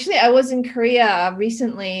 And actually, I was in Korea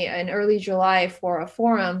recently in early July for a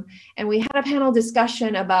forum, and we had a panel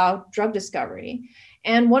discussion about drug discovery.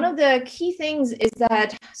 And one of the key things is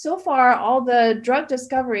that so far, all the drug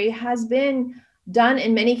discovery has been done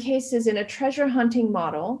in many cases in a treasure hunting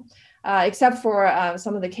model, except for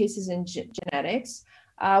some of the cases in genetics,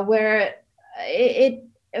 where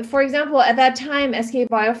for example, at that time, SK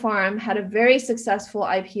Biopharm had a very successful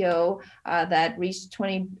IPO that reached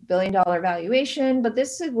 $20 billion valuation, but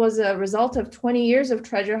this was a result of 20 years of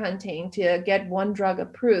treasure hunting to get one drug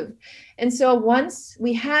approved. And so once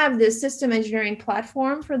we have this system engineering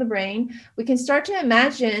platform for the brain, we can start to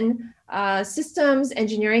imagine systems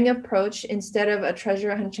engineering approach instead of a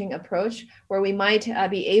treasure hunting approach, where we might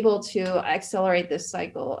be able to accelerate this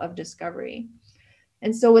cycle of discovery.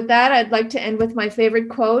 And so with that, I'd like to end with my favorite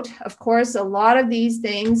quote. Of course, a lot of these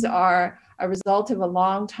things are a result of a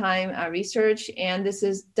long time research, and this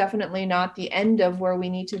is definitely not the end of where we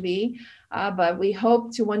need to be, but we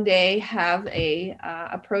hope to one day have a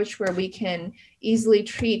approach where we can easily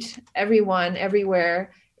treat everyone,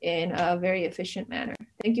 everywhere in a very efficient manner.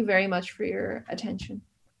 Thank you very much for your attention.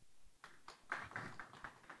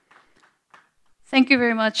 Thank you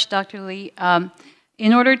very much, Dr. Lee.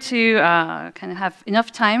 In order to kind of have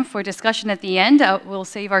enough time for discussion at the end, we'll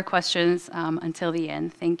save our questions until the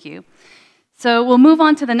end. Thank you. So we'll move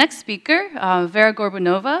on to the next speaker, Vera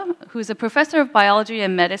Gorbunova, who's a professor of biology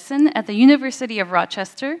and medicine at the University of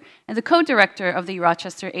Rochester and the co-director of the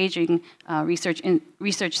Rochester Aging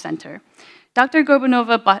Research Center. Dr.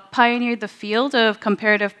 Gorbunova pioneered the field of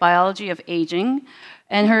comparative biology of aging,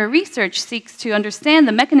 and her research seeks to understand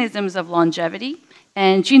the mechanisms of longevity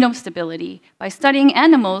and genome stability by studying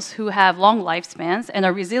animals who have long lifespans and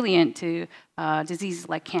are resilient to diseases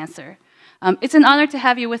like cancer. It's an honor to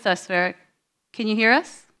have you with us, Vera. Can you hear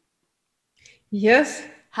us? Yes.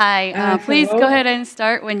 Hi. Please go ahead and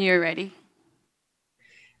start when you're ready.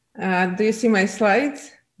 Do you see my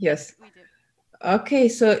slides? Yes. We do. Okay,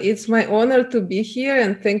 so it's my honor to be here,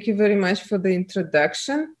 and thank you very much for the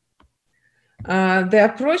introduction. The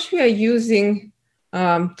approach we are using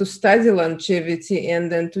to study longevity and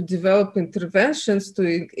then to develop interventions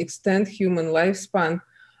to extend human lifespan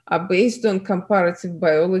are based on comparative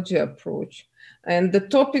biology approach. And the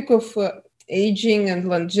topic of aging and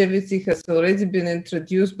longevity has already been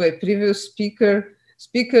introduced by previous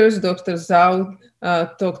speakers. Dr. Zhao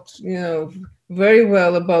talked very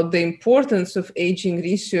well about the importance of aging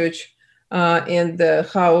research and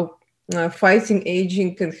how fighting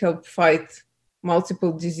aging can help fight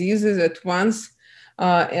multiple diseases at once.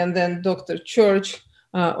 And then Dr. Church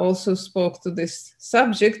also spoke to this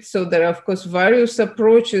subject. So there are, of course, various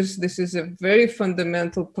approaches. This is a very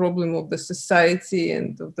fundamental problem of the society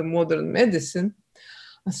and of the modern medicine.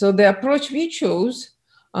 So the approach we chose,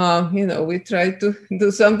 we tried to do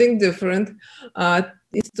something different,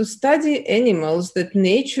 is to study animals that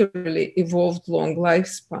naturally evolved long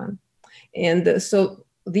lifespan. And so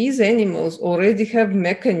these animals already have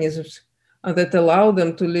mechanisms that allow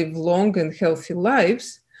them to live long and healthy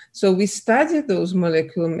lives. So we studied those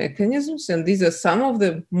molecular mechanisms, and these are some of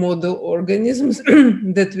the model organisms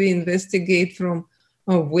that we investigate, from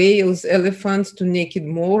whales, elephants to naked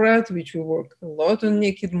mole rat, which we work a lot on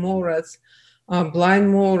naked mole rats, blind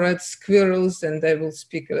mole rats, squirrels, and I will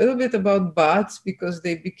speak a little bit about bats because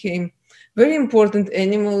they became very important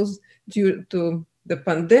animals due to the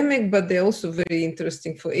pandemic, but they're also very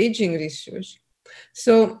interesting for aging research.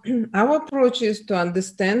 So our approach is to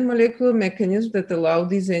understand molecular mechanisms that allow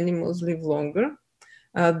these animals live longer,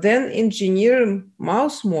 then engineer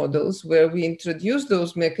mouse models where we introduce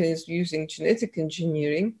those mechanisms using genetic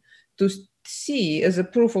engineering to see as a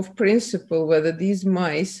proof of principle whether these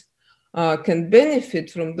mice can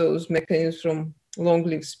benefit from those mechanisms from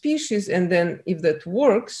long-lived species, and then if that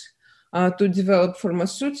works, to develop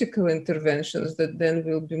pharmaceutical interventions that then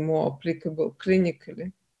will be more applicable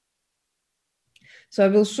clinically. So I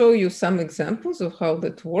will show you some examples of how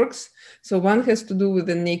that works. So one has to do with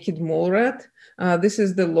the naked mole rat. This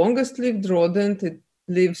is the longest lived rodent. It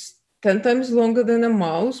lives 10 times longer than a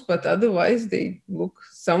mouse, but otherwise they look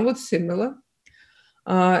somewhat similar.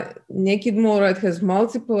 Naked mole rat has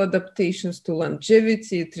multiple adaptations to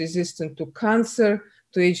longevity. It's resistant to cancer,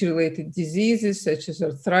 to age-related diseases such as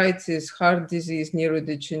arthritis, heart disease,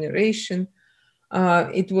 neurodegeneration.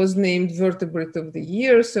 It was named Vertebrate of the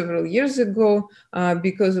Year several years ago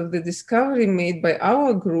because of the discovery made by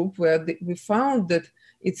our group, where we found that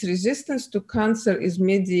its resistance to cancer is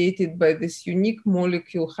mediated by this unique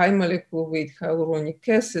molecule, high molecular weight hyaluronic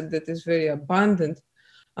acid, that is very abundant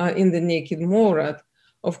in the naked mole rat.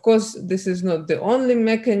 Of course, this is not the only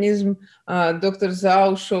mechanism. Dr.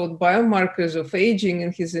 Zhao showed biomarkers of aging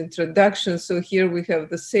in his introduction. So here we have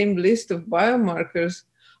the same list of biomarkers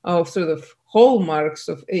of sort of hallmarks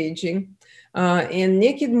of aging. And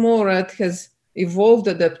naked mole rat has evolved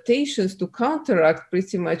adaptations to counteract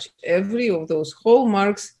pretty much every of those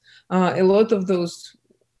hallmarks. A lot of those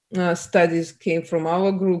studies came from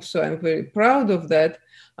our group, so I'm very proud of that.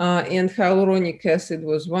 and hyaluronic acid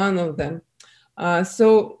was one of them.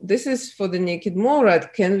 So this is for the naked mole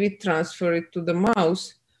rat. Can we transfer it to the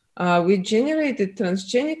mouse? We generated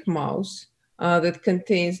transgenic mouse that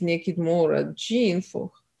contains naked mole rat gene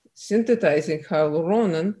for synthesizing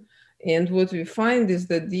hyaluronan. And what we find is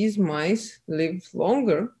that these mice live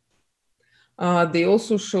longer. They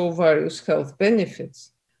also show various health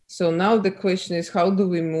benefits. So now the question is, how do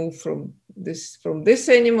we move from this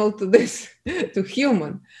animal to this to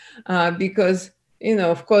human? Because, you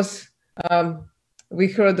know, of course, we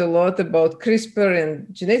heard a lot about CRISPR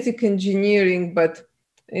and genetic engineering, but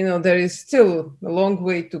you know, there is still a long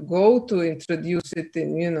way to go to introduce it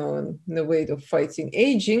in, you know, in the way of fighting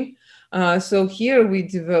aging. So here we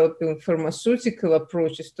developing pharmaceutical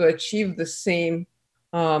approaches to achieve the same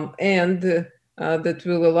end that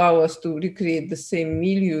will allow us to recreate the same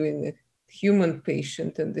milieu in a human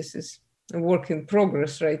patient. And this is a work in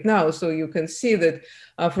progress right now. So you can see that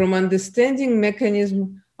from understanding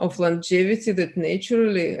mechanism of longevity that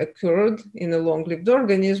naturally occurred in a long-lived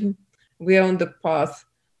organism, we are on the path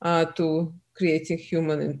to creating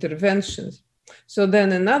human interventions. So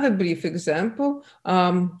then another brief example,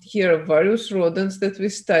 here are various rodents that we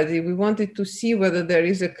study. We wanted to see whether there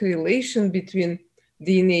is a correlation between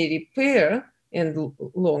DNA repair and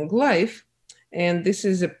long life. And this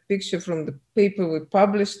is a picture from the paper we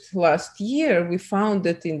published last year. We found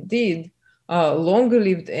that indeed,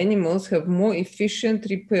 longer-lived animals have more efficient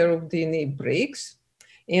repair of DNA breaks.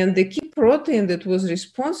 And the key protein that was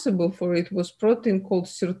responsible for it was protein called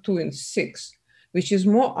sirtuin-6, which is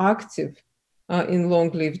more active in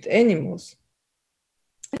long-lived animals.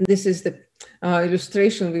 And this is the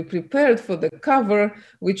illustration we prepared for the cover,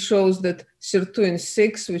 which shows that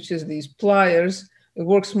sirtuin-6, which is these pliers, it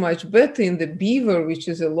works much better in the beaver, which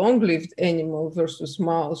is a long-lived animal, versus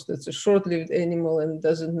mouse that's a short-lived animal and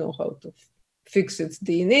doesn't know how to fix its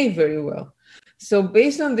DNA very well. So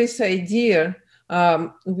based on this idea,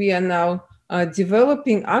 we are now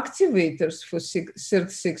developing activators for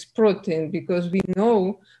SIRT6 protein, because we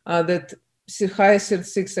know that high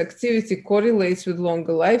SIRT6 activity correlates with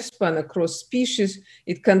longer lifespan across species.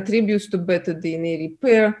 It contributes to better DNA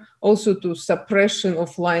repair, also to suppression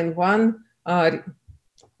of line 1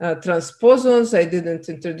 transposons. I didn't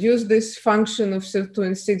introduce this function of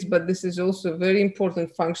sirtuin-6, but this is also a very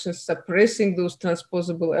important function, suppressing those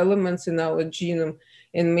transposable elements in our genome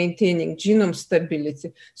and maintaining genome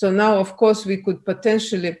stability. So now, of course, we could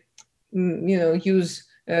potentially, you know, use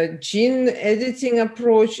a gene editing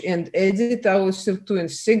approach and edit our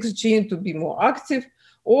sirtuin-6 gene to be more active,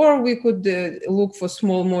 or we could look for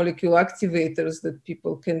small molecule activators that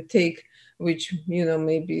people can take, which, you know,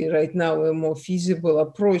 maybe right now a more feasible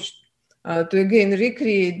approach to again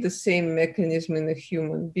recreate the same mechanism in a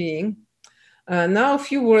human being. Now a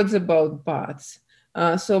few words about bats.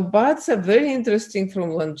 So bats are very interesting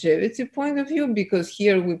from longevity point of view, because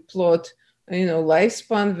here we plot, you know,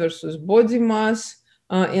 lifespan versus body mass,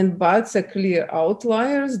 and bats are clear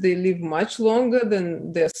outliers. They live much longer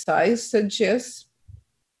than their size suggests.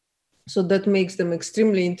 So that makes them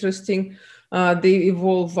extremely interesting. They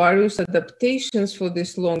evolve various adaptations for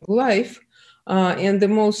this long life. And the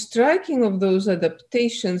most striking of those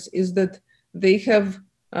adaptations is that they have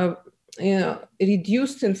you know,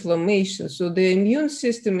 reduced inflammation. So the immune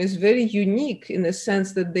system is very unique in the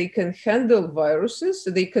sense that they can handle viruses,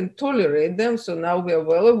 so they can tolerate them. So now we are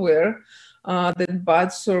well aware that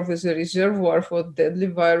bats serve as a reservoir for deadly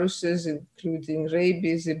viruses, including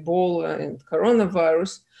rabies, Ebola, and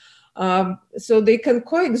coronavirus. So they can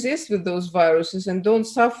coexist with those viruses and don't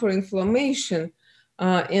suffer inflammation.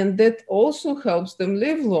 And that also helps them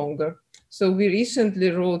live longer. So we recently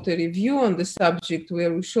wrote a review on the subject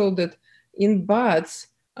where we showed that in bats,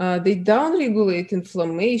 they downregulate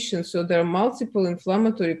inflammation. So there are multiple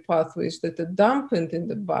inflammatory pathways that are dampened in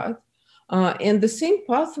the bat. And the same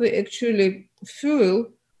pathway actually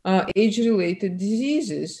fuel age-related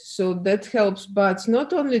diseases. So that helps bats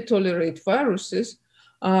not only tolerate viruses,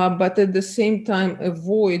 but at the same time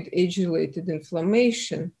avoid age-related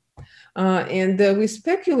inflammation. And we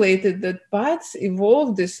speculated that bats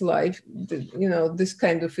evolved this life, you know, this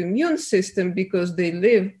kind of immune system, because they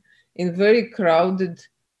live in very crowded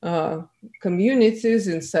communities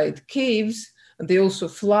inside caves. They also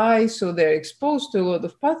fly, so they're exposed to a lot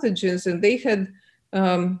of pathogens, and they had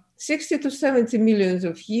 60 to 70 millions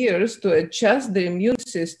of years to adjust their immune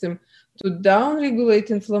system to downregulate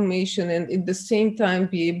inflammation and at the same time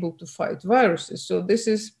be able to fight viruses. So this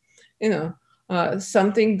is, you know,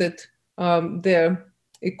 something that their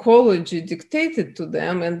ecology dictated to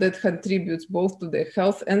them, and that contributes both to their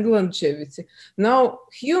health and longevity. Now,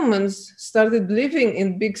 humans started living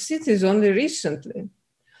in big cities only recently.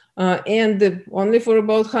 And only for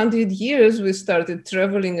about 100 years, we started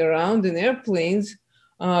traveling around in airplanes,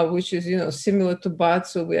 which is, similar to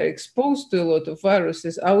bats. So we are exposed to a lot of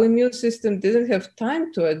viruses. Our immune system didn't have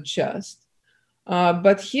time to adjust.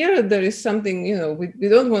 But here there is something, we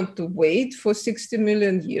don't want to wait for 60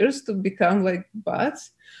 million years to become like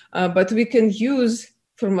bats, but we can use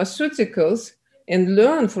pharmaceuticals and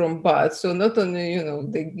learn from bats. So not only,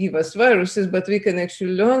 they give us viruses, but we can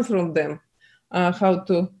actually learn from them how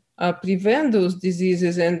to prevent those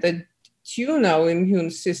diseases and tune our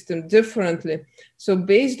immune system differently. So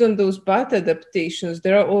based on those bat adaptations,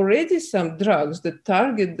 there are already some drugs that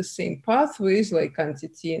target the same pathways, like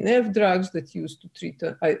anti-TNF drugs that used to treat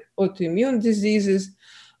autoimmune diseases.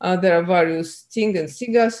 There are various STING and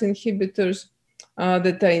CGAS inhibitors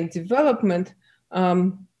that are in development.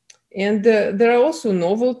 And there are also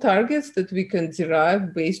novel targets that we can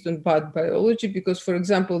derive based on bat biology, because, for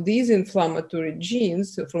example, these inflammatory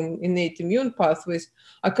genes from innate immune pathways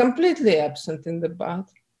are completely absent in the bat.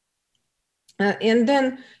 And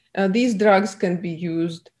then these drugs can be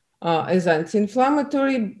used as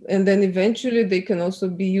anti-inflammatory, and then eventually they can also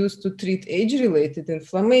be used to treat age-related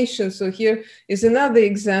inflammation. So here is another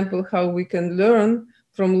example how we can learn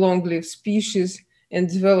from long-lived species and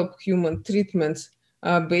develop human treatments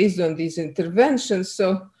based on these interventions.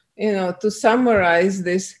 So, to summarize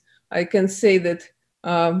this, I can say that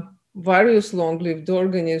various long-lived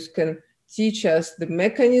organisms can teach us the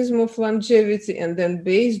mechanism of longevity, and then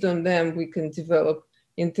based on them, we can develop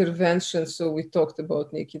interventions. So we talked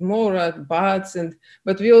about naked mora, bats,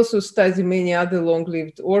 but we also study many other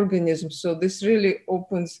long-lived organisms. So this really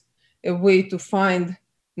opens a way to find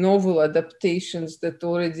novel adaptations that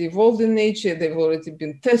already evolved in nature. They've already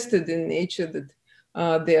been tested in nature,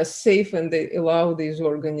 that they are safe and they allow these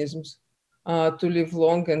organisms to live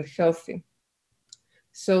long and healthy.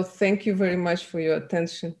 So thank you very much for your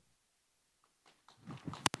attention.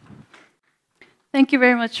 Thank you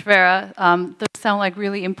very much, Vera. Those sound like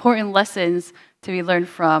really important lessons to be learned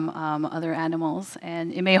from other animals,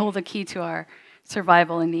 and it may hold the key to our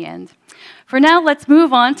survival in the end. For now, let's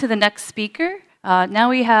move on to the next speaker. Now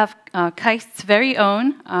we have KAIST's very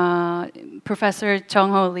own Professor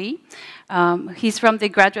Jung-ho Lee. He's from the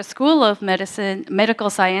Graduate School of Medicine, Medical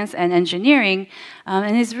Science and Engineering,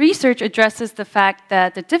 and his research addresses the fact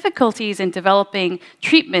that the difficulties in developing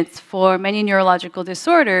treatments for many neurological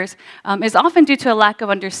disorders is often due to a lack of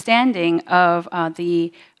understanding of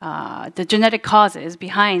the genetic causes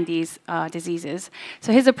behind these diseases.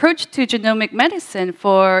 So his approach to genomic medicine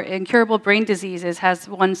for incurable brain diseases has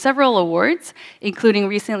won several awards, including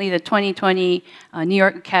recently the 2020 New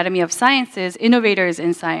York Academy of Sciences Innovators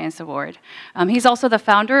in Science Award. He's also the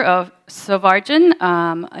founder of Sovargen,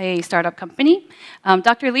 a startup company.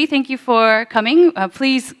 Dr. Lee, thank you for coming.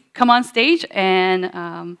 Please come on stage,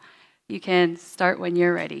 and you can start when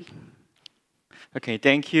you're ready. Okay,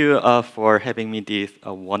 thank you for having me this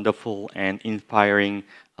wonderful and inspiring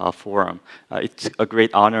forum. It's a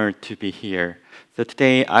great honor to be here. So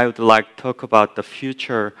today I would like to talk about the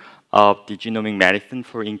future of the genomic medicine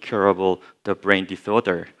for incurable brain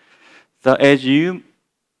disorder. So as you,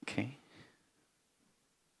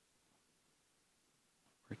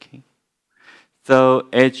 So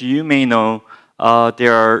as you may know,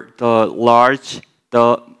 there are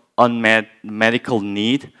the unmet medical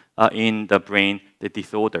need in the brain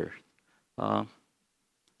disorder.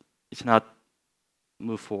 It's not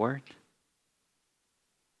move forward.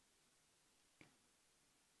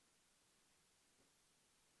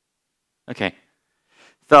 Okay.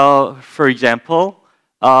 So for example,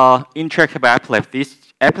 intractable epilepsy.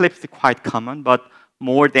 Epilepsy is quite common, but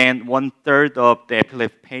more than 1/3 of the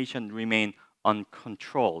epilepsy patients remain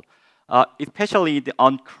uncontrolled. Especially the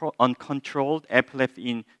uncontrolled epilepsy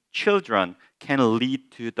in children can lead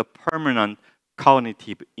to the permanent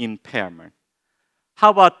cognitive impairment.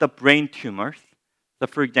 How about the brain tumors? So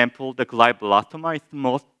for example, the glioblastoma is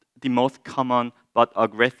the most common but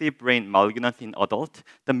aggressive brain malignancy in adults.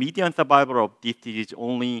 The median survival of this disease is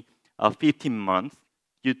only 15 months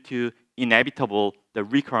due to inevitable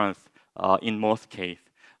recurrence in most cases.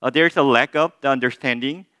 There's a lack of the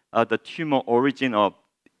understanding the tumor origin of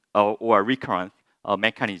or recurrence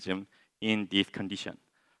mechanism in this condition.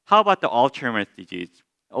 How about the Alzheimer's disease?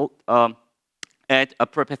 As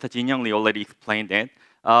Professor Jin-Young Lee already explained that,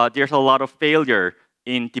 there's a lot of failure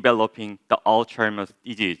in developing the Alzheimer's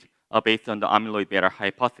disease based on the amyloid beta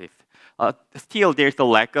hypothesis. Still, there's a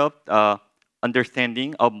lack of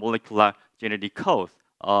understanding of molecular genetic cause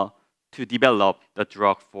to develop the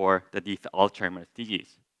drug for this Alzheimer's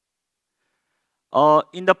disease.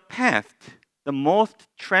 In the past, the most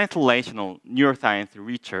translational neuroscience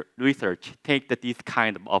research take this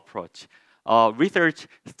kind of approach. Research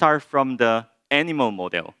starts from the animal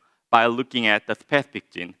model by looking at the specific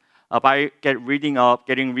gene. By getting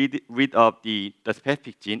rid of the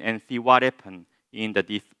specific gene and see what happened in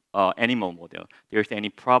this animal model. There's any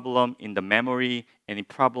problem in the memory, any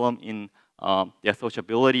problem in their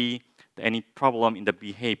sociability, any problem in the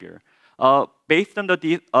behavior. Based on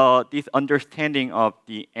this understanding of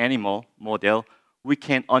the animal model, we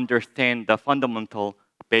can understand the fundamental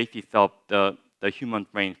basis of the human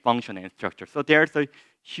brain function and structure. So there's a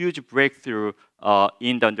huge breakthrough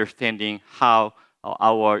in the understanding how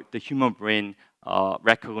the human brain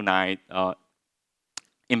recognize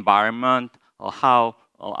environment, or how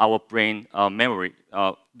our brain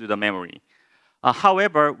do the memory.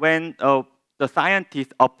 However, when the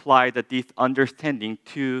scientists applied this understanding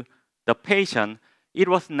to the patient, it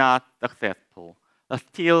was not successful.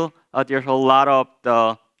 Still, there's a lot of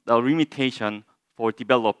the limitation for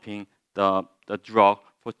developing the drug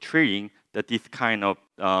for treating this kind of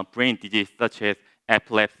brain disease, such as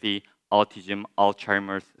epilepsy, autism,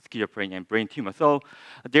 Alzheimer's, schizophrenia, and brain tumor. So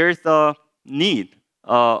there's a need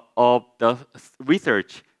of the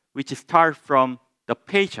research which starts from the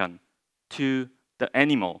patient to the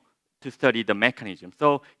animal to study the mechanism.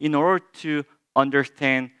 So in order to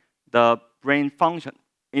understand the brain function,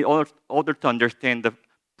 in order to understand the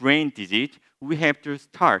brain disease, we have to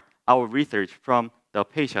start our research from the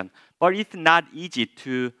patient. But it's not easy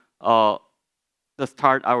to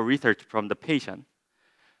start our research from the patient.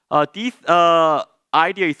 This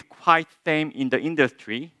idea is quite same in the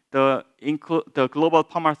industry. The global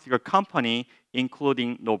pharmaceutical company,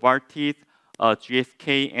 including Novartis,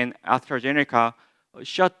 GSK, and AstraZeneca,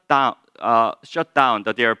 shut down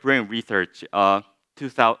their brain research around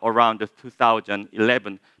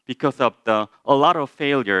 2011 because of a lot of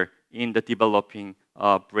failure in the developing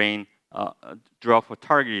brain drug for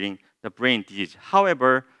targeting the brain disease.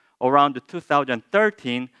 However, around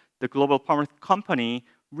 2013, the global pharmaceutical company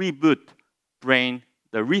reboot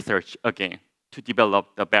the research again to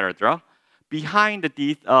develop the better drug. Behind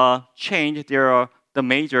this change, there are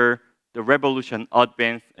the revolution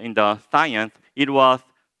advance in the science. It was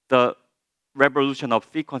the revolution of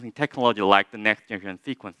sequencing technology, like the next generation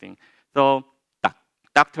sequencing. So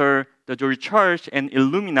Dr. George Church and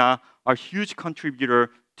Illumina are huge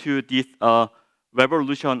contributor to this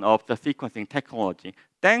revolution of the sequencing technology.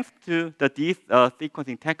 Thanks to this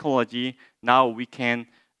sequencing technology, now we can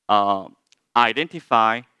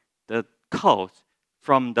identify the cause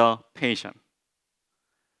from the patient.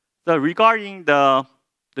 So regarding the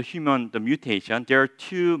mutation, there are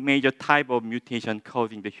two major types of mutation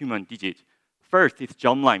causing the human disease. First is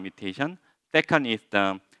germline mutation. Second is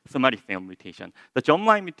the somatic cell mutation. The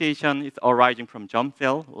germline mutation is arising from germ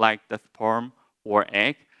cell, like the sperm or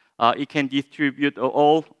egg. It can distribute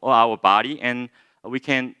all our body, and we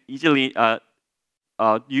can easily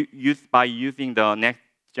by using the next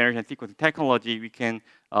generation sequencing technology, we can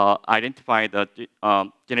identify the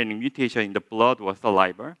genetic mutation in the blood or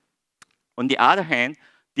saliva. On the other hand,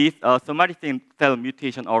 this somatic cell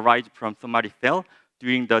mutation arises from somatic cell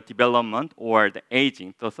during the development or the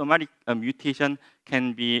aging. So somatic mutation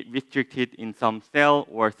can be restricted in some cell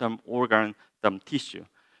or some organ, some tissue.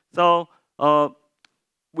 So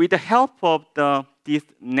with the help of this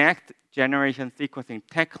next generation sequencing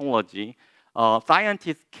technology,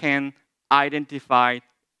 scientists can identify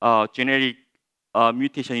genetic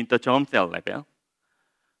mutation in the germ cell level.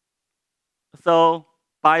 So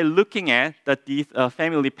by looking at this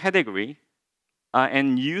family pedigree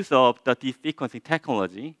and use of this sequencing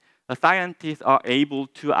technology, the scientists are able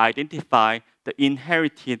to identify the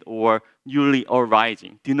inherited or newly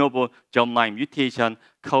arising de novo germline mutation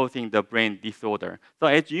causing the brain disorder. So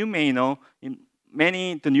as you may know,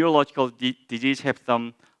 many neurological diseases have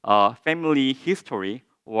some family history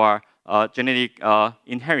or genetic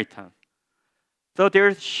inheritance. So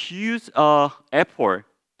there's huge effort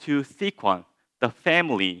to sequence the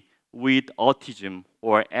family with autism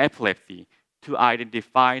or epilepsy to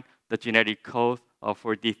identify the genetic cause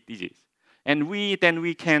for this disease. And we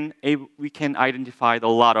can identify a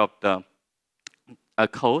lot of the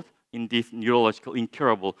cause in this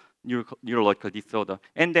incurable neurological disorder.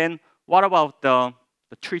 And then what about the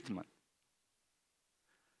treatment?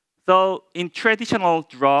 So in traditional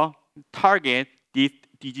drug, target this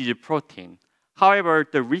disease protein. However,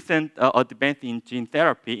 the recent advance in gene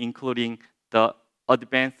therapy, including the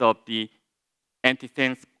advance of the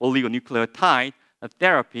antisense oligonucleotide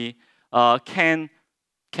therapy, can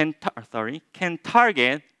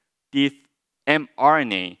target this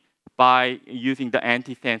mRNA by using the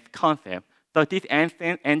antisense concept So this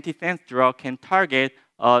antisense drug can target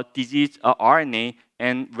disease RNA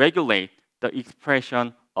and regulate the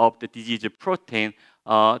expression of the disease protein,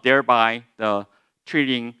 thereby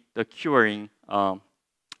treating the curing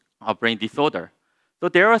brain disorder. So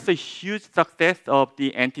there was a huge success of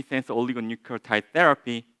the antisense oligonucleotide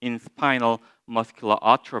therapy in spinal muscular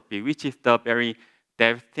atrophy, which is the very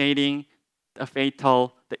devastating,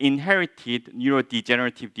 fatal, the inherited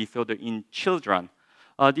neurodegenerative disorder in children.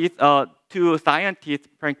 These two scientists,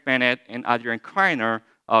 Frank Bennett and Adrian Kreiner,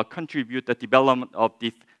 contribute the development of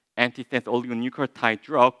this antisense oligonucleotide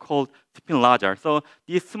drug called Spinraza. So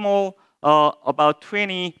this small, about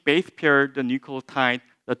 20 base pair the nucleotide,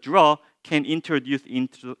 the drug can introduce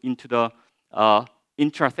into the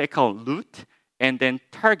intrathecal route and then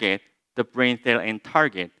target the brain cell and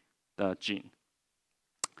target the gene.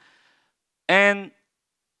 And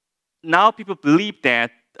now people believe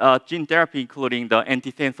that gene therapy, including the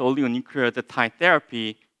antisense oligonucleotide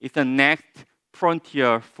therapy, is the next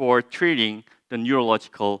frontier for treating the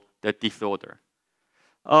neurological disorder.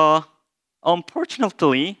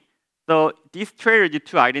 Unfortunately, so this strategy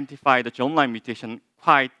to identify the germline mutation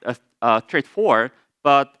quite straightforward,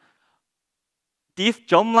 but this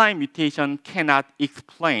germline mutation cannot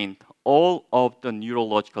explain all of the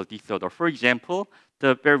neurological disorder. For example,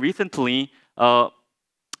 very recently,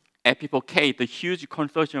 EpiPOK, the huge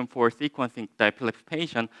consortium for sequencing the epilepsy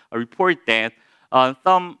patient, reported that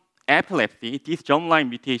some epilepsy, this germline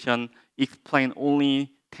mutation explain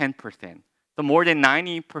only 10%. So more than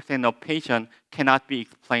 90% of patients cannot be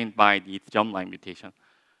explained by this germline mutation.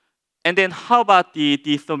 And then how about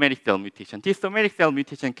the somatic cell mutation? This somatic cell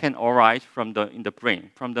mutation can arise in the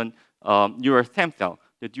brain, from the neural stem cell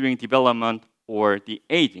during development or the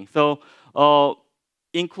aging. So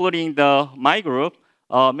including my group,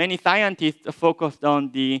 many scientists focused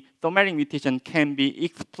on the somatic mutation can be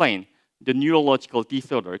explained. The neurological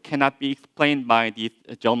disorder cannot be explained by this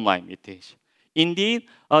germline mutation. Indeed,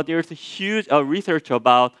 there's a huge research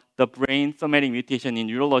about the brain somatic mutation in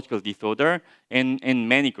neurological disorder in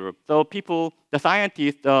many groups. So the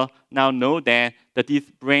scientists now know that this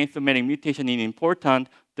brain somatic mutation is important,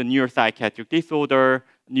 the neuropsychiatric disorder,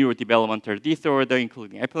 neurodevelopmental disorder,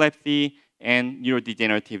 including epilepsy, and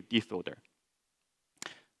neurodegenerative disorder.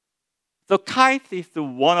 So KAIST is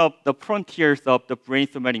one of the frontiers of the brain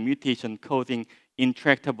somatic mutation causing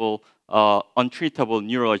intractable, untreatable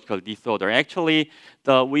neurological disorder. Actually,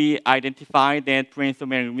 we identified that brain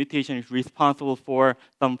somatic mutation is responsible for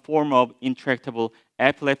some form of intractable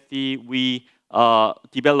epilepsy. We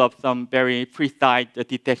developed some very precise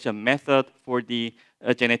detection method for the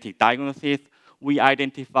genetic diagnosis. We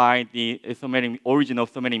identified the origin of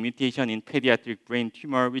somatic mutation in pediatric brain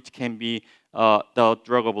tumor, which can be the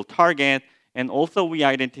druggable target. And also we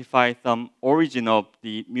identified some origin of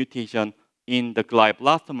the mutation in the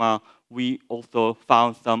glioblastoma. We also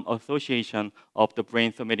found some association of the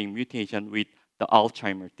brain somatic mutation with the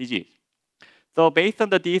Alzheimer's disease. So based on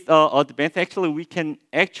these advances, actually we can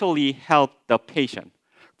actually help the patient.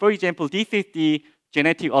 For example, this is the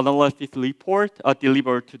genetic analysis report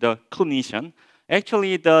delivered to the clinician.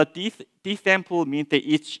 Actually, this sample means that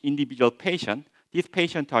each individual patient, these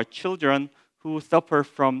patients are children who suffer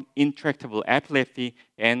from intractable epilepsy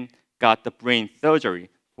and got the brain surgery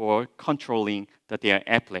for controlling their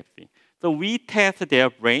epilepsy. So we test their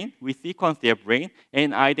brain, we sequence their brain,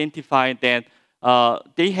 and identify that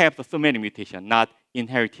they have the somatic mutation, not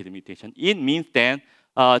inherited mutation. It means that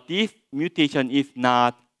this mutation is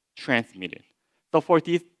not transmitted. So for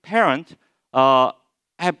these parents,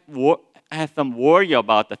 has some worry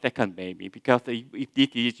about the second baby, because if this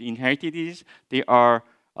is inherited disease, they are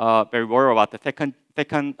very worried about the second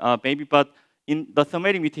baby. But in the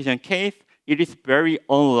somatic mutation case, it is very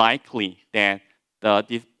unlikely that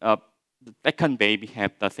the second baby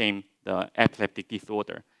have the same epileptic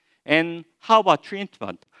disorder. And how about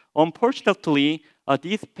treatment? Unfortunately,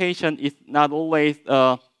 this patient is not always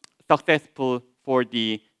successful for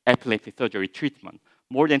the epilepsy surgery treatment.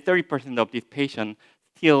 More than 30% of these patients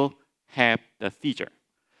still have the seizure.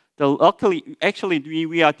 So luckily, actually,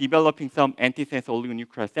 we are developing some antisense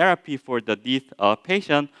oligonucleotide therapy for this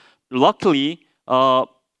patient. Luckily,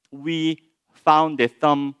 we found that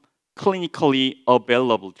some clinically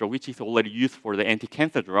available drug, which is already used for the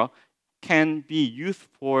anti-cancer drug, can be used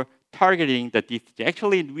for targeting the disease.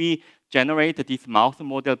 Actually, we generated this mouse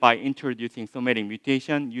model by introducing somatic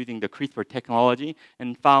mutation using the CRISPR technology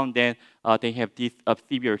and found that they have this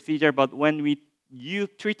severe seizure. But when we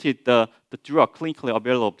treated the drug, clinically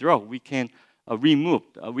available drug, we can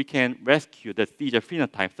we can rescue the seizure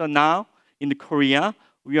phenotype. So now in Korea,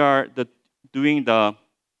 we are doing the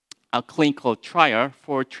a clinical trial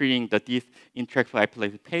for treating the dysintractable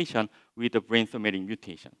epilepsy patient with a brain-somatic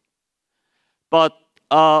mutation. But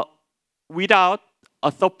without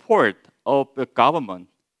a support of the government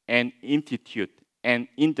and institute and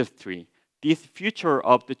industry, this future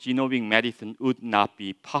of the genomic medicine would not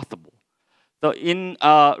be possible. So in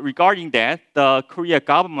regarding that, the Korea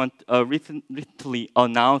government recently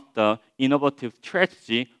announced the innovative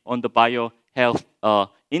strategy on the biohealth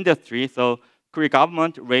industry. So Korea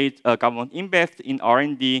government government invest in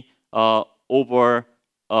R&D over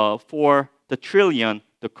 4 trillion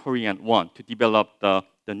the Korean won to develop the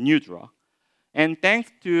new drug. And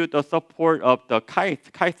thanks to the support of the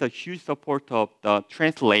KAIST, a huge support of the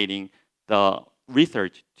translating the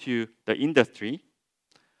research to the industry,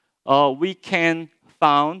 we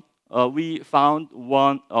found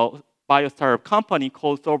one biostartup company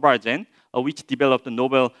called Solvargen, which developed a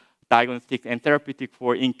novel diagnostic and therapeutic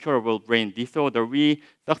for incurable brain disorder. We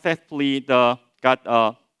successfully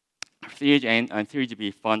got Series A and Series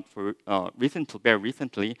B fund for very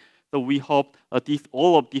recently. So we hope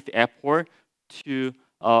all of this effort to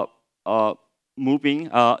moving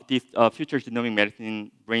this future genomic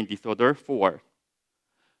medicine brain disorder forward.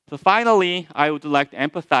 So finally, I would like to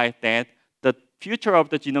emphasize that the future of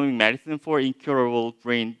the genomic medicine for incurable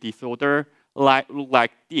brain disorder look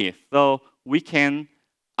like this. So we can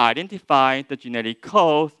identify the genetic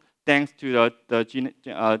cause thanks to the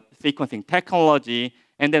sequencing technology,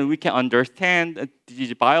 and then we can understand the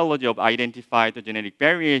disease biology of identify the genetic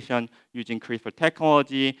variation using CRISPR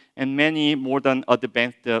technology and many modern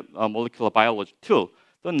advanced molecular biology tools.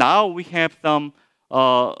 So now we have some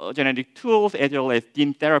genetic tools as well as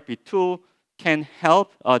gene therapy tool can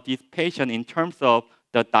help this patient in terms of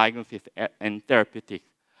the diagnosis and therapeutics.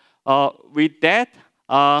 With that,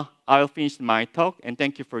 I'll finish my talk and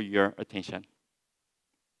thank you for your attention.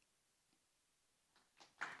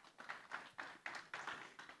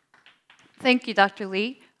 Thank you, Dr.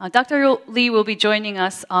 Lee. Dr. Lee will be joining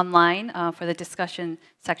us online for the discussion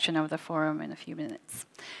section of the forum in a few minutes.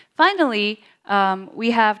 Finally, we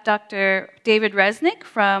have Dr. David Resnick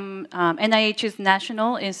from NIH's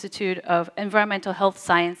National Institute of Environmental Health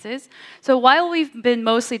Sciences. So while we've been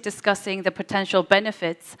mostly discussing the potential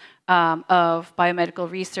benefits of biomedical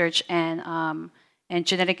research and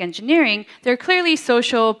genetic engineering, there are clearly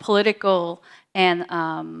social, political, and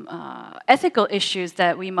ethical issues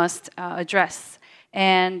that we must address.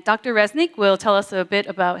 And Dr. Resnick will tell us a bit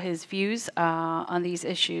about his views on these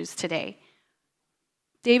issues today.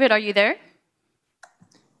 David, are you there?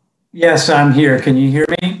 Yes, I'm here. Can you hear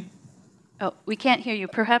me? Oh, we can't hear you.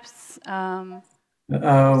 Perhaps... Oh,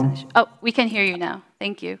 we can hear you now.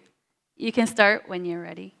 Thank you. You can start when you're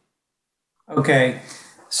ready. Okay.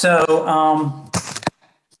 So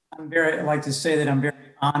I'd like to say that I'm very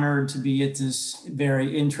honored to be at this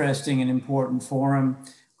very interesting and important forum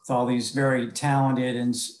with all these very talented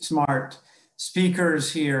and smart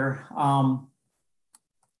speakers here.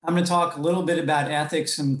 I'm going to talk a little bit about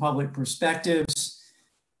ethics and public perspectives.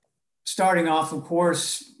 Starting off, of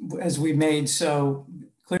course, as we made so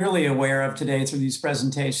clearly aware of today through these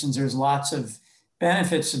presentations, there's lots of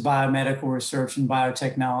benefits of biomedical research and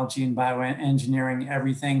biotechnology and bioengineering,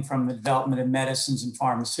 everything from the development of medicines and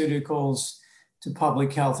pharmaceuticals to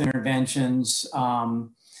public health interventions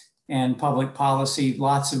and public policy,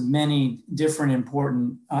 many different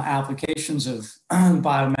important applications of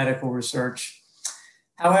biomedical research.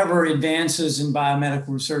 However, advances in biomedical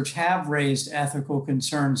research have raised ethical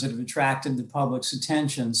concerns that have attracted the public's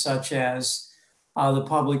attention, such as the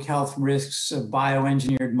public health risks of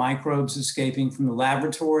bioengineered microbes escaping from the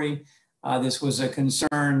laboratory. This was a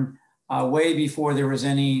concern way before there was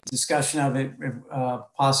any discussion of it,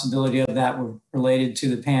 possibility of that related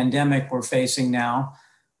to the pandemic we're facing now.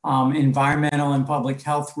 Environmental and public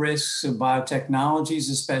health risks of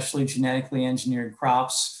biotechnologies, especially genetically engineered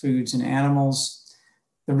crops, foods, and animals.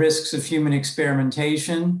 The risks of human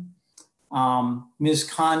experimentation,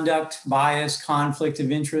 misconduct, bias, conflict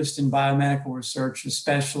of interest in biomedical research,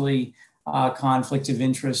 especially conflict of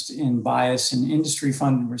interest in bias in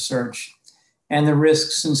industry-funded research, and the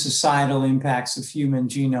risks and societal impacts of human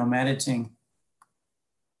genome editing.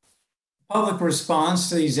 Public response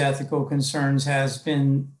to these ethical concerns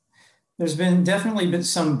there's definitely been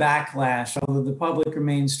some backlash, although the public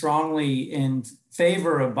remains strongly in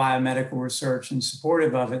favor of biomedical research and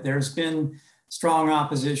supportive of it. There's been strong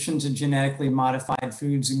opposition to genetically modified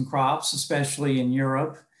foods and crops, especially in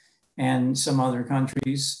Europe and some other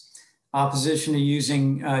countries. Opposition to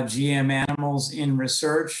using GM animals in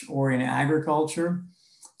research or in agriculture.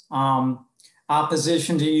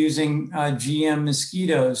 Opposition to using GM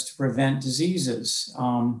mosquitoes to prevent diseases.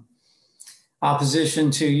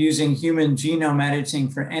 opposition to using human genome editing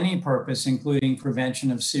for any purpose, including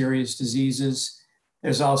prevention of serious diseases.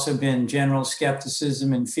 There's also been general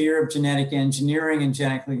skepticism and fear of genetic engineering and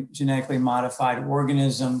genetically modified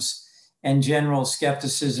organisms, and general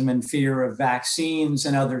skepticism and fear of vaccines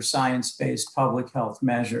and other science-based public health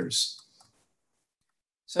measures.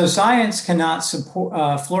 So science cannot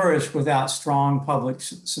flourish without strong public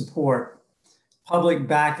support. Public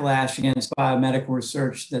backlash against biomedical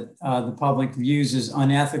research that the public views as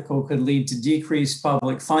unethical could lead to decreased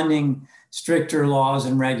public funding, stricter laws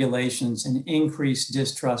and regulations, and increased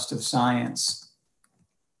distrust of science.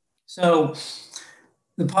 So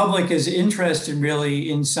the public is interested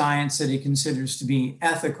really in science that it considers to be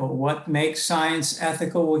ethical. What makes science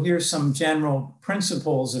ethical? Well, here's some general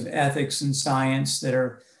principles of ethics in science that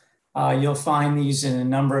are, you'll find these in a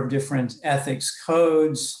number of different ethics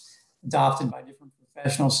codes adopted by different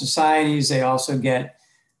professional societies. They also get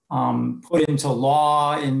put into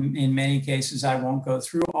law in many cases. I won't go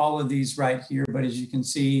through all of these right here, but as you can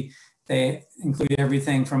see, they include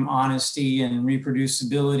everything from honesty and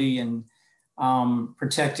reproducibility and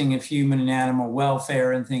protecting of human and animal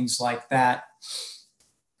welfare and things like that.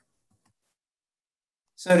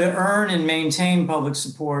 So to earn and maintain public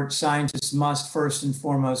support, scientists must first and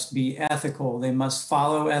foremost be ethical. They must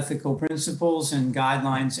follow ethical principles and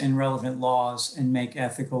guidelines and relevant laws and make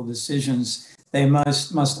ethical decisions. They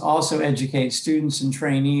must also educate students and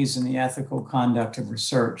trainees in the ethical conduct of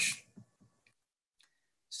research.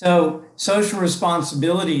 So social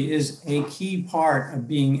responsibility is a key part of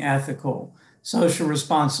being ethical. Social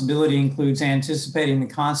responsibility includes anticipating the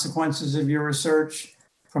consequences of your research,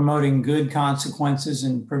 promoting good consequences,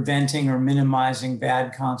 and preventing or minimizing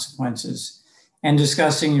bad consequences, and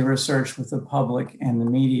discussing your research with the public and the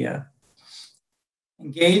media.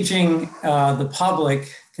 Engaging the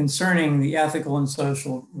public concerning the ethical and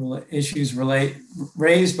social issues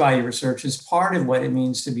raised by your research is part of what it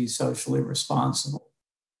means to be socially responsible.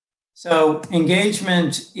 So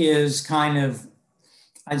engagement is kind of,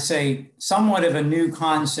 I'd say, somewhat of a new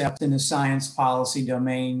concept in the science policy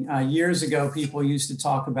domain. Years ago, people used to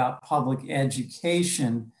talk about public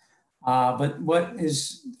education, but what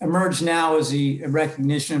has emerged now is a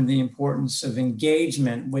recognition of the importance of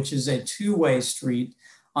engagement, which is a two-way street,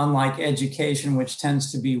 unlike education, which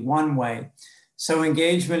tends to be one way. So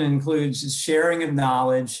engagement includes sharing of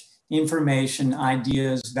knowledge, information,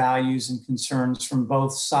 ideas, values, and concerns from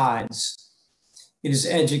both sides. It is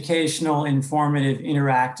educational, informative,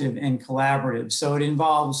 interactive, and collaborative. So it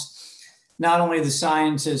involves not only the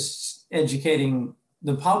scientists educating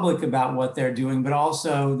the public about what they're doing, but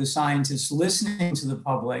also the scientists listening to the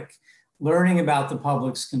public, learning about the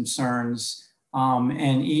public's concerns,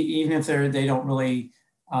 and even if they don't really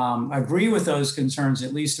agree with those concerns,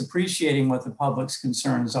 at least appreciating what the public's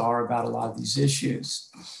concerns are about a lot of these issues.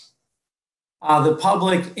 The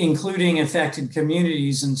public, including affected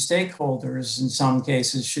communities and stakeholders in some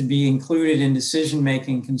cases, should be included in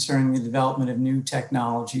decision-making concerning the development of new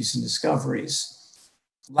technologies and discoveries.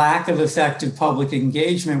 Lack of effective public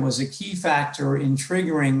engagement was a key factor in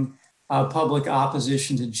triggering public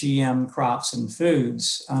opposition to GM crops and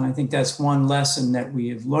foods. And I think that's one lesson that we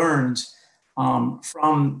have learned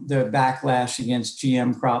from the backlash against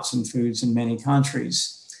GM crops and foods in many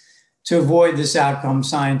countries. To avoid this outcome,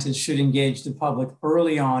 scientists should engage the public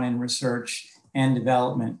early on in research and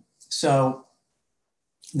development. So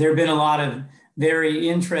there have been a lot of very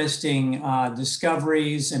interesting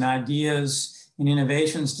discoveries and ideas and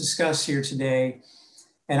innovations discussed here today.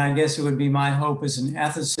 And I guess it would be my hope as an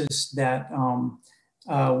ethicist that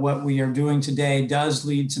what we are doing today does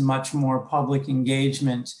lead to much more public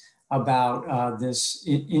engagement about this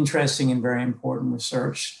interesting and very important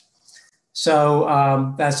research.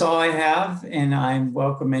 So that's all I have, and I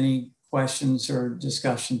welcome any questions or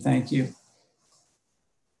discussion. Thank you.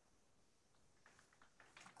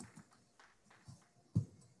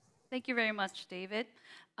 Thank you very much, David.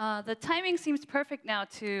 The timing seems perfect now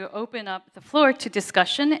to open up the floor to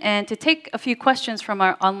discussion and to take a few questions from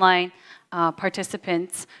our online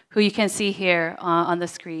participants, who you can see here on the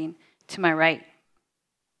screen to my right.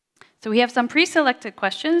 So we have some pre-selected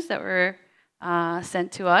questions that were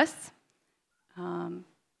sent to us.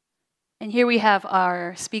 And here we have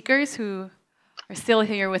our speakers who are still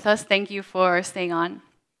here with us. Thank you for staying on.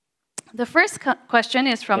 The first question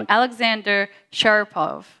is from Alexander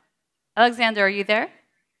Sharapov. Alexander, are you there?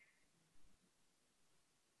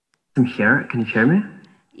 I'm here. Can you hear me?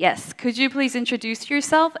 Yes. Could you please introduce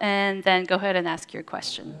yourself and then go ahead and ask your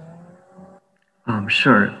question?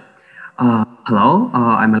 Sure. Hello,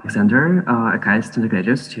 I'm Alexander, a KAIST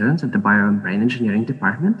undergraduate student at the Bio and Brain Engineering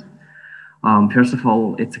Department. First of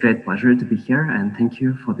all, it's a great pleasure to be here, and thank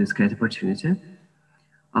you for this great opportunity.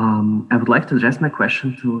 I would like to address my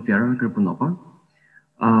question to Vera Gorbunova.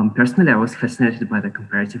 Personally, I was fascinated by the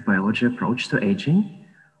comparative biology approach to aging.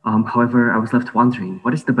 However, I was left wondering,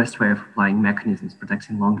 what is the best way of applying mechanisms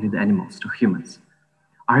protecting long-lived animals to humans?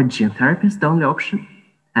 Are gene therapies the only option?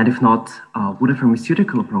 And if not, would a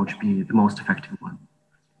pharmaceutical approach be the most effective one?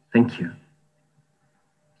 Thank you.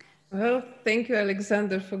 Well, thank you,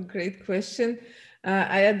 Alexander, for a great question.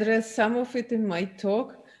 I addressed some of it in my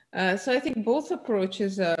talk. So I think both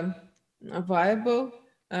approaches are viable.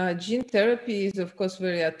 Gene therapy is, of course,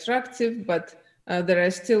 very attractive, but there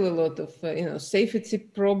are still a lot of safety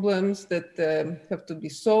problems that have to be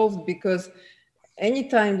solved, because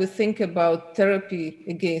anytime we think about therapy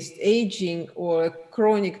against aging or a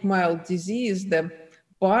chronic mild disease, the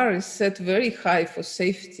bar is set very high for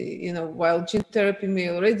safety. While gene therapy may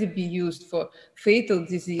already be used for fatal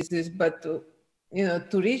diseases, but to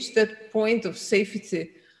reach that point of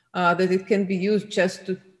safety, that it can be used just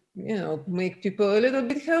to make people a little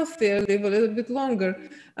bit healthier, live a little bit longer.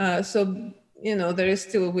 So there is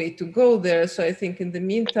still a way to go there. So I think in the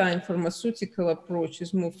meantime, pharmaceutical approach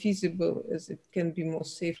is more feasible, as it can be more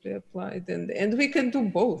safely applied. And we can do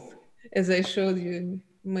both, as I showed you in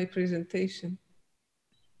my presentation.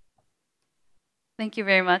 Thank you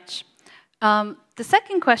very much. The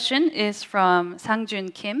second question is from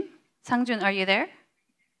Sangjun Kim. Sangjun, are you there?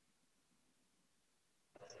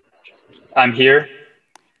 I'm here.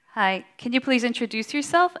 Hi. Can you please introduce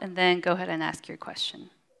yourself and then go ahead and ask your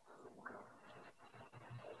question?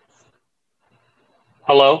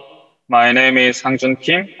 Hello, my name is Sangjun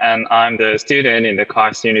Kim, and I'm the student in the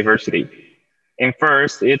KAIST University. And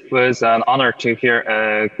first, it was an honor to hear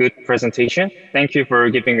a good presentation. Thank you for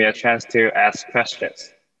giving me a chance to ask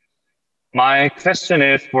questions. My question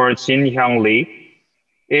is for Jin-Hyung Lee.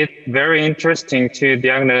 It's very interesting to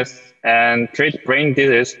diagnose and treat brain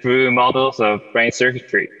disease through models of brain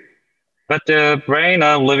circuitry. But the brain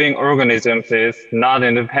of living organisms is not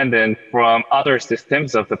independent from other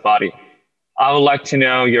systems of the body. I would like to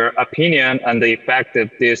know your opinion on the effect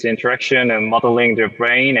of this interaction and modeling the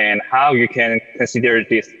brain, and how you can consider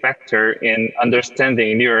this factor in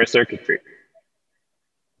understanding neural circuitry.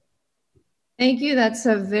 Thank you. That's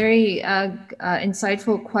a very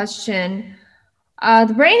insightful question.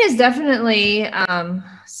 The brain is definitely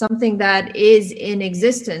something that is in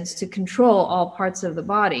existence to control all parts of the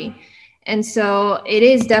body. And so it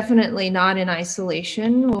is definitely not in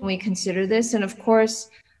isolation when we consider this. And of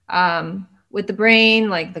course, with the brain,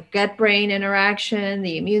 like the gut-brain interaction,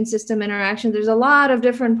 the immune system interaction, there's a lot of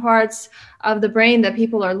different parts of the brain that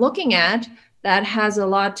people are looking at that has a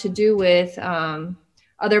lot to do with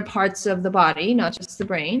other parts of the body, not just the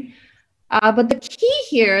brain. But the key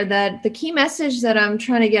here, the key message that I'm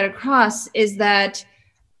trying to get across is that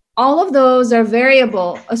all of those are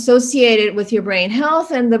variable associated with your brain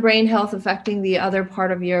health, and the brain health affecting the other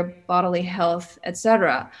part of your bodily health,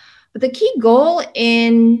 etc. But the key goal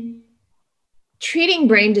in treating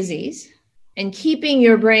brain disease and keeping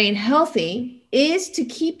your brain healthy is to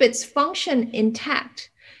keep its function intact.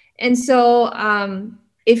 And so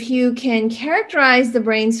if you can characterize the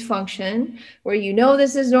brain's function where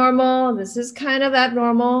this is normal, this is kind of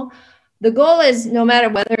abnormal, the goal is, no matter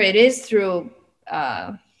whether it is through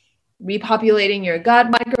repopulating your gut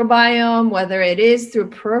microbiome, whether it is through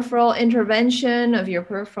peripheral intervention of your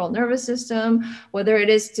peripheral nervous system, whether it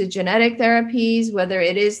is to genetic therapies, whether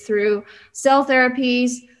it is through cell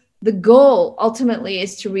therapies, the goal ultimately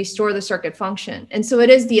is to restore the circuit function. And so it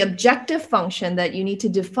is the objective function that you need to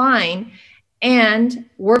define and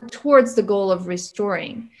work towards the goal of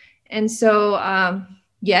restoring. And so,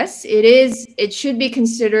 yes, it should be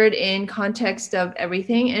considered in context of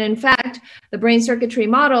everything. And in fact, the brain circuitry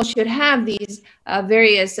model should have these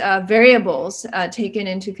various variables taken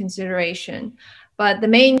into consideration. But the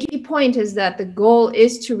main key point is that the goal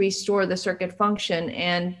is to restore the circuit function.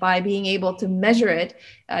 And by being able to measure it,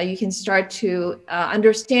 you can start to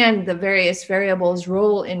understand the various variables'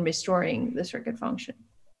 role in restoring the circuit function.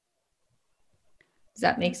 Does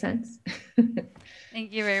that make sense?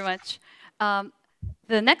 Thank you very much.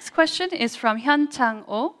 The next question is from Hyun-Chang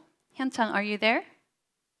Oh. Hyun-Chang, are you there?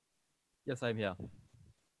 Yes, I'm here.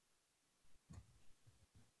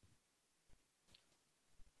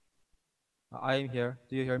 I'm here.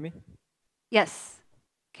 Do you hear me? Yes.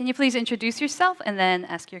 Can you please introduce yourself and then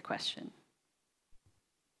ask your question?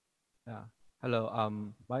 Yeah. Hello.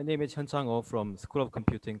 My name is Hyun-Chang Oh from School of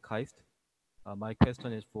Computing, KAIST. My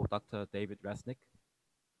question is for Dr. David Resnick.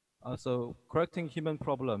 So correcting human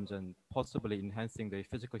problems and possibly enhancing the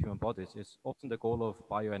physical human bodies is often the goal of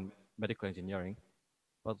bio and medical engineering.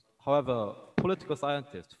 But however, political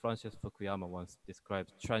scientist Francis Fukuyama once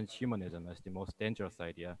described transhumanism as the most dangerous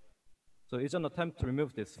idea. So it's an attempt to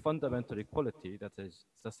remove this fundamental equality, that is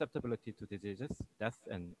susceptibility to diseases, death,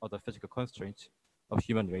 and other physical constraints of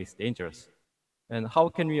human race dangerous. And how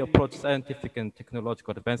can we approach scientific and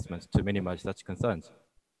technological advancements to minimize such concerns?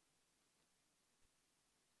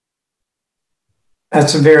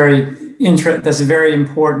 That's a very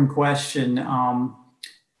important question.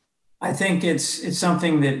 I think it's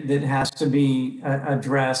something that has to be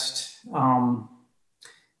addressed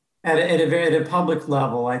at a public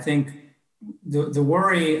level. I think the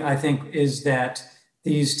worry, I think, is that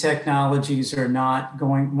these technologies are not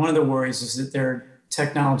going, one of the worries is that their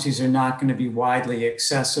technologies are not going to be widely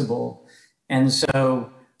accessible. And so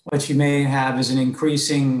what you may have is an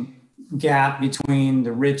increasing gap between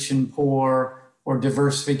the rich and poor, or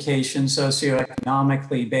diversification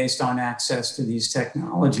socioeconomically based on access to these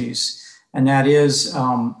technologies. And that is,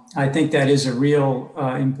 I think that is a real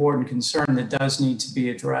important concern that does need to be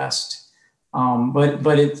addressed.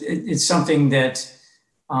 But it's something that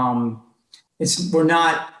we're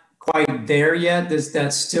not quite there yet.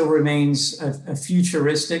 That still remains a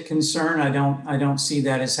futuristic concern. I don't see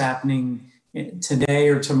that as happening today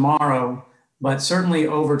or tomorrow, but certainly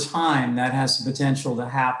over time that has the potential to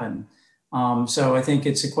happen. So I think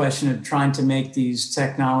it's a question of trying to make these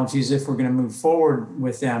technologies, if we're going to move forward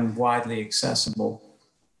with them, widely accessible.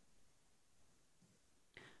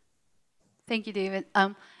 Thank you, David.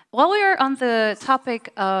 While we are on the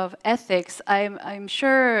topic of ethics, I'm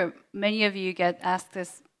sure many of you get asked a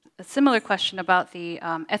similar question about the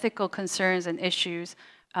ethical concerns and issues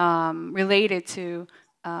related to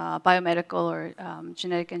biomedical or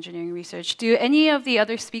genetic engineering research. Do any of the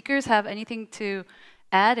other speakers have anything to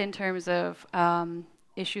add in terms of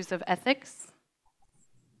issues of ethics?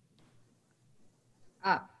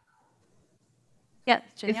 Yeah,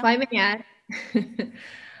 if I may add,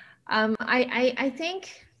 I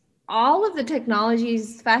think all of the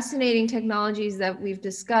technologies, fascinating technologies that we've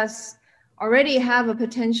discussed, already have a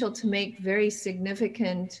potential to make very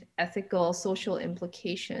significant ethical, social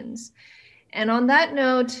implications. And on that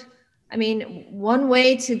note, I mean, one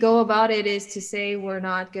way to go about it is to say we're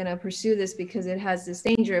not going to pursue this because it has this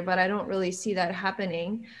danger, but I don't really see that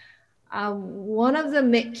happening. One of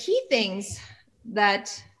the key things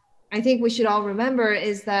that I think we should all remember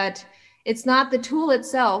is that it's not the tool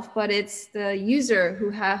itself, but it's the user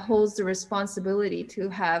who holds the responsibility to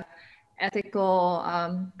have ethical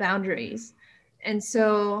boundaries. And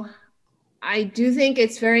so I do think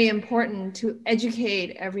it's very important to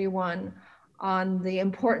educate everyone on the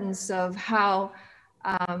importance of how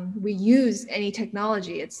we use any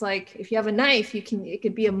technology. It's like if you have a knife, it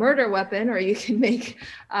could be a murder weapon, or you can make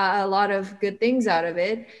a lot of good things out of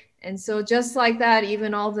it. And so just like that,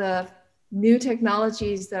 even all the new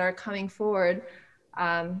technologies that are coming forward,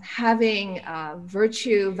 having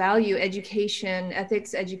virtue, value education,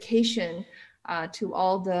 ethics education to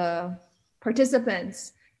all the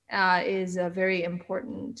participants is a very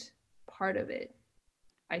important part of it,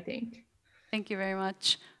 I think. Thank you very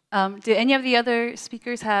much. Do any of the other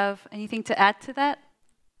speakers have anything to add to that?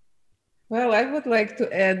 Well, I would like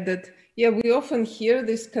to add that, yeah, we often hear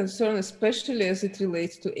this concern, especially as it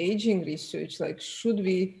relates to aging research, like should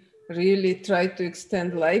we really try to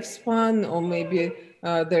extend lifespan, or maybe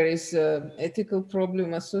there is an ethical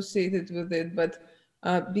problem associated with it. But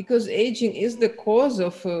because aging is the cause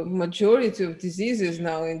of a majority of diseases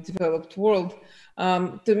now in developed world,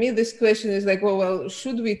 to me, this question is like, well,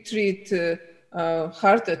 should we treat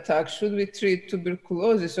heart attack? Should we treat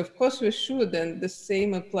tuberculosis? Of course we should, and the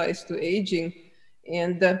same applies to aging.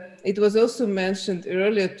 And it was also mentioned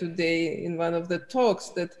earlier today in one of the talks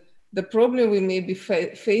that the problem we may be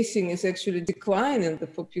facing is actually decline in the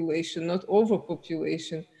population, not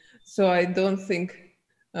overpopulation. So I don't think,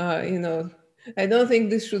 I don't think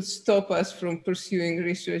this should stop us from pursuing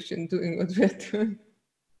research and doing what we're doing.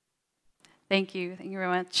 Thank you very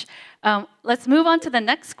much. Let's move on to the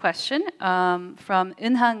next question from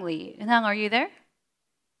Eunhang Lee. Eunhang, are you there?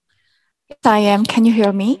 Yes, I am. Can you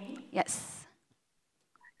hear me? Yes.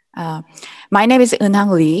 My name is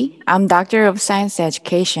Eunhang Lee. I'm Doctor of Science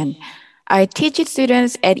Education. I teach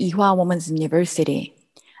students at Ewha Women's University.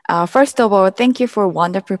 First of all, thank you for a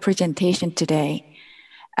wonderful presentation today.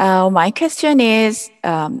 My question is,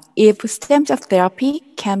 if stem cell therapy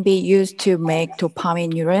can be used to make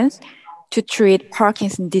dopamine neurons to treat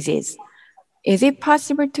Parkinson's disease, is it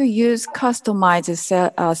possible to use customized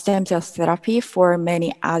stem cell therapy for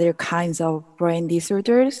many other kinds of brain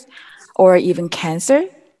disorders or even cancer?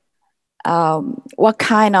 what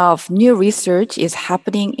kind of new research is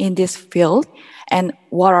happening in this field and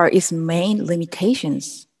what are its main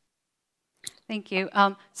limitations? Thank you.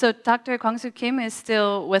 So Dr. Kwang-Soo Kim is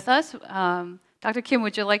still with us. Dr. Kim,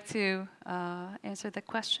 would you like to answer the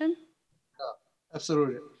question?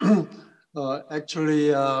 Absolutely.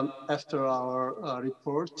 Actually, after our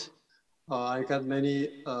report, I got many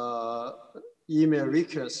email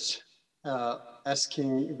requests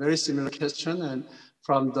asking very similar question, and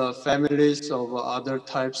from the families of other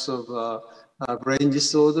types of brain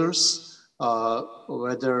disorders,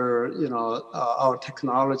 whether our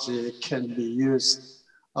technology can be used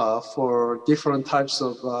for different types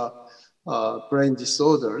of brain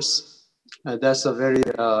disorders. That's a very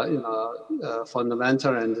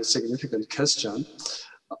fundamental and significant question.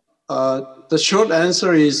 The short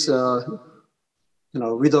answer is,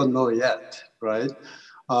 we don't know yet, right?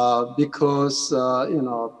 Because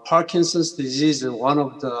Parkinson's disease is one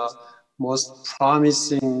of the most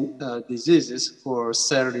promising diseases for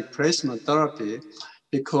cell replacement therapy,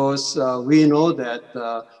 because we know that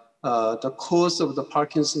the cause of the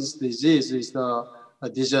Parkinson's disease is the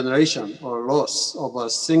degeneration or loss of a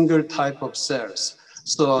single type of cells.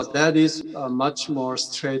 So that is a much more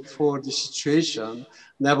straightforward situation.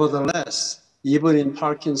 Nevertheless, even in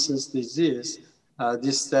Parkinson's disease,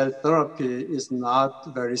 this cell therapy is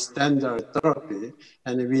not very standard therapy,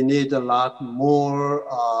 and we need a lot more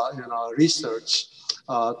research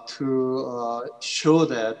to show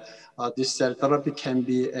that this cell therapy can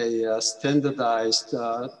be a standardized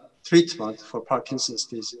treatment for Parkinson's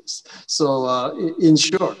disease. So in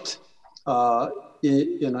short,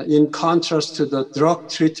 in contrast to the drug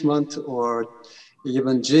treatment or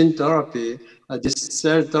even gene therapy, this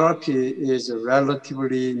cell therapy is a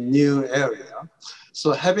relatively new area.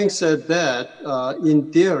 So having said that,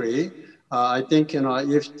 in theory, I think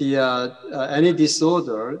if any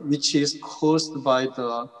disorder which is caused by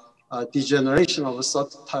the degeneration of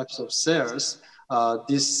certain types of cells,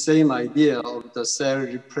 this same idea of the cell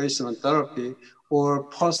replacement therapy or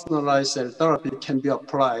personalized cell therapy can be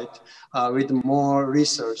applied with more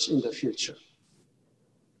research in the future.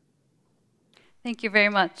 Thank you very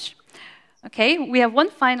much. Okay, we have one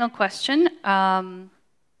final question, and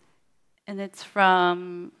it's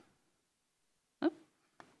from, I've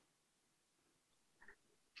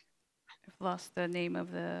lost the name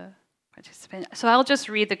of the participant. So I'll just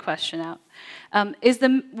read the question out.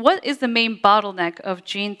 What is the main bottleneck of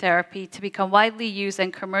gene therapy to become widely used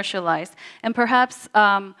and commercialized? And perhaps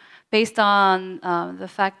based on the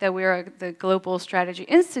fact that we're the Global Strategy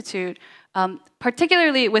Institute,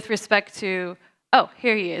 particularly with respect to, oh,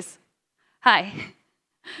 here he is. Hi.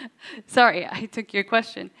 Sorry, I took your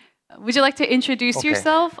question. Would you like to introduce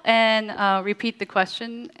yourself and repeat the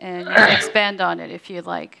question, and you can expand on it if you'd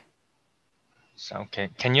like? So, okay,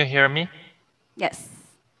 can you hear me? Yes.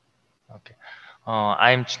 Okay.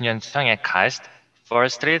 I'm Junhyun Sung at KAIST.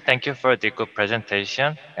 Firstly, thank you for the good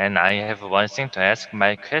presentation. And I have one thing to ask.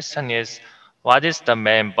 My question is, what is the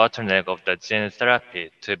main bottleneck of the gene therapy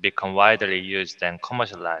to become widely used and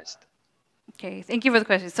commercialized? Okay, thank you for the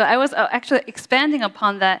question. So I was actually expanding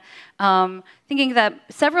upon that, thinking that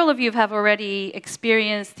several of you have already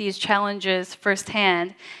experienced these challenges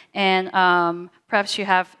firsthand, and perhaps you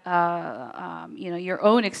have your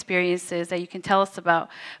own experiences that you can tell us about.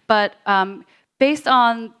 But based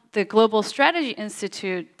on the Global Strategy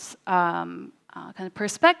Institute's kind of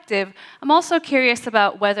perspective, I'm also curious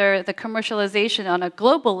about whether the commercialization on a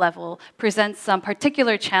global level presents some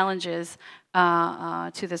particular challenges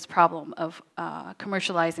to this problem of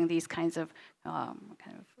commercializing these kinds of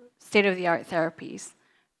state-of-the-art therapies.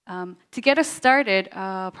 To get us started,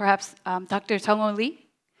 perhaps Dr. Sung-Won Lee,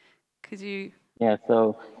 could you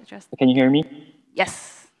address? Can you hear me?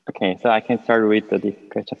 Yes. Okay, so I can start with this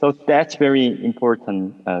question. So that's very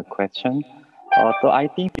important question. So I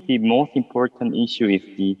think the most important issue is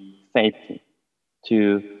the safety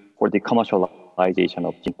for the commercialization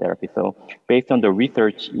of gene therapy. So based on the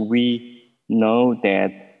research, we know that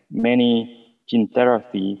many gene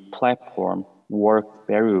therapy platforms work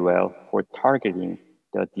very well for targeting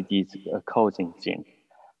the disease-causing gene.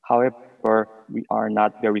 However, we are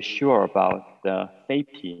not very sure about the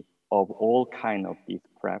safety of all kinds of these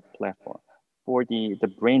platforms. For the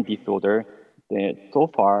brain disorder,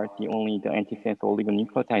 so far, the antisense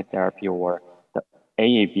oligonucleotide therapy or the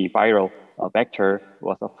AAV viral vector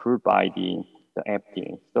was approved by the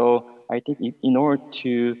FDA. So I think in order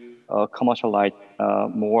to commercialize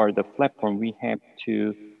more the platform, we have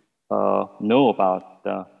to know about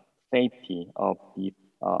the safety of the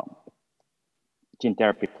gene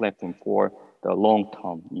therapy platform for the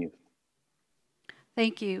long-term use.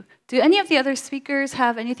 Thank you. Do any of the other speakers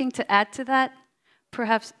have anything to add to that?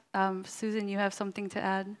 Perhaps, Susan, you have something to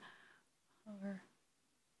add?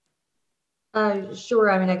 Sure.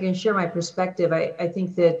 I mean, I can share my perspective. I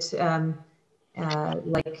think that,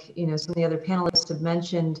 like some of the other panelists have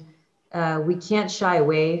mentioned, we can't shy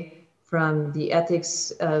away from the ethics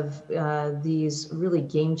of these really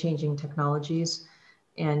game-changing technologies.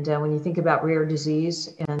 And when you think about rare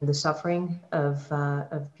disease and the suffering of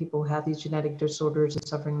people who have these genetic disorders and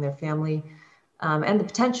suffering in their family, and the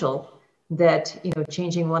potential that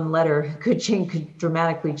changing one letter could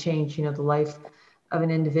dramatically change the life of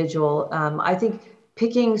an individual. I think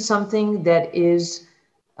picking something that is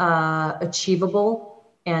achievable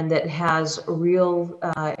and that has real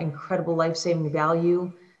incredible life-saving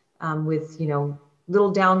value with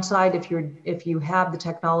little downside if you have the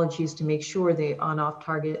technologies to make sure the on-off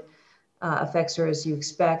target effects are as you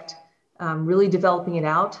expect, really developing it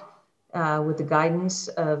out with the guidance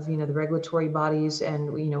of the regulatory bodies and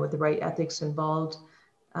with the right ethics involved.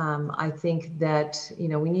 I think that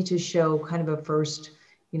we need to show kind of a first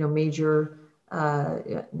major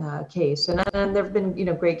case, and there have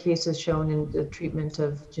been great cases shown in the treatment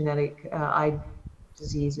of genetic eye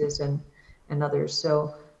diseases and others.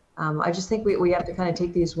 So I just think we have to kind of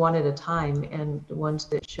take these one at a time, and the ones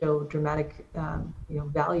that show dramatic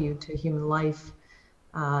value to human life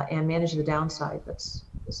and manage the downside. That's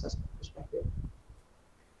my perspective.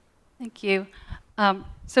 Thank you.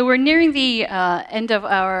 So we're nearing the end of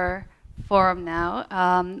our forum now.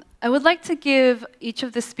 I would like to give each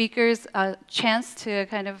of the speakers a chance to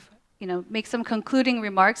kind of make some concluding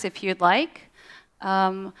remarks if you'd like.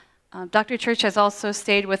 Dr. Church has also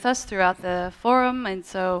stayed with us throughout the forum, and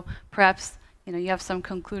so perhaps you have some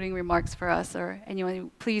concluding remarks for us, or anyone.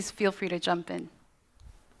 Please feel free to jump in.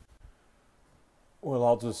 Well,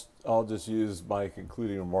 I'll just use my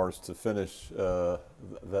concluding remarks to finish the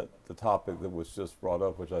topic that was just brought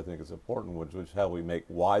up, which I think is important, which is how we make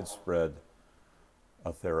widespread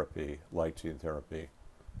a therapy like gene therapy.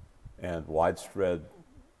 And widespread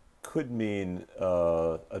could mean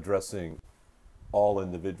addressing all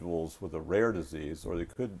individuals with a rare disease, or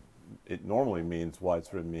it normally means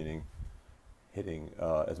widespread meaning hitting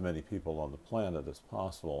as many people on the planet as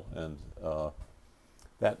possible. And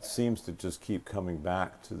that seems to just keep coming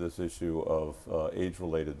back to this issue of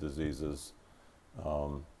age-related diseases.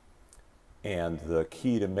 And the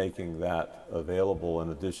key to making that available, in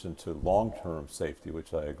addition to long-term safety,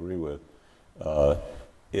 which I agree with,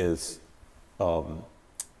 is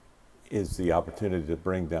the opportunity to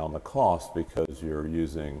bring down the cost, because you're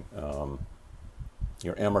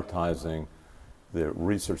amortizing the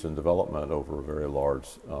research and development over a very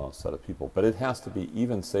large set of people. But it has to be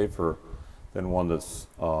even safer than one that's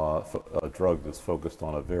a drug that's focused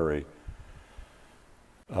on a very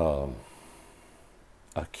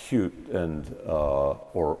acute and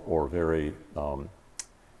or very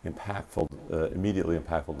impactful, immediately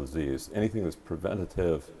impactful disease. Anything that's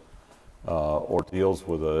preventative or deals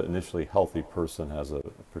with an initially healthy person has a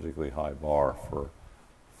particularly high bar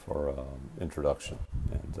for introduction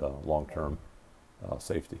and long-term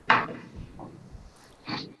safety.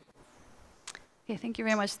 Okay, thank you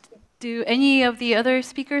very much. Do any of the other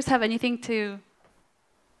speakers have anything to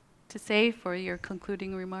say for your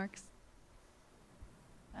concluding remarks?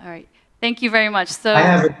 All right, thank you very much. So,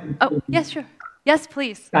 oh, yes, sure. Yes,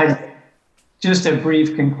 please. Just a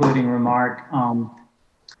brief concluding remark.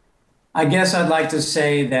 I guess I'd like to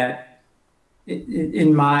say that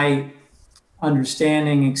in my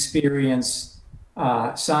understanding, experience,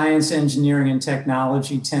 science, engineering, and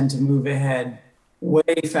technology tend to move ahead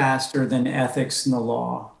way faster than ethics and the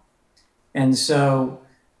law. And so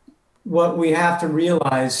what we have to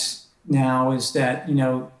realize now is that,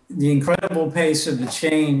 the incredible pace of the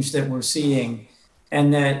change that we're seeing,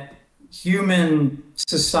 and that human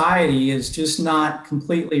society is just not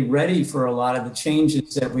completely ready for a lot of the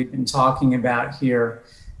changes that we've been talking about here.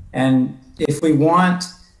 And if we want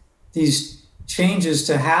these changes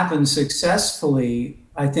to happen successfully,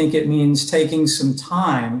 I think it means taking some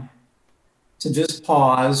time to just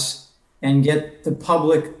pause and get the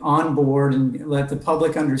public on board and let the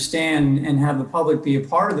public understand and have the public be a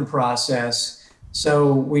part of the process,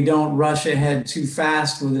 so we don't rush ahead too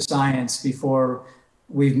fast with the science before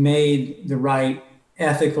we've made the right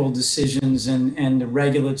ethical decisions and the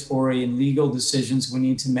regulatory and legal decisions we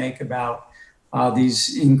need to make about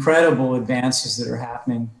these incredible advances that are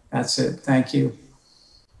happening. That's it. Thank you.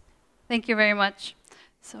 Thank you very much.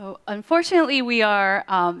 So unfortunately, we are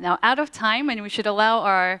now out of time, and we should allow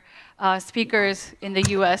our speakers in the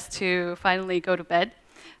US to finally go to bed.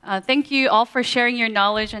 Thank you all for sharing your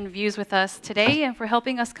knowledge and views with us today and for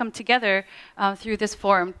helping us come together through this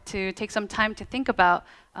forum to take some time to think about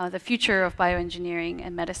the future of bioengineering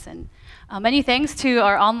and medicine. Many thanks to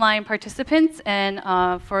our online participants and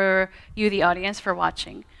for you, the audience, for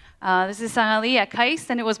watching. This is Sang-Ali at KAIST,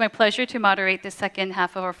 and it was my pleasure to moderate the second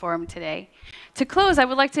half of our forum today. To close, I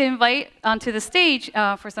would like to invite onto the stage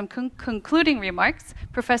for some concluding remarks,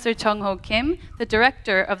 Professor Jung-Ho Kim, the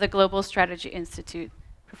Director of the Global Strategy Institute.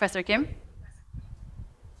 Professor Kim.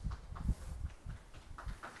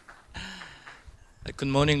 Good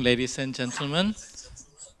morning, ladies and gentlemen.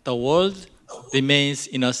 The world remains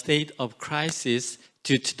in a state of crisis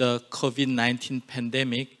due to the COVID-19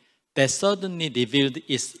 pandemic that suddenly revealed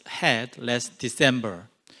its head last December.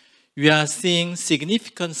 We are seeing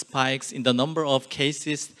significant spikes in the number of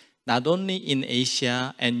cases not only in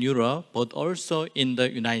Asia and Europe, but also in the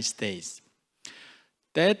United States.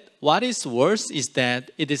 What is worse is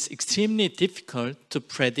that it is extremely difficult to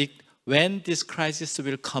predict when this crisis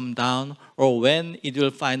will come down or when it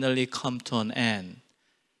will finally come to an end.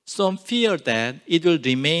 Some fear that it will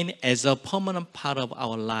remain as a permanent part of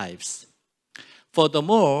our lives.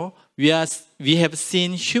 Furthermore, we have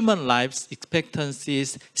seen human life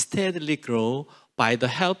expectancies steadily grow by the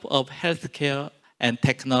help of healthcare and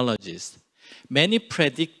technologies. Many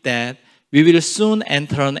predict that we will soon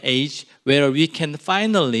enter an age where we can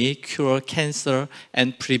finally cure cancer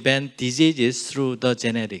and prevent diseases through the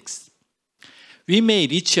genetics. We may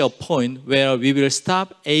reach a point where we will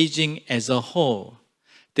stop aging as a whole.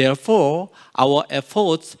 Therefore, our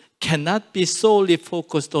efforts cannot be solely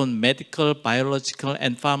focused on medical, biological,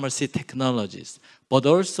 and pharmacy technologies, but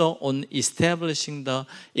also on establishing the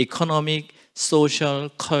economic, social,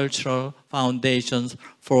 cultural foundations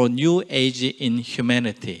for a new age in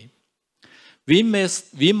humanity. We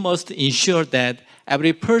must ensure that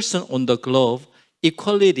every person on the globe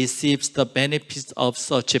equally receives the benefits of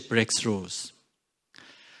such breakthroughs.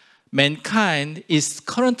 Mankind is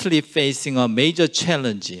currently facing a major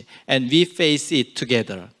challenge, and we face it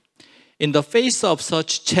together. In the face of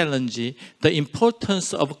such challenge, the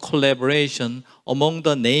importance of collaboration among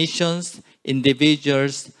the nations,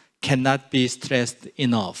 individuals cannot be stressed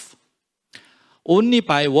enough. Only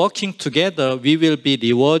by working together, we will be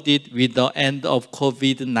rewarded with the end of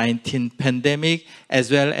COVID-19 pandemic, as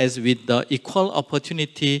well as with the equal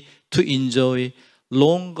opportunity to enjoy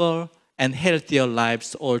longer and healthier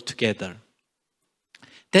lives altogether.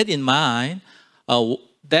 That in mind,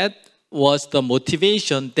 that was the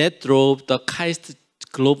motivation that drove the KAIST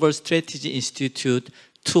Global Strategy Institute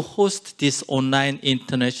to host this online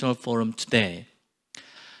international forum today.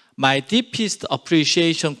 My deepest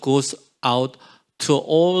appreciation goes out to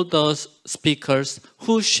all the speakers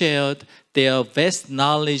who shared their vast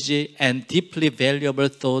knowledge and deeply valuable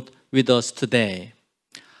thought with us today.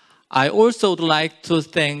 I also would like to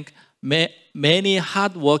thank many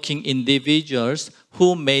hardworking individuals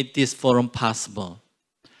who made this forum possible.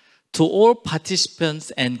 To all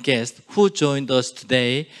participants and guests who joined us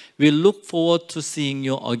today, we look forward to seeing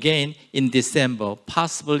you again in December,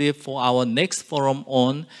 possibly for our next forum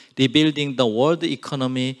on rebuilding the world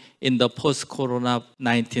economy in the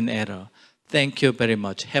post-COVID-19 era. Thank you very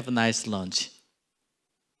much. Have a nice lunch.